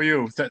 Hill, how are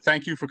you?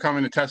 Thank you for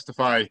coming to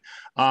testify.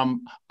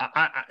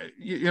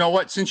 You know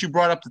what? Since you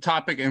brought up the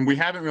topic, and we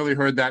haven't really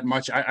heard that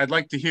much, I'd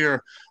like to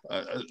hear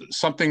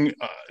something.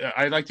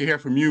 I'd like to hear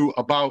from you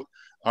about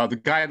the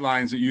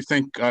guidelines that you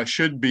think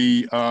should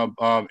be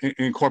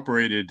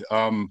incorporated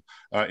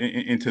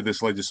into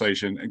this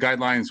legislation.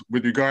 Guidelines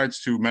with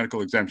regards to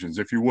medical exemptions,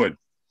 if you would.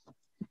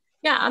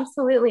 Yeah,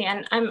 absolutely.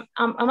 And I'm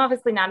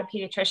obviously not a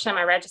pediatrician. I'm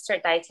a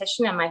registered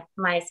dietitian, and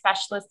my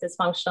specialist is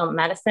functional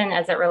medicine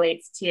as it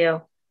relates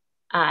to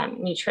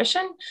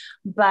nutrition.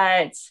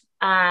 But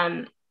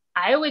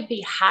I would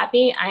be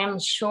happy. I am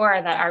sure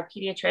that our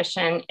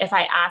pediatrician, if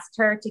I asked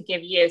her to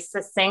give you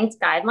succinct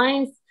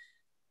guidelines,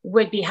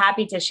 would be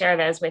happy to share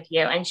those with you.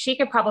 And she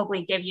could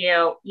probably give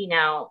you,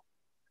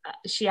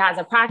 she has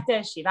a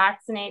practice, she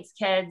vaccinates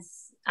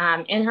kids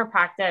in her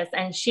practice,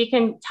 and she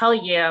can tell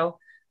you,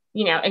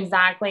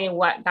 exactly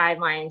what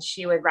guidelines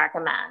she would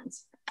recommend.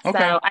 Okay.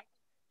 So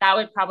that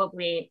would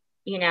probably,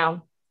 do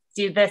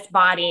this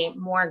body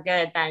more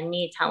good than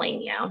me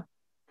telling you.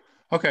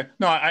 Okay.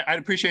 No, I'd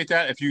appreciate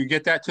that. If you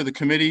get that to the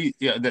committee,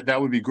 yeah,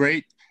 that would be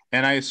great.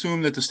 And I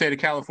assume that the state of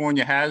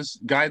California has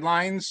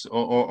guidelines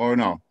or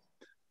no?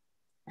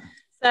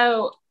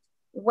 So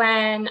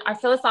when our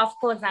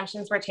philosophical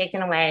exemptions were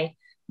taken away,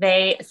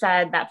 they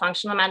said that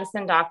functional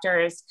medicine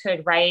doctors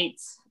could write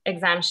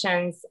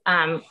exemptions,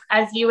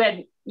 as you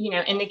had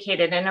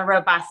indicated, in a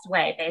robust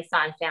way based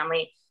on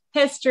family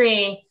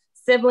history,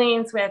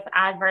 siblings with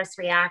adverse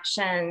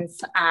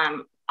reactions,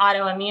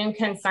 autoimmune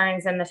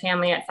concerns in the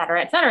family, et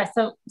cetera, et cetera.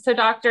 So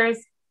doctors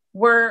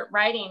were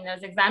writing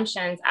those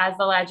exemptions as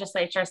the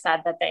legislature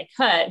said that they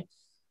could.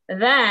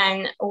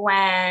 Then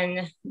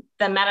when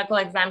the medical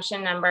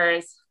exemption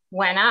numbers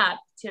went up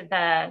to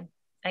the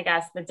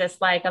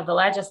dislike of the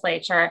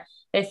legislature,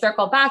 they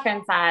circled back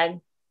and said,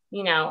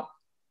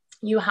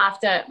 you have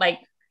to,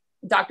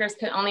 doctors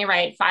could only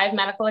write 5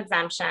 medical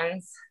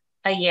exemptions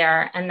a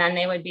year, and then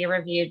they would be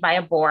reviewed by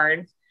a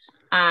board.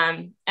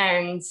 And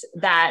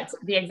that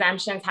the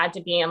exemptions had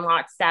to be in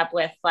lockstep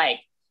with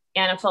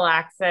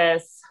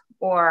anaphylaxis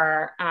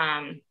or,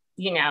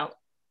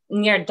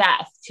 near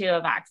death to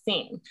a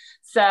vaccine.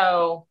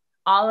 So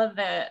all of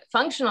the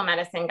functional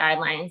medicine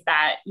guidelines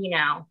that,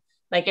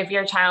 if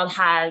your child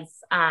has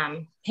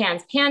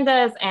PANS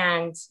PANDAS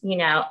and,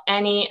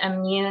 any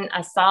immune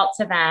assault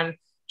to them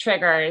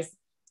triggers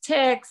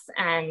tics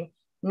and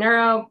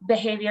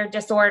neurobehavior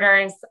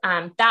disorders,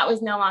 that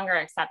was no longer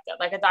accepted.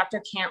 A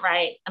doctor can't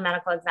write a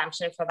medical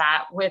exemption for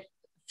that with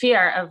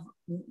fear of,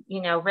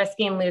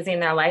 risking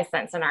losing their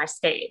license in our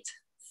state.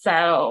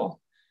 So,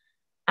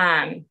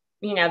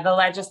 the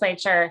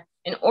legislature,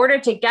 in order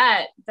to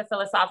get the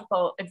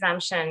philosophical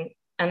exemption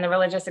and the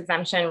religious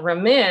exemption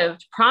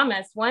removed,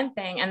 promised one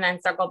thing and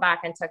then circled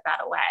back and took that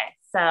away.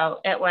 So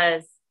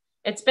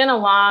it's been a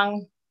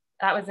long,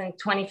 that was in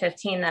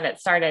 2015 that it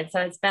started.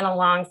 So it's been a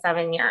long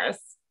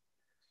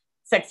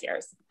 6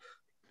 years.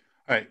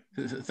 All right,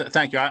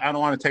 thank you. I don't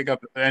want to take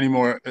up any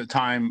more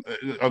time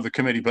of the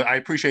committee, but I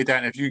appreciate that.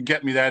 And if you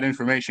get me that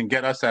information,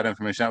 get us that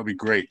information, that would be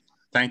great.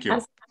 Thank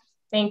you.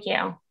 Thank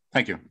you.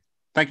 Thank you.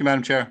 Thank you,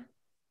 Madam Chair.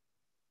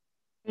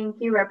 Thank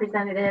you,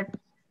 Representative.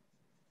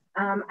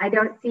 I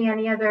don't see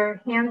any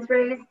other hands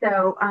raised,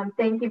 so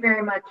thank you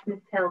very much, Ms.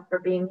 Hill, for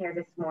being here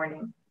this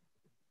morning.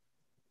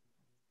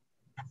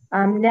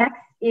 Next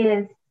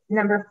is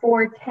number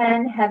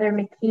 410, Heather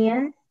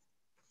McKeon,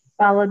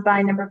 followed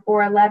by number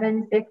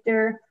 411,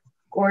 Victor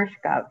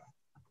Gorshkov.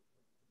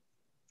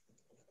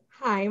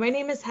 Hi, my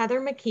name is Heather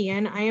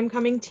McKeon. I am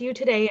coming to you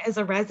today as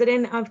a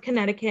resident of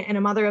Connecticut and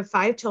a mother of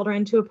 5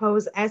 children to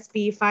oppose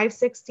SB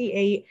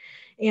 568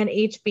 and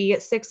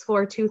HB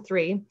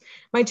 6423.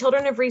 My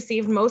children have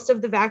received most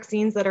of the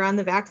vaccines that are on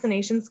the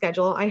vaccination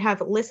schedule. I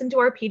have listened to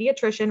our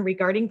pediatrician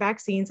regarding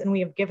vaccines, and we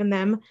have given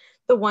them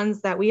the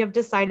ones that we have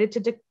decided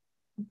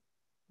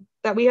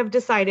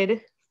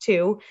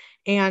to,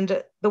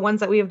 and the ones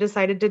that we have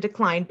decided to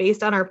decline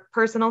based on our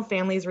personal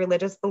family's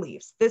religious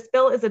beliefs. This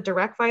bill is a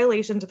direct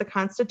violation to the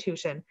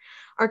Constitution.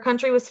 Our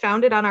country was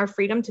founded on our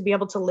freedom to be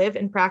able to live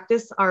and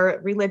practice our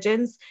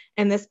religions,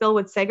 and this bill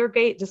would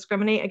segregate,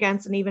 discriminate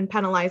against, and even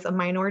penalize a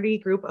minority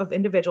group of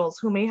individuals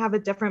who may have a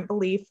different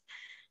belief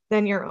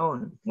than your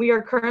own. We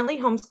are currently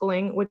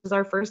homeschooling, which is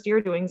our first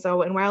year doing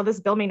so, and while this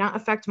bill may not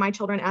affect my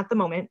children at the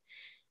moment,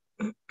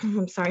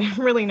 I'm sorry,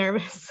 I'm really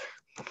nervous.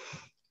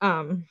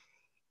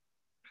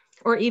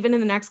 Or even in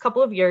the next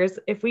couple of years,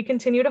 if we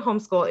continue to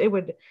homeschool, it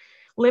would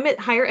limit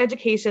higher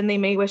education they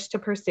may wish to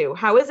pursue.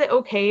 How is it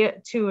okay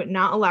to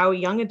not allow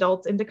young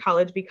adults into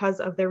college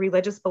because of their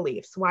religious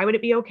beliefs? Why would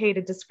it be okay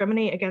to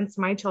discriminate against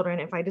my children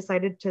if I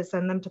decided to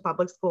send them to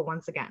public school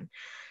once again?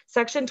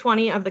 Section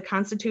 20 of the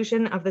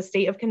Constitution of the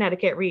State of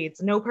Connecticut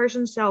reads, "No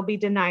person shall be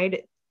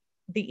denied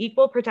the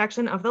equal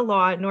protection of the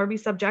law, nor be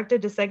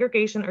subjected to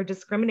segregation or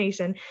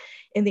discrimination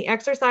in the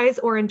exercise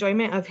or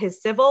enjoyment of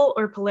his civil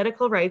or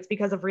political rights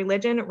because of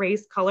religion,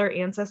 race, color,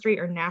 ancestry,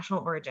 or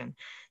national origin."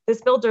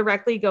 This bill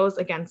directly goes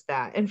against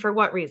that. And for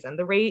what reason?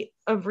 The rate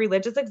of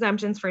religious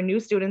exemptions for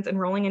new students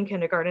enrolling in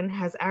kindergarten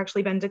has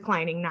actually been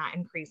declining, not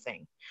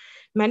increasing.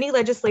 Many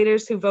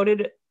legislators who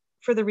voted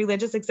for the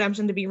religious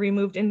exemption to be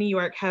removed in New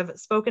York have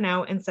spoken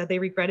out and said they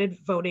regretted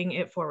voting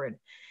it forward.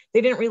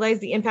 They didn't realize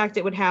the impact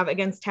it would have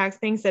against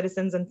taxpaying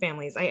citizens and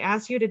families. I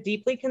ask you to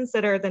deeply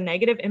consider the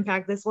negative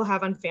impact this will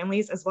have on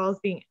families, as well as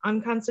being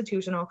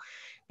unconstitutional,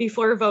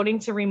 before voting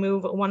to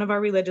remove one of our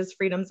religious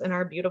freedoms in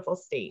our beautiful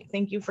state.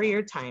 Thank you for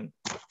your time.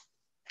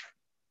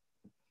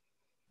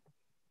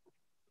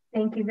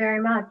 Thank you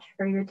very much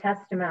for your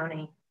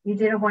testimony. You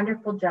did a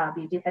wonderful job.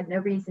 You had no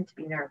reason to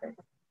be nervous.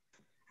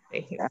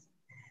 Thank you.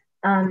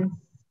 Let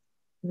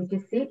me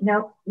just see.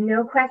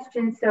 No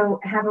questions. So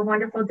have a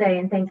wonderful day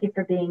and thank you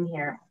for being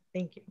here.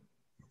 Thank you.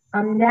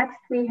 Next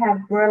we have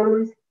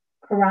Rose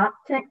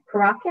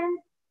Karakin.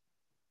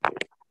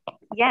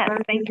 Yes,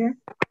 thank you.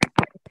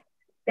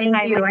 Thank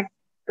you.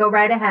 Go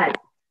right ahead.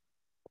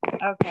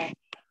 Okay.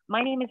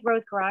 My name is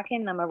Rose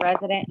Karakin. I'm a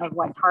resident of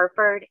West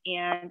Hartford,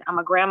 and I'm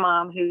a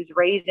grandmom who's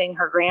raising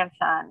her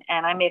grandson.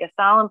 And I made a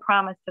solemn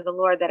promise to the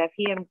Lord that if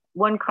He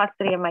won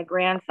custody of my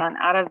grandson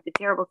out of the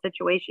terrible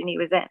situation he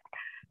was in,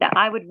 that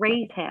I would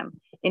raise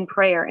him in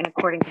prayer and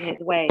according to His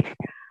ways.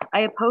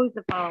 I oppose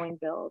the following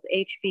bills.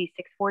 HB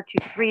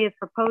 6423 is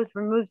proposed,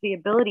 removes the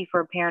ability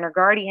for a parent or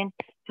guardian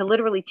to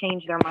literally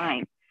change their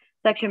mind.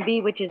 Section B,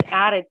 which is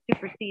added,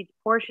 supersedes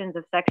portions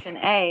of Section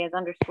A as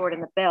underscored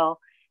in the bill,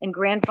 and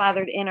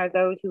grandfathered in are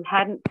those who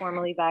hadn't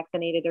formally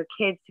vaccinated their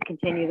kids to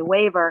continue the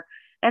waiver.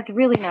 That's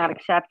really not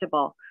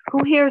acceptable.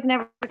 Who here has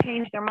never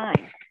changed their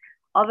mind?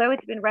 Although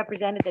it's been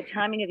represented that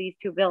timing of these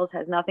two bills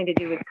has nothing to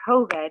do with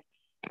COVID,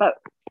 but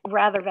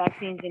rather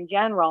vaccines in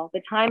general,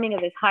 the timing of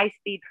this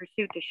high-speed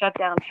pursuit to shut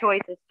down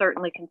choice is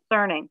certainly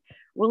concerning.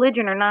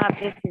 Religion or not,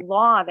 this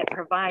law that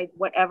provides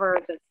whatever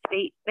the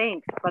state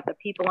thinks, but the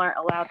people aren't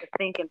allowed to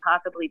think and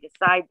possibly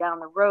decide down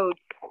the road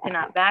to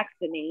not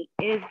vaccinate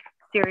is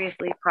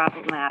seriously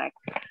problematic.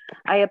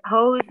 I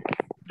oppose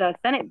the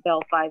Senate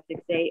Bill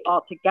 568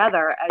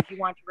 altogether, as you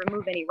want to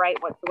remove any right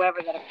whatsoever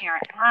that a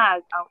parent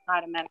has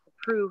outside of medical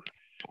proof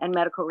and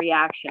medical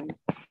reaction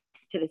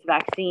to this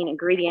vaccine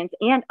ingredients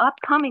and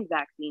upcoming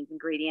vaccines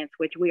ingredients,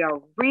 which we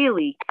are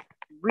really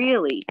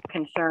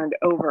concerned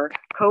over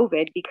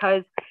COVID,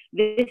 because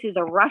this is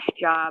a rush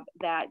job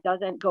that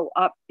doesn't go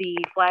up the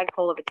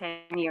flagpole of a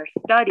 10-year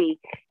study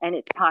and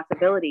its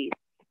possibilities.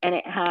 And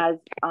it has,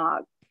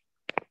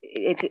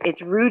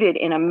 it's rooted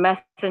in a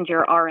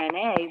messenger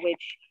RNA,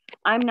 which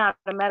I'm not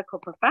a medical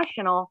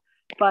professional,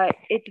 but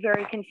it's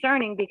very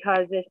concerning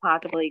because this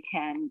possibly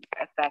can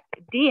affect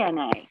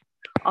DNA.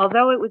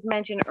 Although it was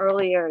mentioned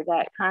earlier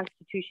that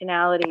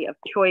constitutionality of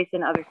choice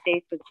in other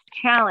states was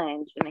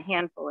challenged in a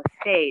handful of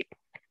states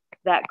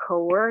that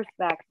coerce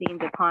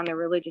vaccines upon the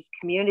religious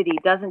community,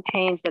 doesn't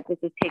change that this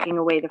is taking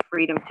away the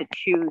freedom to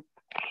choose,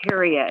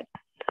 period.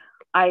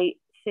 I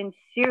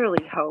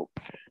sincerely hope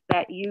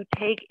that you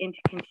take into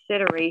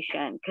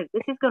consideration, because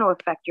this is going to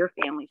affect your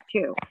families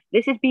too.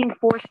 This is being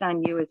forced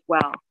on you as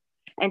well.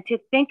 And to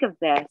think of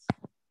this,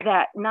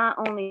 that not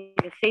only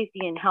the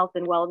safety and health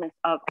and wellness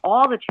of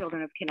all the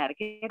children of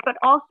Connecticut, but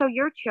also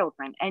your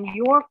children and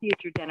your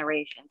future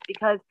generations,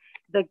 because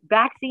the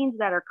vaccines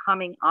that are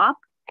coming up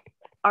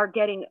are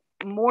getting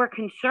more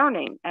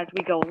concerning as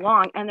we go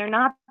along, and they're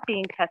not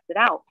being tested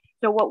out.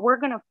 So what we're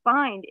going to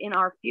find in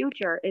our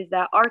future is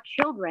that our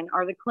children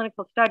are the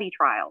clinical study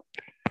trials.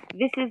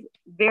 This is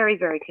very,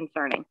 very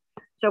concerning.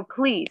 So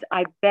please,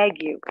 I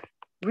beg you,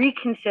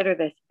 reconsider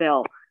this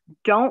bill.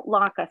 Don't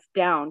lock us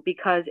down,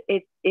 because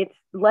it's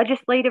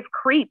legislative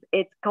creep.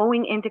 It's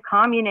going into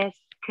communist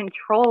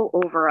control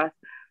over us,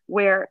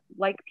 where,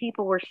 like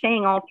people were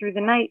saying all through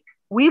the night,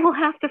 we will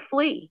have to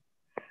flee.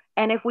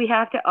 And if we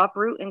have to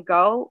uproot and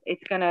go,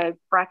 it's going to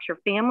fracture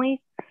families.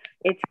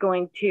 It's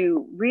going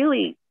to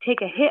really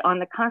take a hit on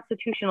the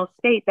constitutional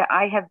state that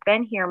I have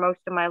been here most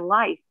of my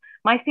life.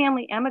 My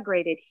family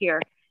emigrated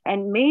here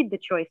and made the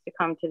choice to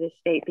come to this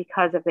state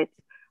because of its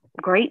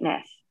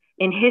greatness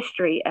in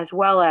history, as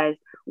well as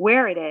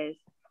where it is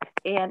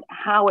and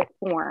how it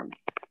formed.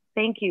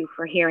 Thank you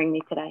for hearing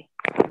me today.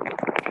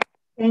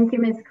 Thank you,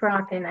 Ms.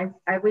 Karakin.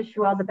 I wish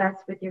you all the best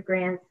with your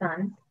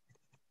grandson.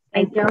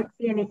 I don't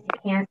see any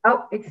hands.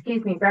 Oh,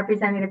 excuse me,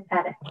 Representative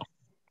Pettit.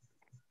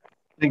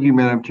 Thank you,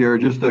 Madam Chair.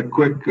 Just a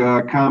quick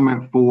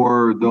comment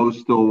for those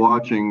still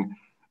watching.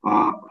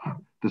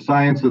 The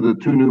science of the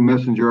two new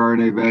messenger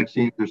RNA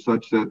vaccines are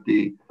such that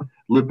the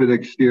lipid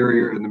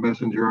exterior and the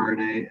messenger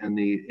RNA and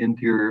the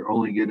interior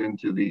only get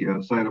into the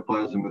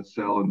cytoplasm of the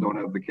cell and don't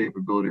have the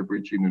capability of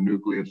reaching the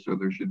nucleus. So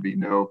there should be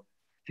no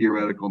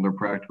theoretical nor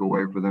practical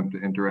way for them to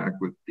interact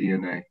with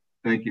DNA.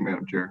 Thank you,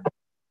 Madam Chair.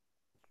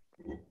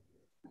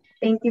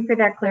 Thank you for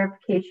that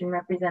clarification,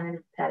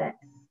 Representative Pettit.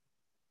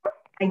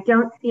 I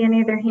don't see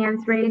any other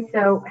hands raised,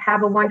 so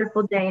have a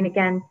wonderful day. And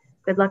again,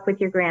 good luck with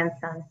your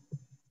grandson.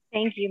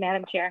 Thank you,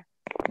 Madam Chair.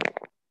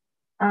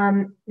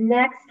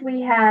 Next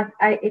we have,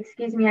 I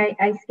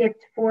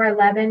skipped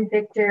 411,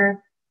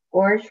 Victor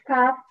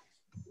Gorshkov.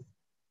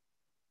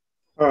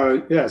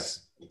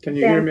 Yes, can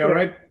you hear me all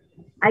right?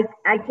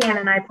 I can,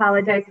 and I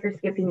apologize for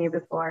skipping you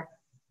before.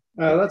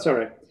 That's all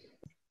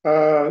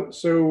right.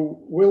 So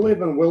we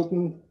live in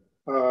Wilton,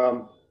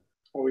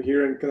 over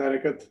here in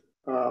Connecticut.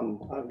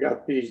 I've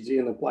got PhD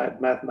in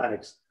applied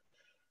mathematics.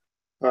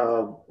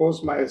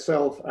 Both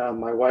myself and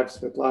my wife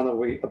Svetlana,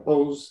 we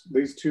oppose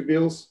these two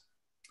bills.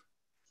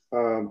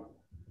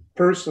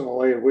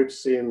 Personally, we've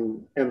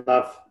seen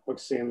enough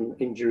vaccine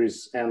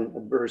injuries and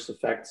adverse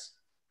effects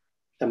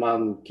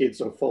among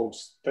kids or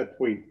folks that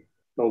we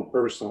know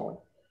personally.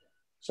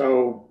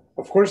 So,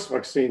 of course,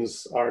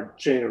 vaccines are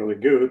generally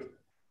good,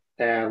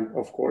 and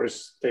of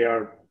course, they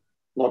are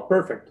not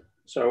perfect.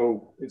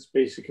 So it's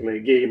basically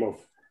a game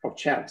of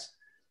chance.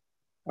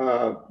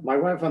 My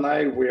wife and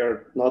I, we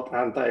are not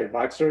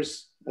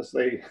anti-vaxxers, as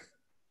they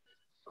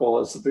call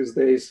us these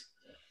days.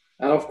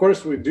 And of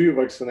course, we do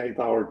vaccinate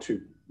our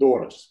two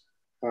daughters.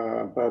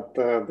 But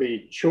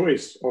the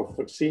choice of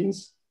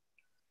vaccines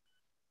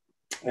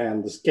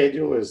and the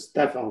schedule is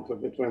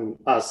definitely between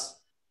us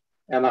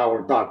and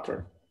our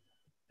doctor.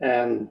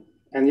 And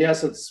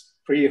yes, it's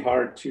pretty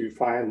hard to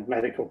find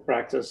medical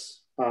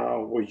practice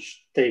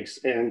which takes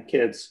in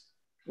kids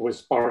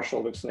with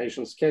partial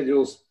vaccination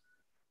schedules.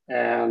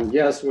 And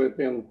yes, we've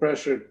been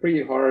pressured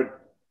pretty hard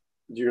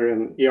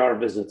during ER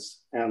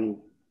visits. And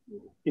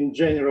in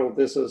general,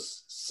 this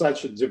is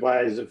such a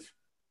divisive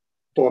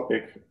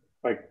topic,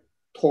 like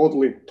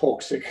totally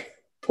toxic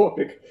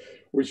topic,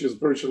 which is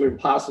virtually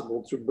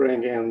impossible to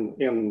bring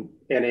in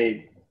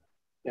any,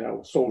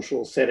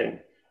 social setting.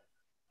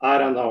 I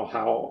don't know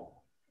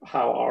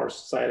how our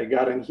society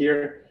got in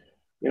here.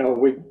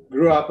 We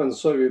grew up in the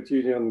Soviet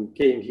Union,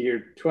 came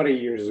here 20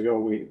 years ago.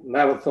 We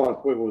never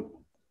thought we would,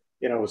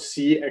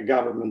 see a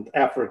government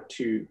effort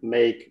to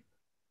make,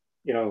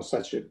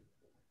 such a,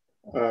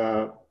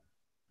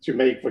 to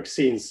make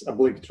vaccines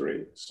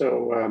obligatory.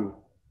 So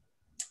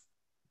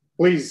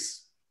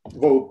please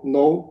vote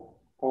no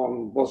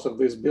on both of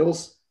these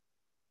bills.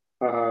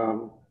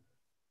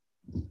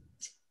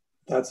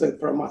 That's it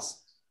from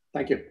us.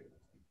 Thank you.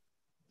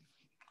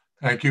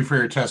 Thank you for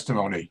your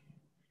testimony.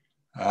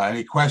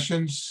 Any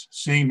questions?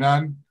 Seeing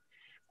none,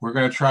 we're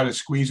going to try to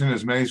squeeze in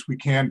as many as we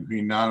can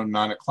between 9 and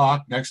 9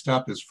 o'clock. Next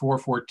up is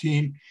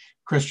 414,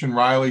 Christian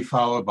Riley,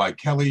 followed by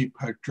Kelly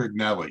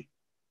Petrignelli.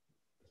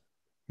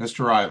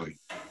 Mr. Riley.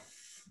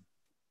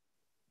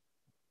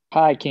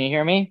 Hi, can you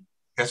hear me?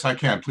 Yes, I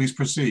can. Please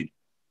proceed.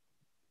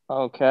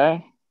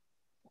 Okay.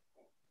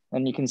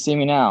 And you can see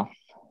me now.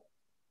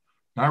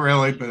 Not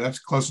really, but that's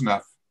close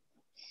enough.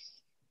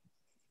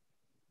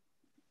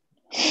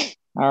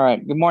 All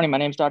right. Good morning. My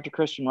name is Dr.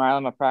 Christian Riley.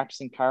 I'm a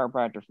practicing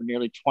chiropractor for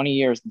nearly 20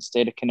 years in the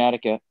state of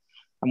Connecticut.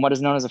 I'm what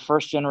is known as a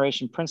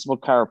first-generation principal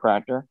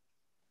chiropractor.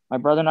 My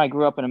brother and I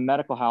grew up in a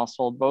medical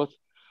household. Both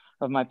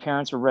of my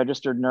parents were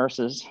registered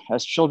nurses.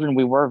 As children,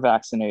 we were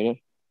vaccinated.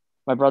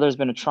 My brother has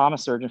been a trauma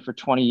surgeon for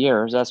 20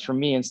 years. As for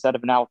me, instead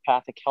of an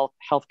allopathic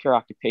healthcare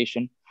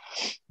occupation,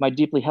 my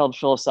deeply held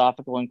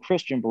philosophical and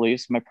Christian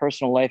beliefs, my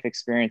personal life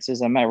experiences,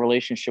 and my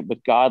relationship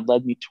with God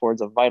led me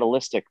towards a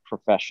vitalistic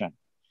profession.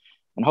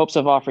 In hopes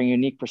of offering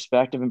unique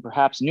perspective and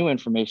perhaps new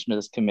information to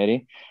this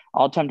committee,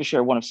 I'll attempt to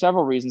share one of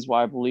several reasons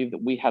why I believe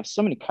that we have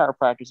so many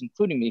chiropractors,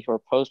 including me, who are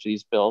opposed to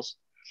these bills.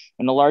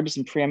 In the largest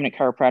and preeminent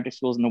chiropractic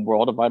schools in the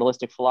world, a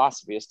vitalistic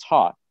philosophy is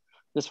taught.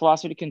 This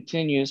philosophy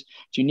continues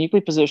to uniquely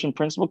position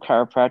principal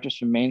chiropractors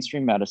from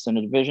mainstream medicine,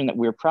 a division that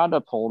we are proud to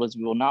uphold as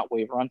we will not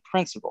waver on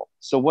principle.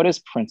 So what is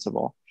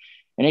principle?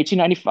 In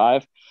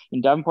 1895,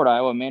 in Davenport,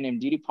 Iowa, a man named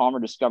D.D. Palmer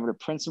discovered a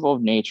principle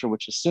of nature,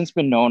 which has since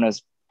been known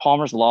as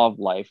Palmer's Law of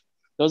Life.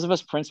 Those of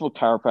us principal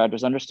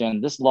chiropractors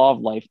understand this law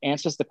of life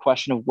answers the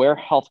question of where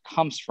health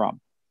comes from.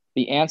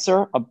 The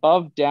answer,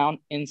 above, down,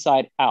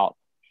 inside, out,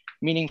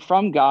 meaning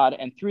from God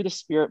and through the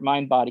spirit,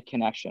 mind, body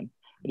connection.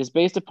 It is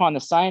based upon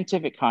the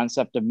scientific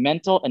concept of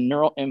mental and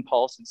neural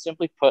impulse, and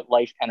simply put,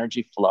 life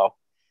energy flow.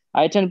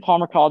 I attended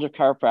Palmer College of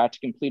Chiropractic,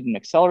 completed an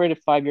accelerated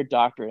 5-year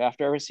doctorate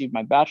after I received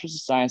my bachelor's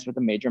of science with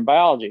a major in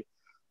biology.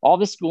 All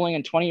this schooling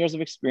and 20 years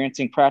of experience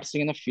in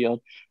practicing in the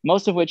field,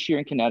 most of which here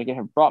in Connecticut,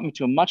 have brought me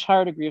to a much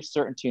higher degree of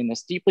certainty in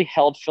this deeply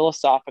held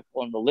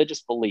philosophical and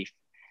religious belief.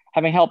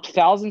 Having helped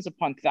thousands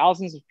upon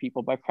thousands of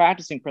people by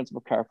practicing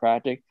principal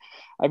chiropractic,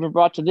 I've been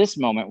brought to this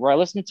moment where I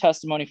listened to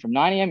testimony from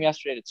 9 a.m.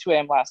 yesterday to 2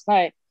 a.m. last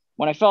night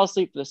when I fell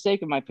asleep for the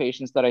sake of my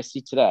patients that I see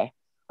today.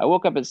 I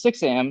woke up at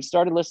 6 a.m.,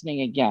 started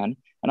listening again,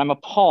 and I'm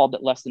appalled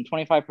that less than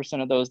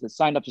 25% of those that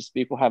signed up to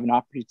speak will have an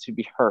opportunity to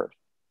be heard.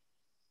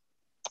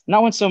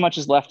 not when so much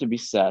is left to be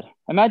said.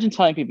 Imagine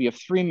telling people you have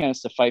 3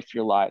 minutes to fight for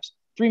your lives,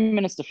 3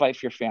 minutes to fight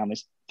for your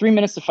families, 3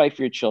 minutes to fight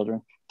for your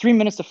children, 3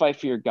 minutes to fight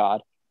for your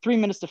God, 3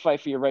 minutes to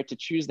fight for your right to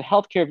choose the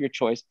healthcare of your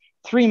choice.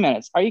 3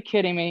 minutes. Are you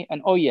kidding me?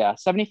 And oh yeah,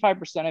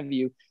 75% of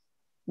you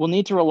will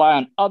need to rely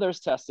on others'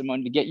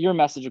 testimony to get your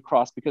message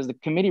across because the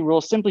committee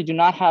rules simply do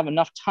not have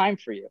enough time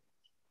for you.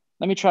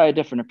 Let me try a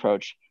different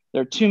approach.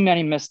 There are too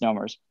many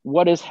misnomers.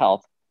 What is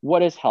health?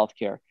 What is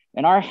healthcare?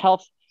 In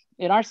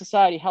our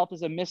society, health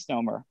is a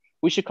misnomer.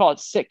 We should call it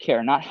sick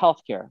care, not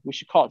healthcare. We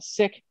should call it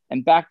sick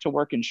and back to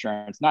work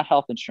insurance, not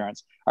health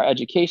insurance. Our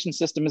education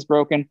system is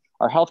broken.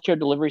 Our healthcare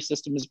delivery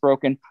system is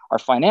broken. Our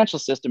financial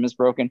system is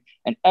broken.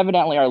 And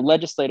evidently our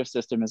legislative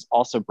system is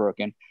also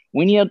broken.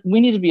 We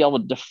need to be able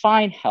to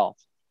define health.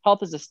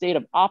 Health is a state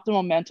of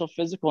optimal mental,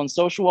 physical, and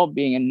social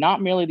well-being, and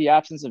not merely the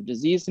absence of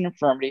disease and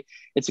infirmity.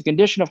 It's a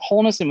condition of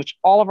wholeness in which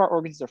all of our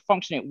organs are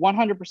functioning at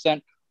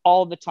 100%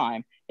 all the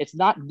time. It's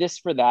not this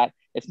for that.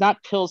 It's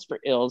not pills for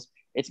ills.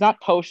 It's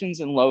not potions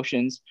and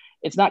lotions.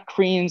 It's not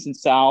creams and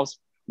salves.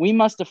 We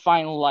must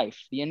define life,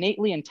 the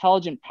innately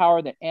intelligent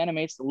power that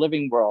animates the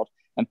living world.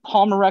 And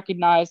Palmer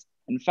recognized,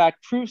 in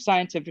fact, proved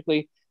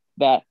scientifically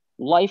that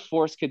life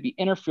force could be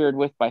interfered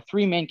with by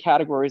 3 main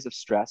categories of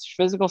stress: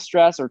 physical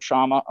stress or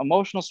trauma,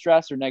 emotional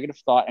stress or negative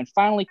thought, and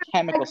finally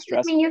chemical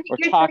stress or your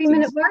toxins.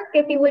 3-minute mark,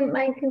 if you wouldn't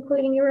mind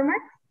concluding your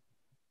remarks.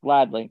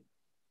 Gladly.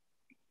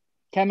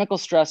 Chemical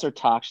stress or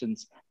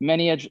toxins,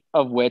 many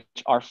of which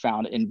are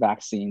found in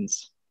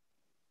vaccines.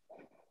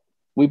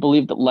 We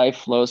believe that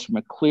life comes from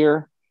a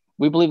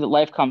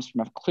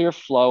clear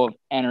flow of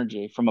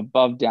energy from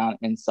above down,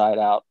 inside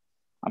out.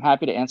 I'm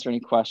happy to answer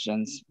any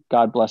questions.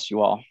 God bless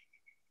you all.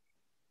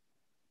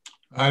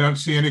 I don't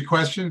see any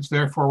questions.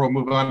 Therefore, we'll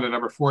move on to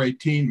number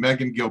 418,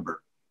 Megan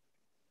Gilbert.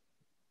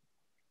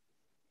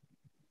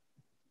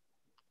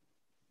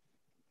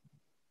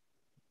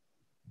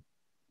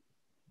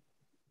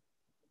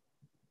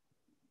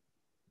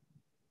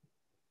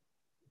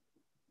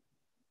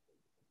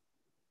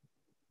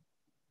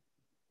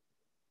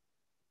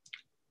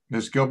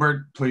 Ms.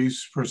 Gilbert,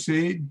 please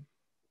proceed.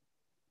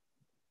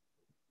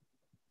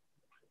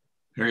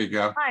 There you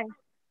go. Hi.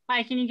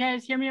 Hi, can you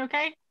guys hear me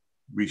okay?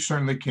 We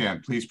certainly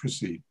can. Please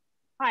proceed.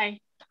 Hi,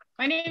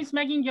 my name is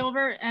Megan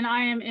Gilbert, and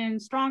I am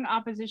in strong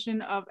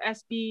opposition of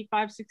SB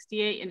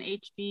 568 and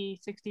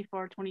HB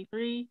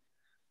 6423.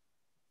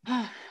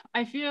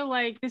 I feel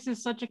like this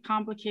is such a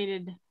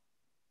complicated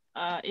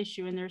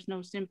issue, and there's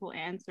no simple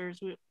answers.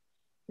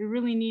 We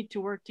really need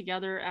to work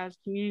together as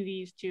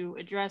communities to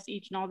address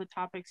each and all the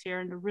topics here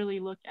and to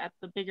really look at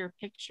the bigger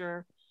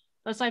picture.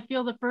 Thus, I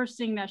feel the first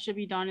thing that should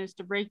be done is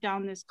to break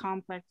down this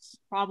complex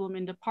problem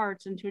into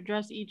parts and to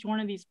address each one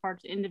of these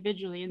parts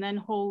individually and then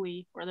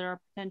wholly where there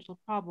are potential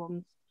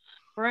problems.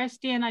 Where I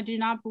stand, I do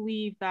not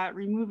believe that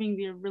removing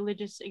the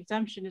religious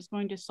exemption is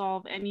going to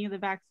solve any of the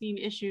vaccine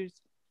issues,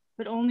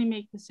 but only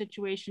make the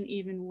situation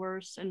even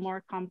worse and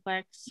more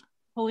complex.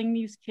 Pulling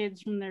these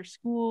kids from their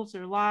schools,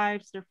 their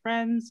lives, their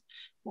friends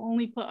will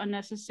only put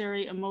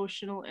unnecessary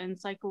emotional and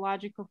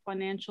psychological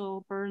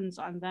financial burdens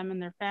on them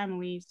and their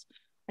families.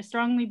 I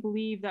strongly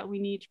believe that we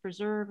need to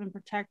preserve and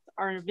protect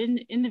our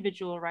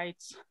individual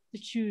rights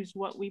to choose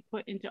what we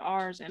put into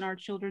ours and our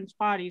children's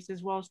bodies,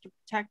 as well as to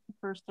protect the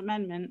First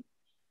Amendment.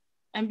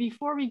 And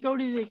before we go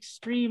to the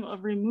extreme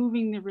of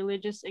removing the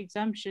religious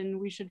exemption,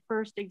 we should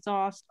first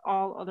exhaust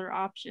all other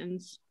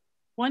options.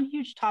 One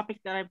huge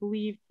topic that I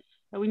believe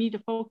that we need to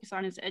focus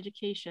on is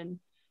education.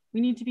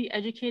 We need to be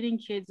educating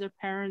kids, their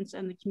parents,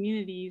 and the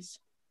communities.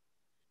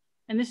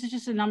 And this is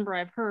just a number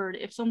I've heard.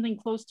 If something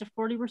close to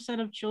 40%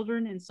 of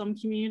children in some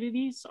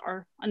communities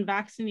are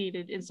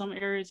unvaccinated in some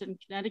areas in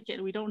Connecticut,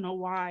 and we don't know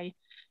why,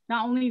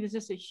 not only is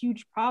this a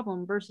huge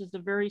problem versus the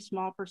very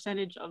small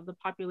percentage of the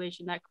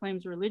population that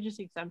claims religious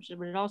exemption,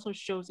 but it also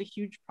shows a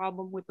huge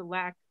problem with the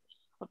lack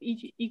of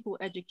equal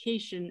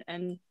education,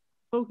 and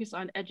focus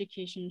on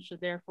education should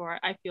therefore,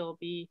 I feel,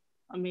 be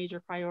a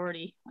major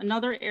priority.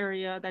 Another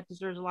area that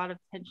deserves a lot of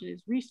attention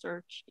is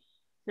research.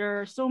 There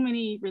are so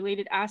many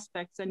related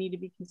aspects that need to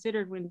be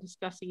considered when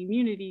discussing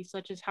immunity,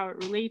 such as how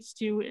it relates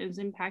to and is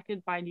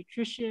impacted by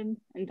nutrition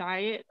and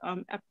diet,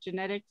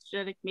 epigenetics,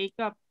 genetic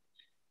makeup,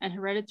 and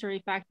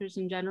hereditary factors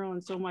in general,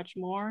 and so much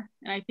more.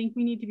 And I think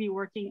we need to be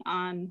working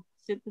on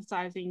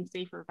synthesizing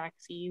safer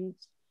vaccines.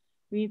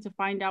 We need to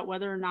find out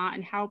whether or not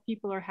and how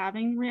people are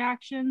having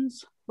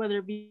reactions, whether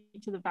it be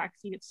to the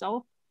vaccine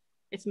itself,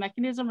 its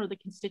mechanism, or the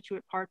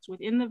constituent parts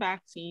within the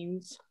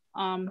vaccines.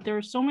 There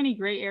are so many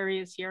gray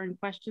areas here and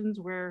questions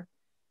where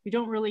we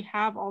don't really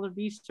have all the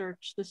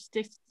research, the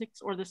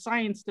statistics, or the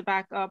science to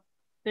back up.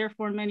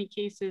 Therefore, in many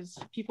cases,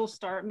 people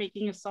start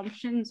making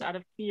assumptions out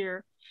of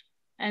fear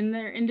and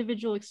their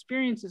individual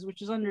experiences,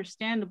 which is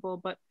understandable,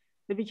 but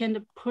they begin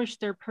to push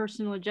their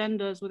personal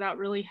agendas without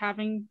really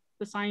having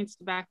the science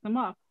to back them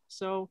up.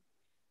 So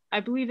I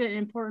believe that an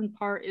important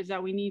part is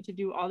that we need to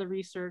do all the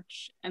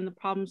research and the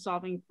problem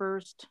solving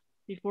first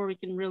before we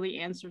can really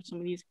answer some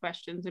of these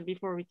questions and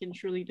before we can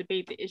truly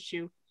debate the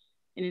issue.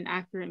 in an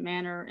accurate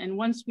manner. And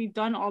once we've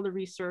done all the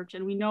research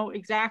and we know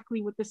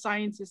exactly what the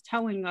science is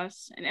telling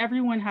us, and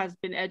everyone has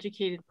been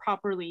educated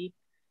properly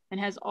and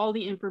has all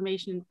the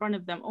information in front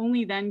of them,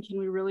 only then can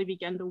we really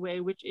begin to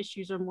weigh which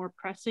issues are more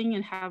pressing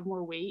and have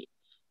more weight.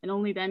 And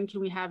only then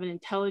can we have an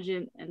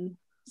intelligent and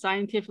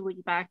scientifically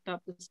backed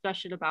up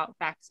discussion about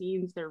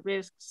vaccines, their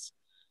risks,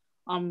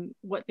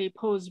 what they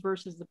pose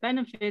versus the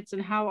benefits,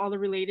 and how all the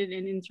related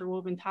and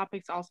interwoven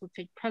topics also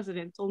take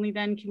precedence. Only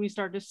then can we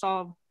start to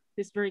solve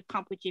this very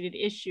complicated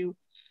issue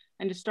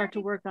and to start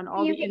to work on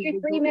all the individual. You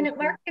hit your 3-minute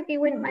mark if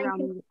you wouldn't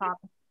mind.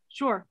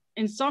 Sure.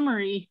 In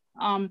summary,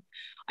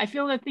 I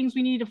feel that things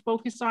we need to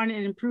focus on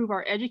and improve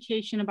our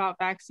education about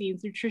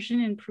vaccines,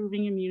 nutrition, and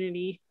improving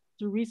immunity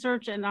through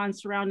research and on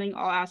surrounding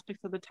all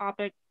aspects of the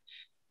topic,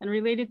 and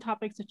related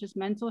topics such as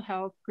mental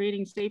health,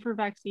 creating safer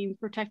vaccines,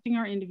 protecting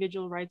our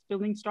individual rights,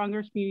 building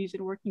stronger communities,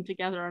 and working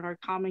together on our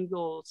common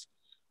goals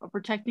of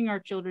protecting our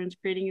children,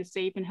 creating a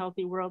safe and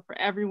healthy world for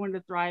everyone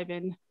to thrive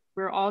in.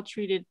 We're all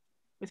treated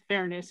with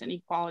fairness and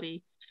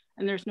equality,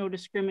 and there's no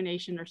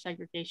discrimination or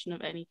segregation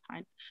of any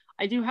kind.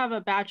 I do have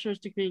a bachelor's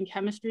degree in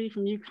chemistry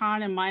from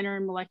UConn and minor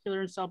in molecular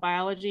and cell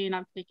biology, and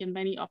I've taken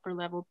many upper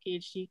level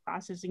PhD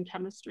classes in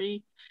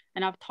chemistry,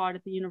 and I've taught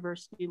at the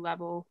university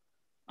level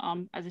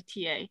as a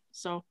TA.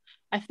 So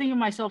I think of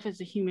myself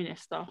as a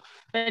humanist though.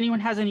 If anyone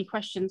has any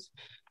questions,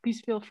 please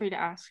feel free to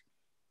ask.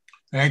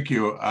 Thank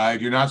you. I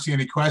do not see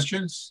any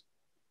questions,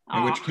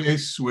 in which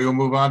case we will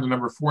move on to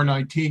number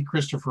 419,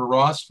 Christopher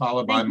Ross,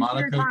 followed by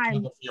Monica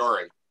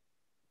Calafiore.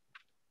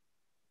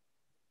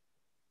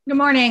 Good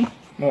morning.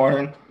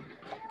 Morning.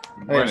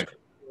 Morning.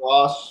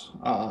 Ross.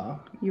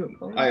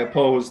 I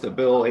oppose the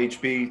bill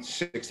HB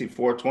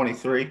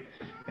 6423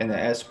 and the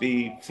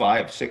SB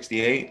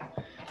 568.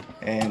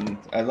 And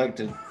I'd like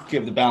to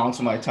give the balance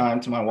of my time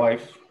to my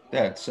wife.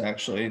 That's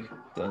actually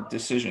the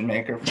decision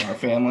maker for our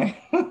family.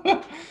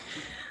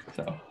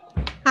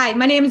 Hi,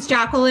 my name is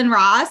Jacqueline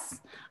Ross.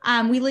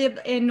 We live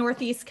in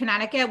Northeast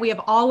Connecticut. We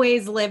have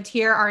always lived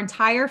here. Our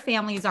entire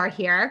families are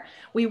here.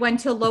 We went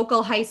to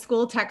local high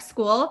school, tech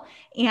school,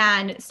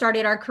 and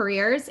started our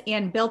careers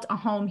and built a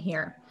home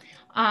here.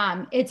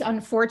 It's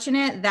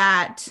unfortunate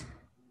that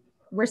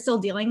we're still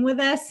dealing with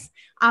this.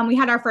 We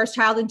had our first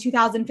child in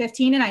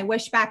 2015, and I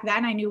wish back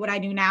then I knew what I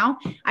do now.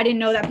 I didn't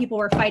know that people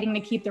were fighting to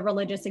keep the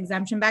religious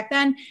exemption back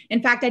then.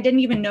 In fact, I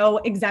didn't even know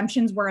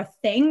exemptions were a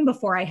thing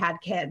before I had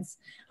kids.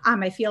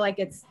 I feel like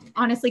it's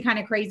honestly kind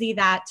of crazy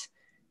that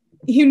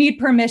you need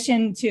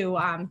permission to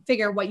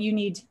figure what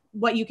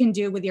you can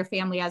do with your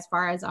family as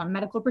far as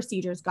medical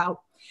procedures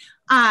go.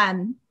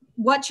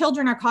 What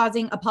children are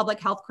causing a public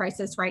health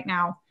crisis right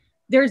now?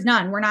 There's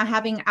none. We're not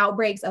having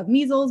outbreaks of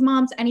measles,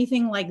 mumps,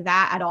 anything like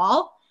that at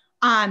all.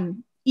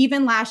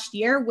 Even last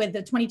year with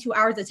the 22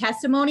 hours of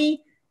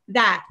testimony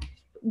that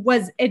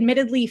was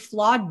admittedly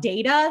flawed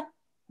data,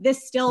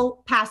 this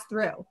still passed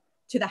through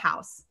to the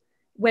House,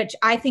 which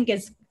I think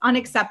is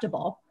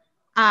unacceptable,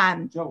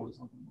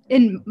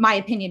 in my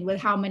opinion,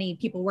 with how many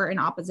people were in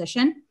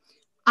opposition.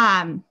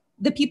 For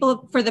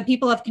the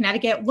people of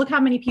Connecticut, look how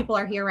many people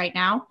are here right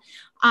now.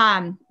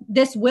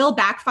 This will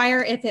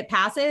backfire if it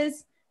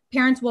passes.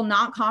 Parents will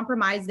not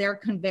compromise their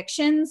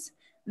convictions.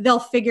 They'll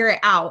figure it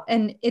out,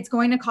 and it's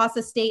going to cost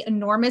the state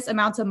enormous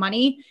amounts of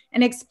money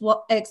and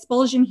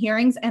expulsion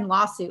hearings and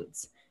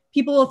lawsuits.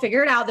 People will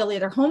figure it out. They'll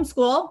either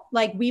homeschool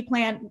like we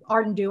plan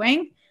on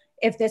doing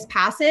if this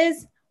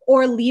passes,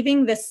 or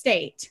leaving the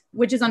state,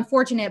 which is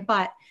unfortunate,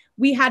 but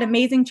we had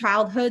amazing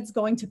childhoods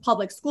going to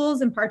public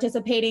schools and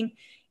participating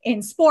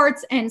in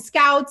sports and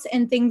scouts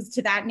and things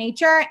to that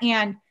nature.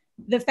 And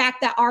the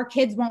fact that our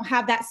kids won't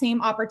have that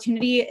same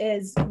opportunity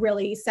is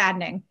really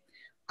saddening.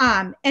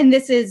 And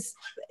this is,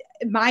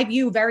 in my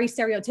view, very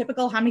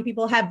stereotypical. How many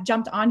people have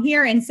jumped on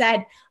here and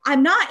said,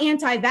 I'm not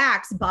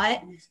anti-vax,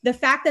 but the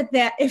fact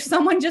that if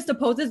someone just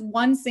opposes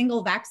one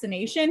single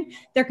vaccination,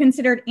 they're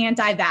considered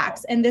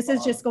anti-vax. And this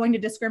is just going to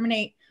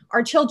discriminate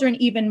our children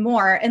even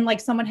more. And like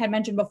someone had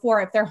mentioned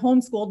before, if they're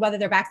homeschooled, whether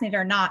they're vaccinated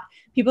or not,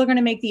 people are going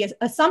to make the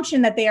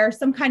assumption that they are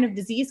some kind of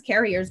disease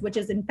carriers, which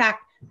is in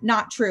fact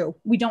not true.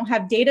 We don't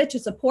have data to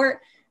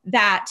support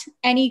that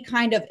any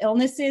kind of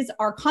illnesses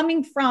are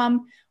coming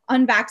from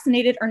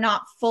unvaccinated or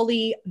not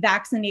fully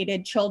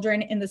vaccinated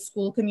children in the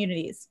school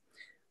communities.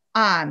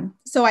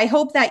 So I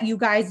hope that you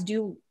guys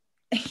do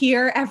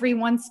hear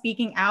everyone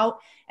speaking out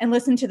and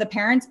listen to the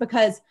parents,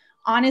 because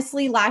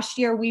honestly, last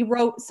year we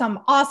wrote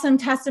some awesome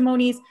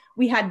testimonies.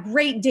 We had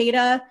great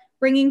data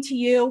bringing to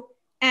you,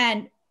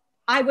 and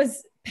I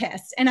was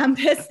pissed, and I'm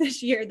pissed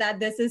this year that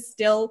this is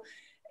still,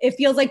 it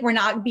feels like we're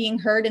not being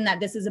heard and that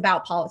this is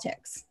about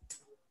politics.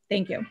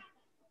 Thank you.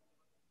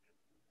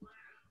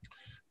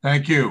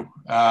 Thank you.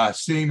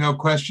 Seeing no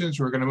questions,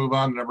 we're going to move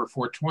on to number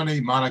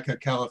 420, Monica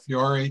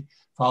Calafiore,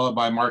 followed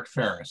by Mark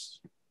Ferris.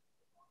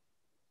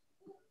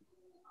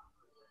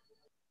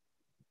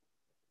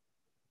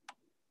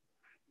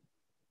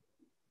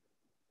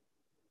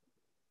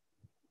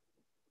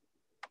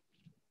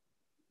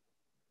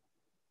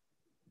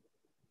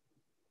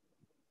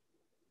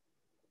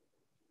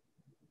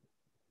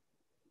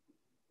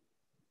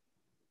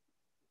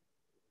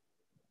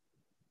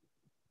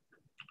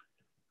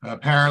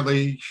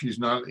 Apparently, she's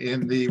not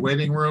in the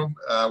waiting room.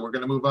 We're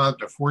going to move on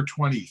to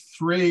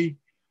 423.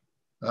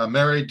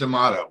 Mary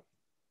D'Amato,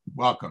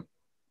 welcome.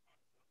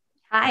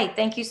 Hi,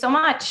 thank you so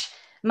much.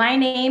 My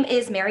name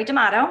is Mary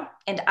D'Amato,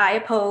 and I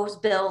oppose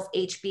Bills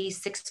HB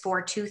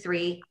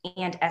 6423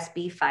 and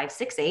SB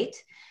 568.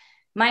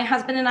 My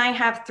husband and I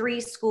have 3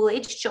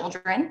 school-age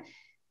children.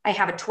 I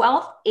have a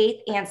 12th,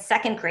 8th, and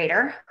 2nd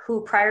grader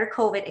who prior to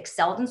COVID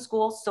excelled in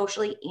school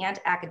socially and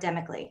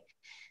academically.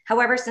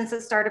 However, since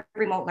the start of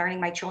remote learning,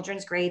 my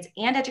children's grades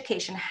and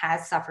education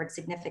has suffered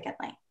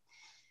significantly.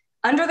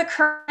 Under the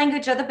current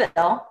language of the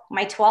bill,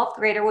 my 12th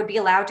grader would be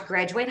allowed to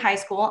graduate high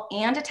school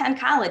and attend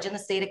college in the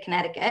state of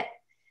Connecticut.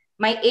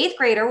 My 8th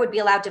grader would be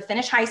allowed to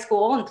finish high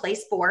school and play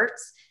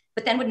sports,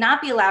 but then would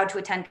not be allowed to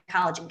attend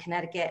college in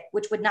Connecticut,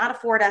 which would not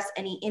afford us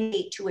any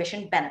in-state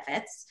tuition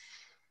benefits.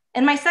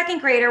 And my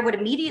 2nd grader would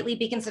immediately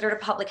be considered a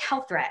public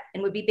health threat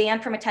and would be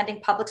banned from attending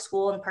public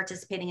school and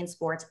participating in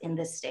sports in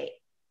this state.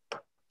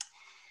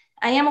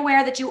 I am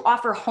aware that you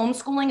offer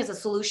homeschooling as a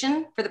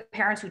solution for the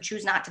parents who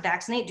choose not to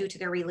vaccinate due to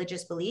their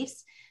religious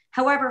beliefs.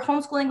 However,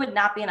 homeschooling would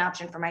not be an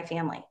option for my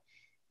family.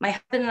 My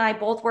husband and I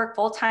both work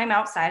full-time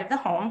outside of the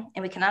home,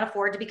 and we cannot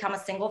afford to become a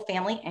single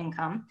family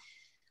income.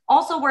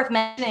 Also worth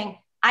mentioning,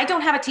 I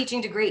don't have a teaching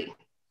degree.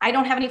 I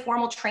don't have any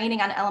formal training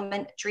on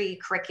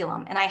elementary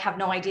curriculum, and I have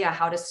no idea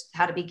how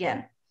to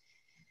begin.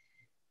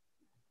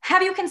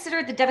 Have you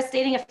considered the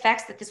devastating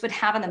effects that this would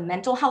have on the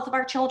mental health of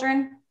our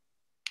children?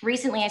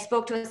 Recently, I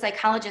spoke to a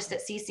psychologist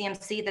at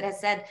CCMC that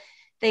has said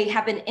they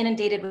have been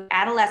inundated with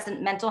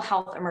adolescent mental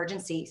health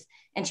emergencies,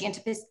 and she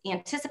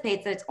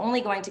anticipates that it's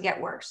only going to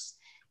get worse.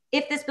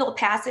 If this bill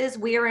passes,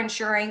 we are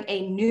ensuring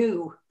a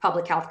new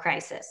public health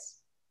crisis.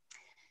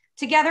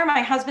 Together, my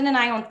husband and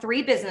I own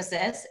 3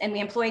 businesses, and we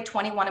employ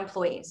 21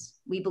 employees.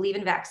 We believe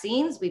in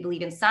vaccines, we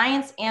believe in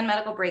science and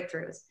medical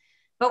breakthroughs,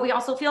 but we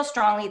also feel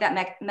strongly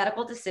that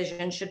medical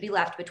decisions should be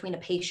left between a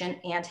patient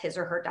and his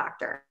or her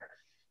doctor.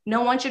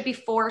 No one should be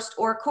forced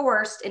or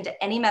coerced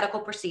into any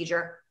medical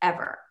procedure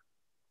ever.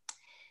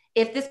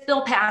 If this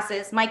bill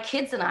passes, my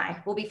kids and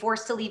I will be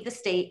forced to leave the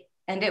state,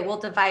 and it will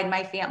divide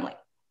my family.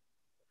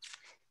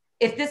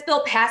 If this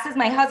bill passes,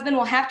 my husband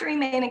will have to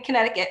remain in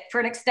Connecticut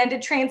for an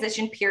extended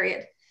transition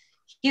period.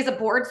 He is a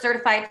board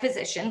certified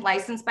physician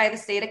licensed by the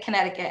state of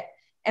Connecticut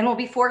and will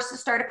be forced to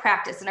start a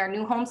practice in our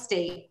new home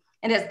state.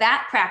 And as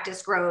that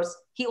practice grows,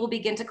 he will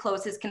begin to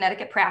close his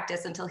Connecticut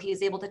practice until he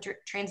is able to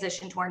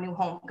transition to our new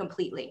home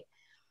completely.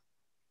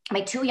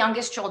 My 2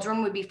 youngest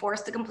children would be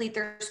forced to complete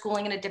their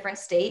schooling in a different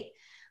state.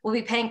 We'll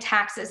be paying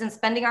taxes and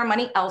spending our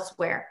money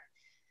elsewhere.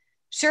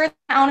 Sure, the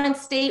town and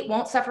state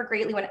won't suffer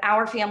greatly when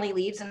our family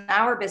leaves and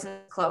our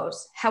business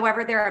closes.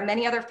 However, there are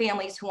many other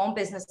families who own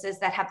businesses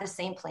that have the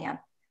same plan.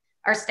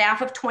 Our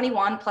staff of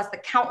 21, plus the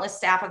countless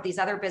staff of these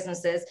other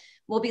businesses,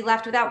 will be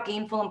left without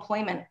gainful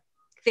employment.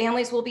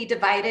 Families will be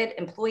divided,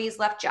 employees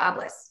left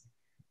jobless.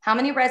 How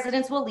many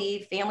residents will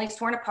leave, families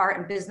torn apart,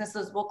 and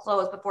businesses will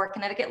close before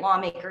Connecticut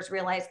lawmakers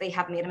realize they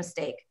have made a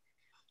mistake?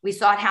 We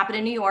saw it happen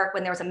in New York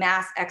when there was a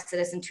mass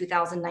exodus in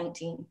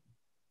 2019.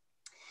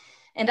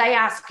 And I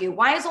ask you,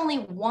 why is only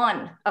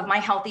one of my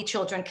healthy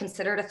children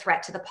considered a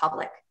threat to the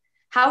public?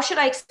 How should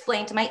I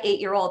explain to my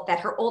 8-year-old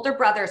that her older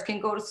brothers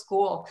can go to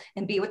school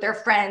and be with their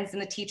friends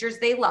and the teachers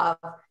they love,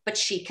 but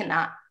she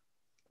cannot?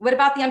 What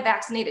about the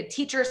unvaccinated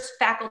teachers,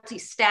 faculty,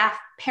 staff,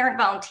 parent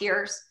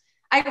volunteers?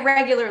 I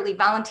regularly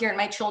volunteer in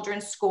my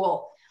children's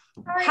school.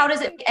 How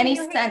does it make any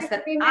sense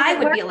that I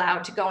would be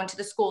allowed to go into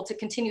the school to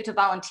continue to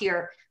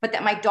volunteer, but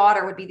that my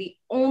daughter would be the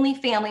only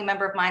family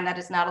member of mine that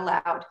is not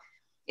allowed?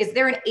 Is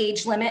there an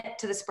age limit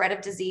to the spread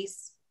of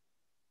disease?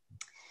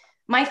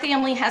 My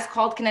family has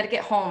called Connecticut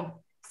home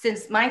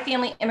since my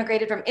family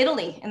immigrated from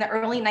Italy in the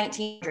early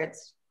 1900s.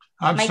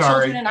 My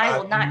children and I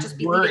will not just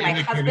be leaving my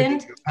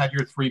husband. You've had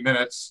your 3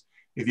 minutes.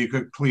 If you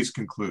could please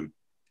conclude.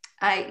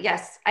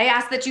 Yes, I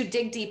ask that you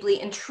dig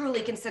deeply and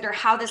truly consider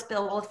how this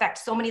bill will affect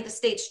so many of the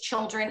state's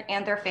children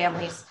and their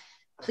families.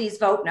 Please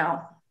vote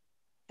no.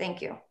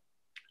 Thank you.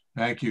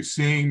 Thank you.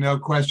 Seeing no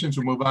questions,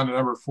 we'll move on to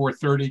number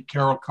 430,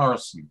 Carol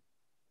Carlson.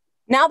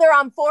 Now they're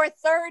on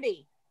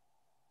 430.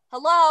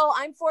 Hello,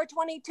 I'm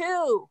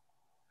 422.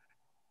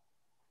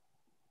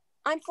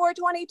 I'm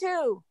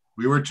 422.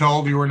 We were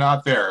told you were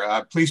not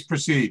there. Please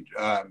proceed,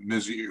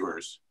 Ms.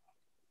 Ewers.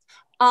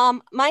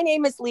 My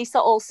name is Lisa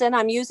Olson.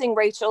 I'm using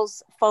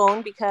Rachel's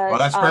phone because— Well,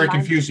 that's very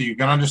confusing. You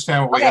can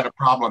understand what we had a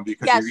problem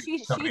because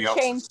she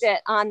changed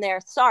it on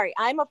there. Sorry,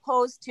 I'm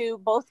opposed to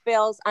both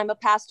bills. I'm a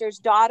pastor's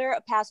daughter,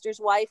 a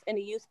pastor's wife, and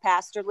a youth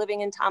pastor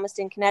living in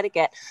Thomaston,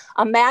 Connecticut.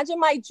 Imagine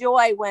my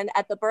joy when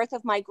at the birth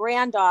of my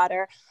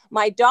granddaughter,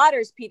 my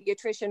daughter's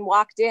pediatrician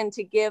walked in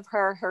to give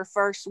her her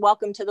first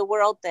welcome to the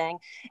world thing.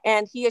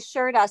 And he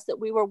assured us that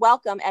we were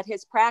welcome at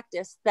his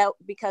practice, that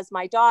because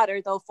my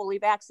daughter, though fully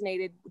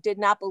vaccinated, did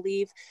not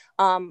believe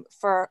from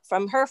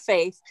her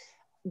faith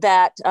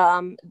that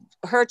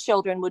her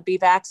children would be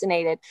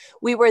vaccinated.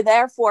 We were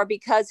therefore,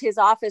 because his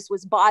office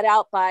was bought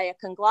out by a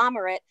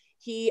conglomerate,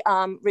 he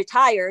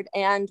retired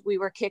and we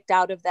were kicked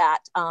out of that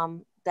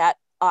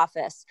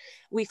office.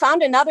 We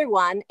found another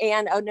one,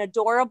 and an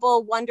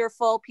adorable,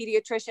 wonderful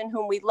pediatrician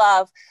whom we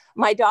love.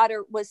 My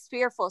daughter was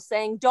fearful,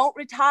 saying, don't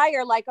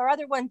retire like our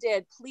other one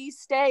did. Please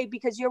stay,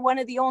 because you're one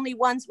of the only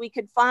ones we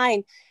could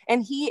find.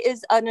 And he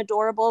is an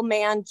adorable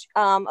man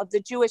of the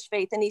Jewish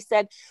faith. And he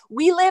said,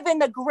 we live in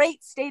the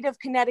great state of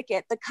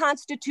Connecticut, the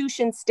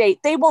Constitution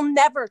state. They will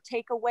never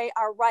take away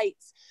our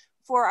rights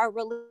for our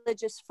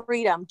religious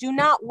freedom. Do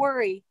not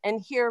worry. And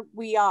here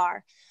we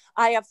are.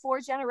 I have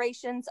 4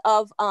 generations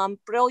of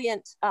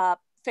brilliant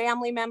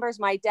family members.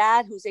 My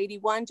dad, who's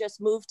 81,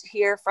 just moved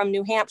here from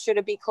New Hampshire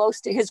to be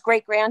close to his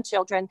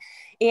great-grandchildren.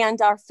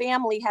 And our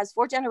family has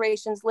 4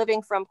 generations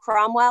living from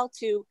Cromwell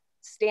to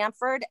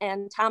Stamford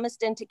and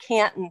Thomaston to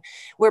Canton.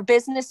 We're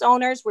business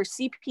owners, we're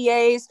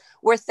CPAs,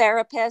 we're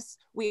therapists,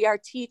 we are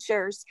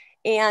teachers,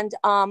 and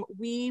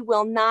we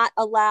will not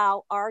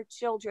allow our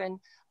children,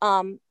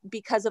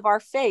 because of our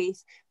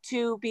faith,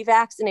 to be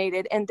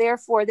vaccinated. And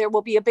therefore there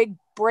will be a big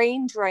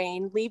brain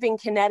drain leaving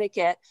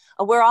Connecticut.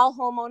 We're all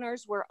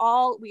homeowners,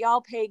 we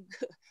all pay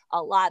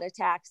a lot of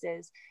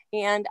taxes.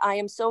 And I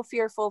am so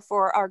fearful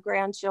for our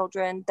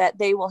grandchildren that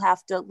they will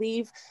have to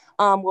leave.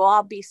 We'll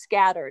all be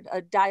scattered,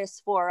 a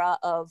diaspora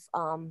of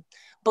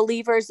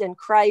believers in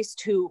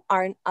Christ who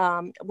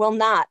will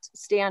not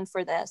stand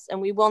for this, and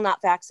we will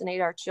not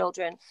vaccinate our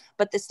children.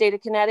 But the state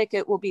of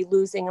Connecticut will be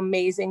losing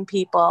amazing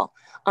people.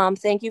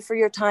 Thank you for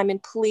your time,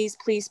 and please,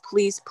 please,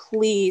 please,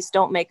 please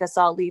don't make us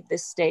all leave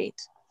this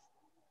state.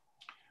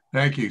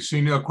 Thank you.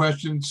 Seeing no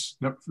questions,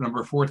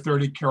 number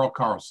 430, Carol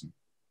Carlson.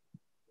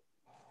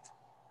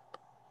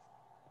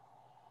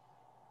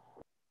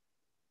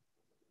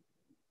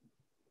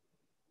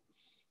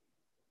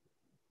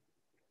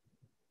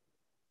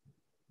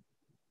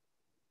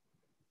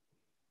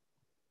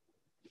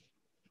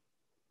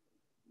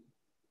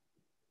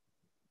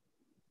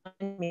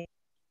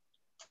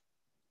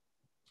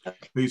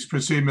 Please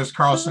proceed, Ms.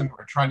 Carlson.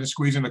 We're trying to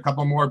squeeze in a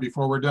couple more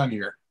before we're done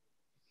here.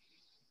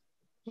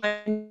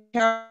 I'm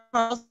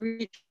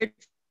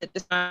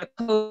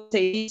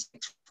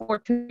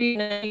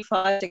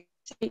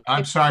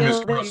sorry,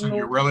 Ms. Carlson,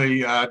 you're really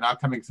not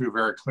coming through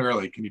very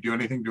clearly. Can you do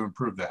anything to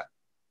improve that?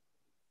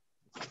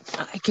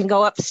 I can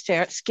go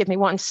upstairs. Give me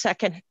 1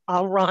 second.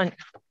 I'll run.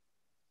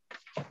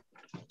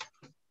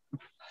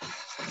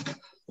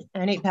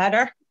 Any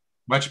better?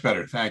 Much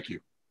better. Thank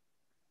you.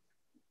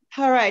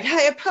 All right,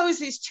 I oppose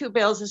these 2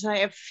 bills as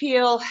I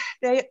feel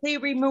they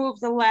remove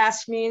the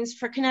last means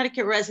for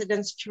Connecticut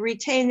residents to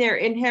retain their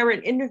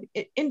inherent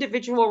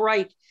individual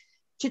right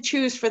to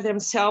choose for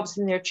themselves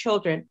and their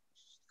children.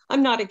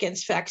 I'm not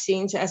against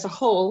vaccines as a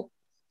whole,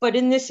 but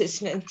in this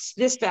instance,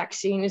 this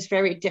vaccine is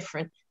very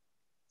different.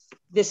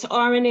 This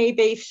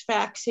RNA-based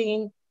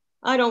vaccine,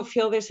 I don't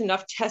feel there's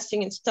enough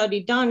testing and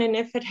study done, and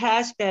if it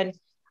has been,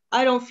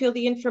 I don't feel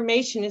the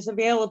information is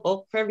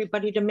available for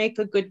everybody to make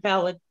a good,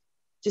 valid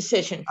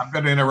decision. I'm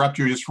going to interrupt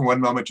you just for 1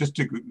 moment, just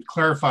to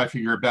clarify for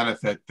your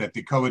benefit that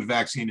the COVID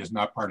vaccine is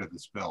not part of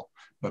this bill,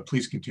 but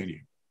please continue.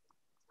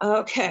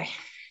 Okay.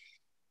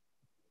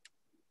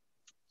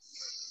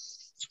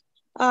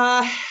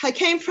 I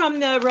came from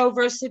the Roe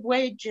versus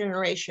Wade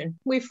generation.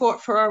 We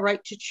fought for our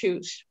right to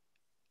choose.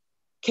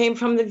 Came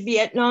from the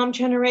Vietnam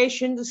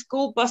generation, the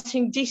school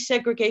busing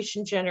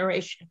desegregation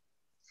generation,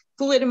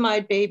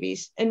 thalidomide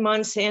babies, and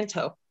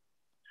Monsanto.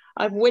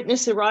 I've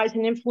witnessed the rise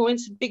and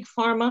influence of big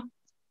pharma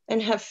and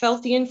have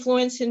felt the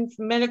influence in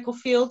the medical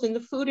field and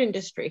the food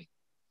industry.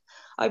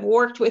 I've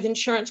worked with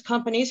insurance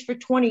companies for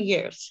 20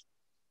 years.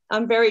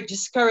 I'm very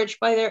discouraged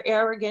by their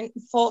arrogant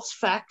and false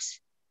facts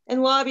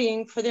and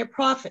lobbying for their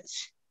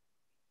profits.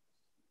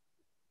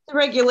 The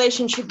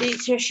regulation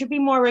there should be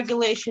more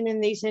regulation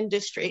in these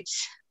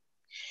industries.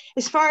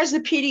 As far as the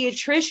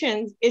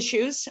pediatrician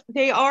issues,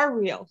 they are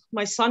real.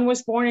 My son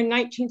was born in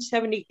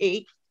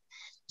 1978.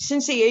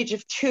 Since the age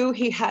of 2,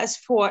 he has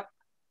fought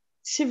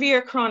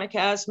severe chronic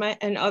asthma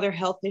and other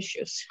health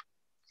issues.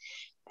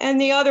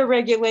 And the other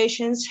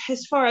regulations,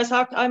 as far as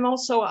I'm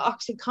also an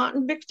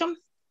OxyContin victim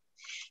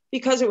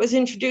because it was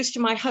introduced to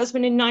my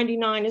husband in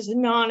 '99 as a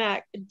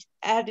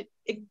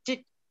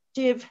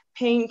non-addictive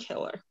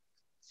painkiller.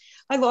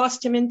 I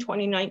lost him in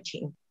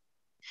 2019.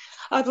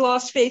 I've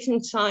lost faith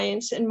in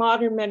science and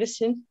modern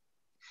medicine.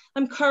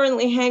 I'm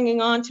currently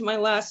hanging on to my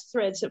last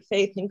threads of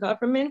faith in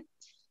government,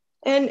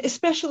 and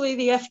especially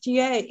the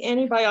FDA.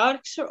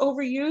 Antibiotics are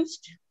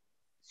overused.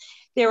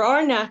 There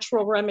are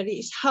natural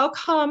remedies. How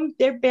come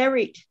they're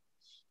buried?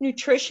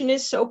 Nutrition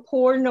is so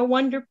poor, no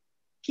wonder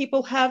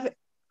people have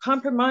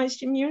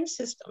compromised immune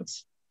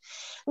systems.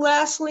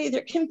 Lastly,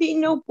 there can be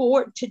no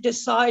board to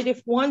decide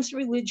if one's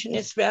religion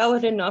is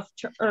valid enough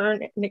to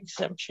earn an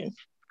exemption.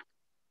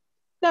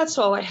 That's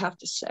all I have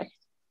to say.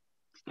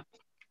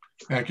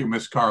 Thank you,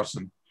 Ms.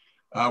 Carlson.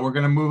 We're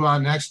going to move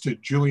on next to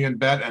Julian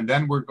Bett, and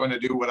then we're going to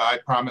do what I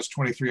promised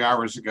 23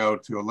 hours ago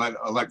to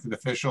elected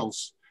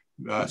officials.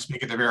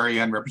 Speak at the very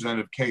end.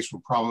 Representative Case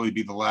will probably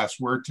be the last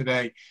word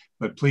today,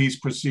 but please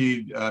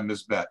proceed,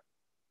 Ms. Bett.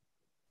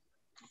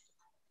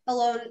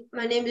 Hello,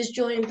 my name is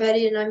Julian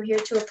Betty, and I'm here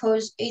to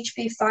oppose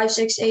HB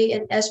 568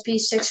 and SB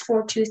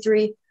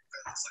 6423.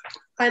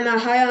 I'm a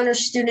high honor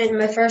student in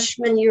my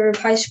freshman year of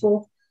high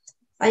school.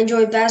 I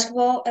enjoy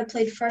basketball. I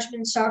played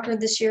freshman soccer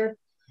this year,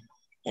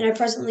 and I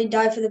presently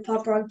dive for the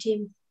pop rock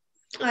team.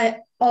 I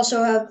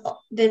also have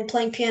been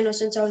playing piano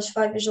since I was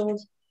 5 years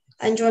old.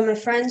 I enjoy my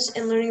friends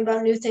and learning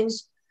about new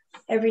things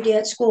every day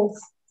at school.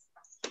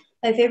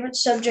 My favorite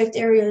subject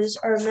areas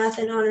are math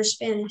and honors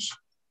Spanish.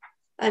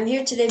 I'm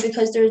here today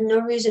because there is no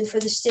reason for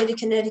the state of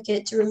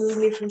Connecticut to remove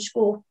me from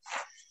school.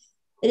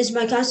 It is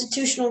my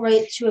constitutional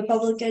right to a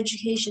public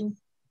education.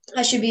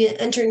 I should be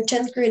entering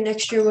 10th grade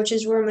next year, which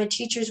is where my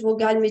teachers will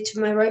guide me to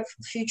my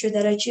rightful future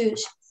that I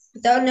choose.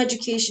 Without an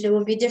education, it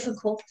will be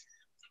difficult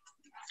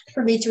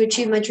for me to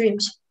achieve my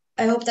dreams.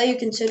 I hope that you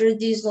consider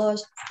these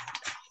laws,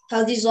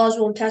 how these laws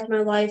will impact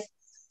my life,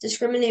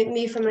 discriminate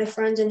me from my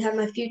friends, and have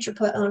my future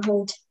put on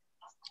hold.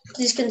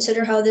 Please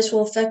consider how this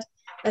will affect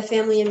my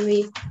family and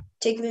me.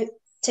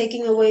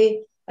 Taking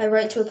away my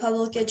right to a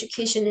public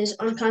education is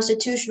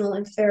unconstitutional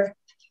and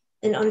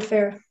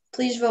unfair.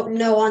 Please vote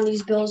no on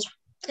these bills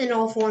in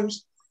all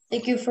forms.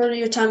 Thank you for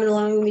your time and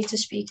allowing me to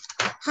speak.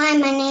 Hi,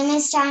 my name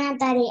is Jana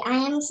Betty. I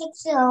am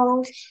 6 years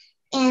old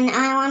and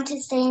I want to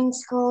stay in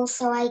school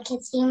so I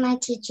can see my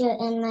teacher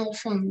and my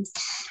friends.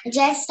 I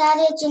just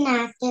started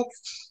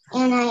gymnastics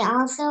and I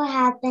also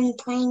have been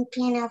playing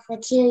piano for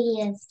 2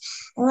 years.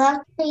 I love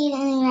to read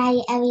and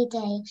write every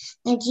day.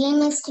 My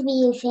dream is to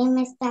be a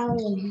famous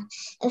ballerina.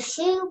 If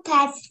you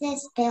pass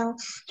this bill,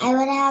 I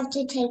would have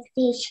to take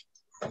these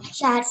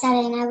shots that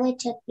I never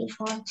took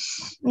before,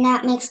 and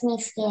that makes me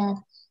scared.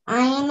 I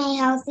am a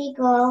healthy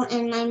girl,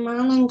 and my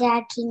mom and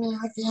dad keep me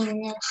healthy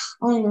in their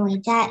own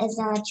way. That is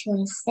our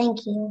choice.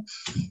 Thank you.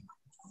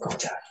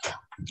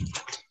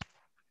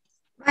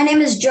 My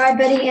name is Jai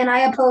Betty, and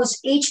I oppose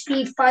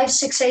HB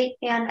 568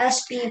 and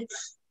SB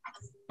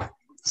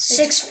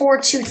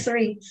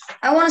 6423.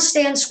 I want to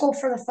stay in school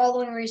for the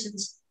following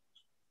reasons.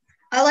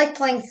 I like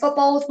playing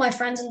football with my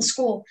friends in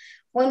school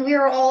when we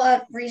are all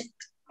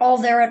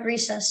there at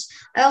recess.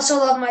 I also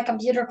love my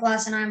computer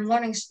class, and I'm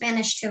learning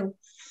Spanish too.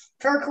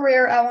 For a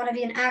career, I want to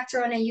be an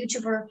actor and a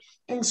YouTuber,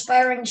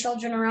 inspiring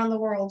children around the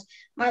world.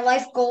 My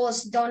life goal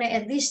is to donate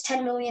at least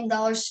 $10 million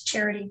to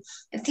charity.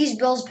 If these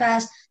bills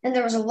pass, then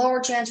there is a lower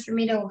chance for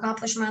me to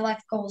accomplish my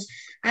life goals.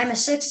 I'm a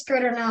 6th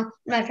grader now, and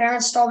my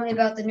parents told me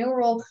about the new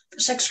rule for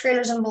 6th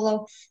graders and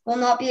below will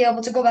not be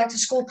able to go back to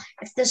school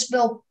if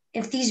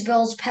these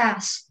bills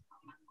pass.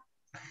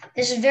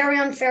 This is very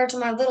unfair to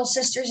my little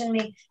sisters and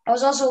me. I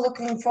was also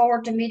looking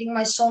forward to meeting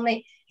my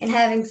soulmate and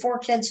having 4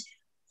 kids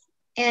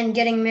and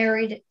getting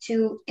married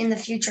in the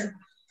future.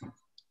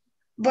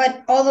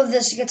 But all of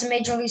this gets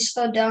majorly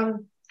slowed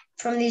down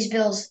from these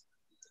bills.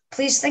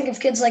 Please think of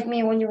kids like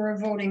me when you were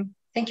voting.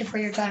 Thank you for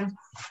your time.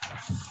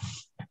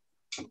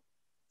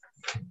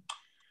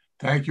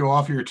 Thank you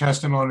all for your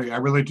testimony. I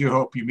really do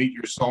hope you meet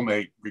your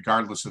soulmate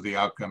regardless of the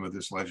outcome of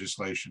this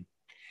legislation.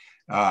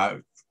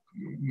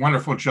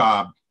 Wonderful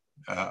job,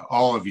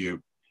 all of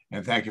you,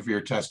 and thank you for your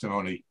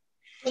testimony.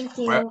 Thank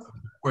you.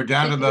 We're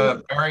down to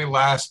the very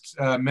last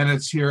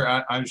minutes here.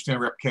 I understand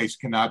Rep. Case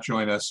cannot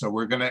join us, so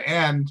we're going to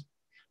end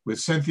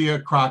with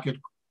Cynthia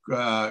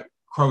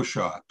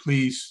Crockett-Croshaw.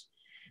 Please,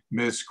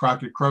 Ms.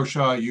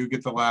 Crockett-Croshaw, you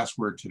get the last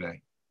word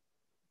today.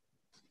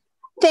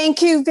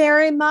 Thank you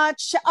very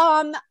much.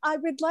 I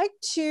would like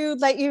to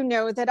let you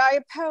know that I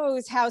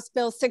oppose House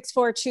Bill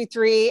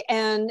 6423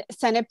 and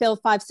Senate Bill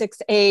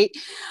 568.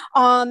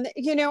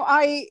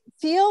 I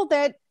feel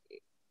that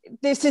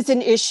this is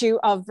an issue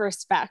of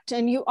respect,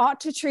 and you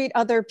ought to treat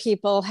other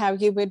people how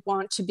you would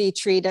want to be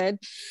treated.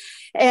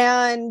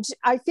 And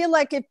I feel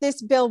like if this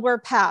bill were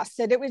passed,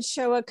 that it would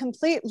show a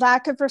complete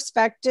lack of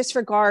respect,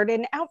 disregard,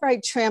 and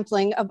outright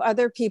trampling of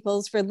other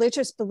people's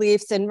religious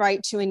beliefs and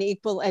right to an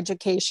equal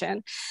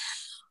education.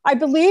 I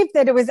believe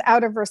that it was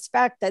out of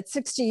respect that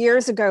 60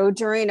 years ago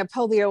during a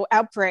polio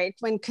outbreak,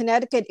 when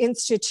Connecticut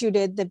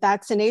instituted the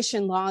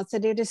vaccination laws,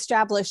 that it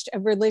established a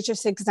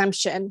religious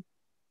exemption.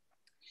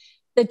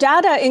 The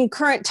data in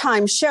current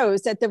time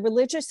shows that the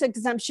religious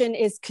exemption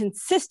is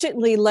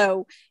consistently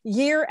low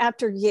year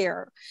after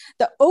year.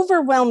 The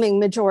overwhelming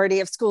majority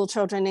of school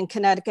children in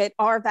Connecticut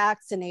are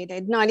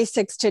vaccinated,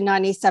 96 to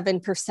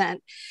 97%.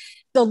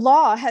 The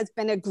law has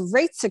been a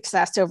great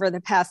success over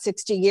the past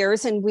 60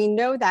 years, and we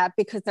know that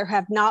because there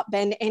have not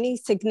been any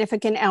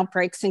significant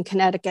outbreaks in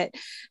Connecticut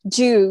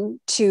due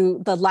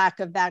to the lack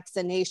of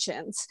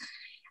vaccinations.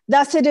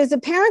 Thus, it is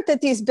apparent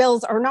that these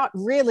bills are not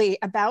really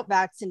about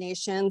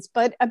vaccinations,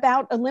 but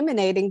about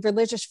eliminating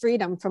religious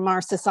freedom from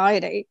our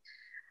society.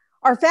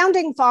 Our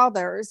founding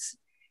fathers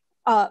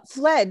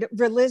fled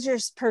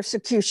religious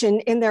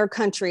persecution in their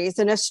countries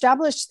and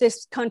established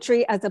this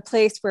country as a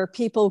place where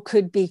people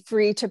could be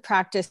free to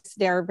practice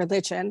their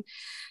religion.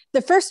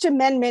 The First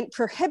Amendment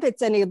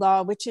prohibits any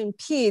law which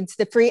impedes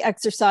the free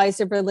exercise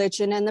of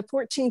religion, and the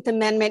 14th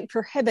Amendment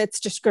prohibits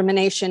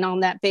discrimination on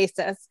that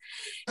basis.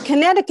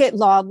 Connecticut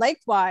law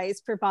likewise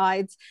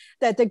provides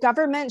that the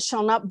government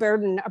shall not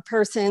burden a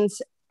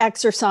person's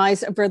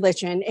exercise of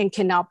religion and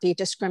cannot be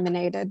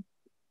discriminated.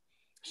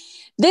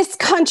 This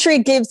country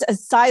gives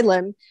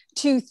asylum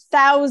to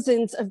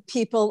thousands of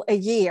people a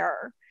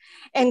year.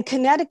 and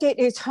Connecticut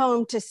is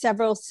home to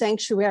several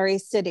sanctuary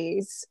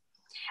cities.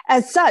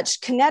 As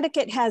such,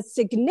 Connecticut has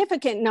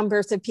significant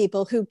numbers of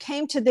people who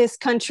came to this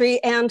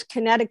country and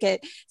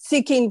Connecticut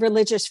seeking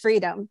religious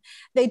freedom.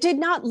 They did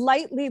not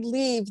lightly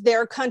leave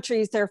their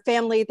countries, their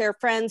family, their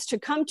friends to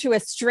come to a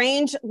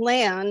strange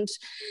land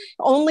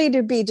only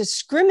to be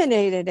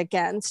discriminated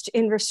against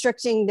in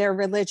restricting their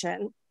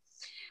religion.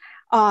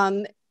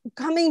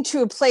 Coming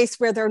to a place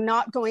where they're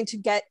not going to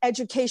get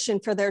education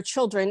for their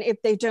children if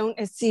they don't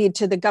accede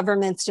to the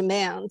government's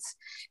demands.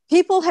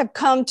 People have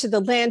come to the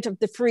land of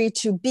the free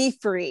to be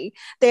free.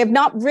 They have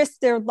not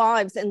risked their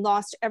lives and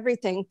lost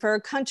everything for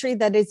a country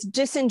that is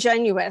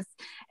disingenuous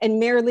and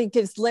merely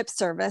gives lip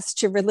service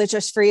to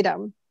religious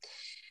freedom.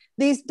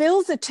 These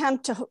bills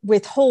attempt to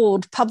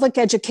withhold public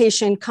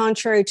education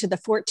contrary to the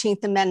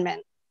 14th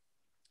Amendment.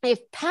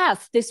 If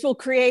passed, this will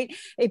create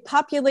a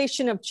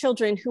population of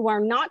children who are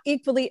not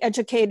equally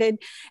educated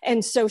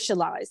and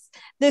socialized.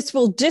 This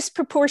will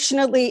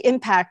disproportionately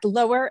impact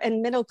lower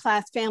and middle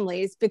class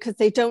families because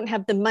they don't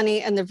have the money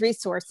and the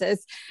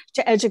resources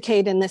to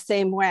educate in the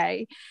same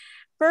way.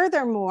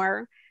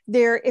 Furthermore,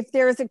 if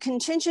there is a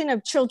contingent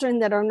of children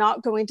that are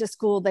not going to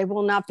school, they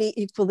will not be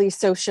equally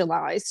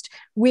socialized.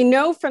 We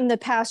know from the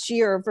past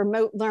year of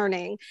remote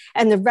learning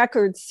and the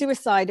record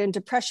suicide and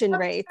depression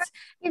rates,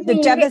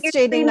 the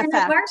devastating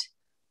effect.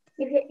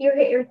 You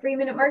hit your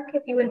 3-minute mark,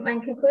 if you wouldn't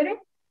mind concluding.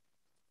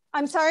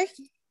 I'm sorry?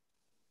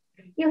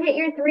 You hit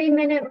your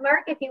 3-minute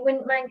mark, if you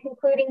wouldn't mind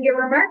concluding your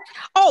remarks.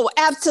 Oh,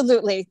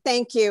 absolutely.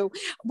 Thank you.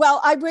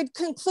 Well, I would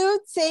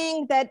conclude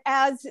saying that,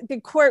 as the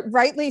court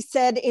rightly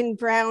said in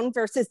Brown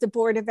versus the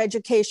Board of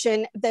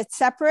Education, that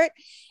separate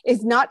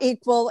is not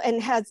equal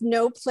and has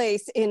no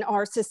place in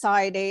our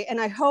society. And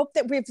I hope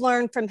that we've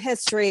learned from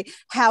history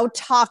how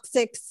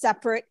toxic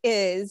separate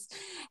is.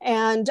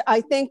 And I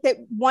think that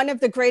one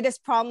of the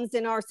greatest problems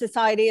in our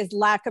society is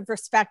lack of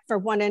respect for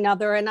one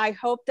another. And I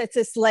hope that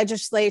this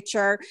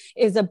legislature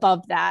is above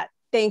that.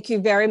 Thank you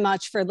very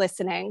much for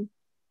listening.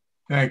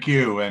 Thank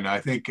you. And I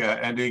think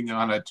ending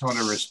on a tone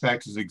of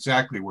respect is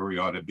exactly where we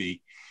ought to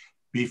be.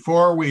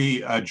 Before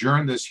we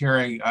adjourn this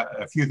hearing,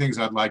 a few things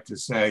I'd like to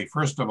say.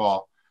 First of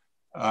all,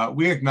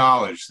 we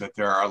acknowledge that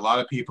there are a lot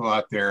of people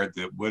out there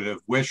that would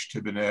have wished to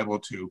have been able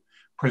to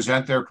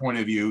present their point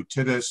of view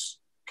to this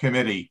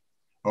committee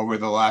over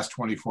the last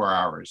 24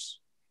 hours.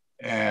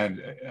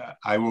 And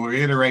I will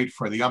reiterate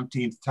for the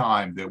umpteenth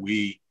time that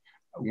we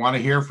want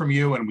to hear from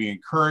you, and we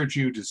encourage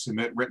you to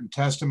submit written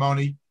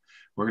testimony.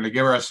 We're going to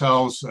give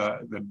ourselves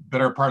the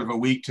better part of a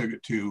week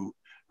to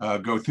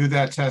go through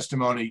that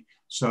testimony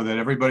so that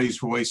everybody's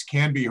voice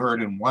can be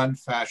heard in one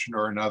fashion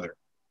or another.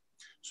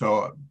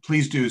 So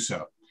please do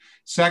so.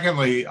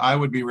 Secondly, I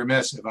would be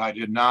remiss if I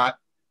did not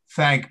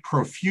thank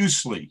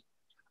profusely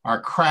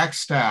our crack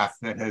staff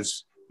that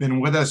has been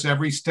with us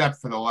every step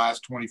for the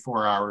last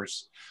 24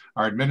 hours.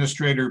 Our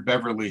administrator,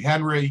 Beverly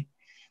Henry,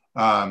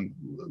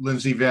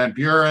 Lindsay Van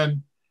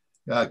Buren,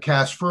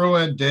 Cass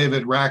Fruin,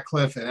 David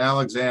Ratcliffe, and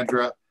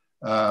Alexandra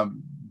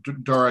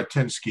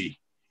Doratinsky.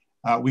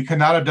 We could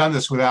not have done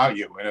this without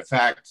you. And in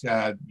fact,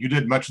 you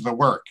did much of the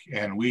work,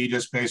 and we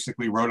just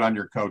basically rode on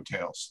your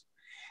coattails.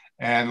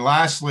 And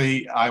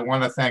lastly, I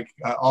want to thank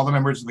all the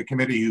members of the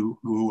committee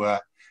who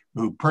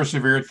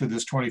persevered through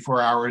this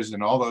 24 hours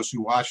and all those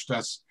who watched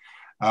us.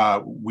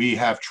 We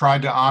have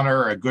tried to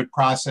honor a good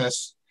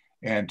process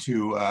and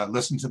to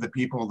listen to the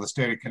people of the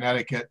state of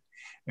Connecticut.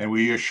 And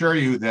we assure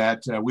you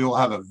that we will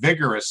have a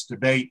vigorous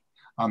debate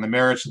on the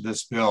merits of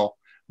this bill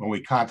when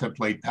we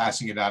contemplate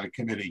passing it out of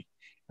committee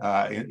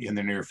in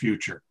the near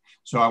future.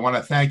 So I want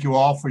to thank you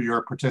all for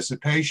your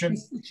participation.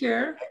 Mr.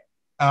 Chair?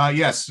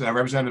 Yes,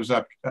 Representatives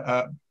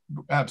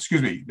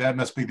excuse me, that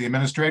must be the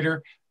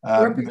administrator.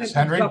 Ms.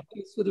 Henry?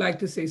 Representative would like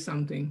to say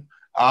something.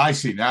 I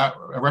see. Now,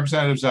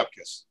 Representative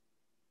Zupkis.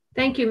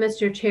 Thank you,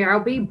 Mr. Chair.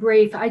 I'll be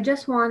brief. I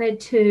just wanted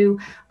to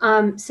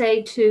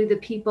say to the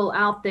people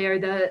out there,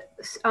 the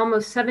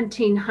almost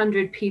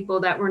 1,700 people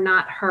that were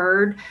not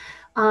heard,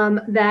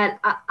 that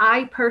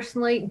I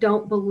personally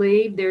don't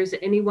believe there's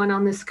anyone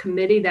on this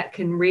committee that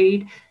can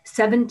read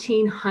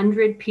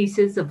 1,700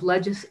 pieces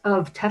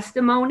of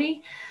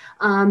testimony.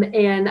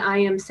 And I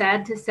am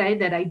sad to say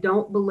that I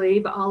don't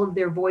believe all of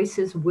their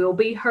voices will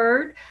be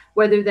heard,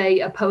 whether they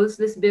oppose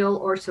this bill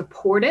or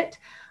support it.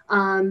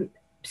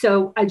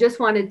 So I just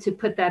wanted to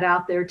put that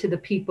out there to the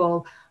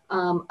people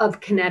of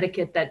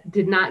Connecticut that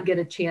did not get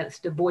a chance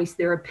to voice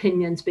their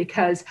opinions,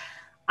 because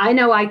I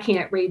know I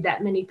can't read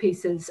that many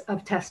pieces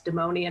of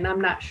testimony, and I'm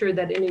not sure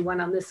that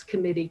anyone on this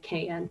committee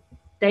can.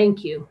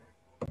 Thank you.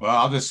 Well,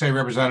 I'll just say,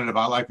 Representative,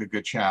 I like a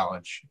good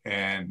challenge.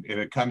 And if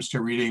it comes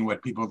to reading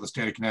what people of the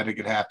state of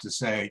Connecticut have to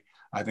say,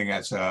 I think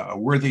that's a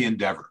worthy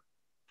endeavor.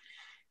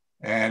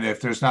 And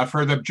if there's not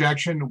further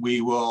objection,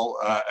 we will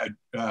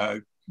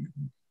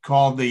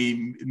call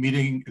the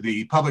meeting,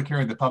 the public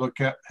hearing, the Public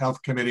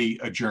Health Committee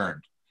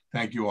adjourned.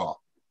 Thank you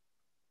all.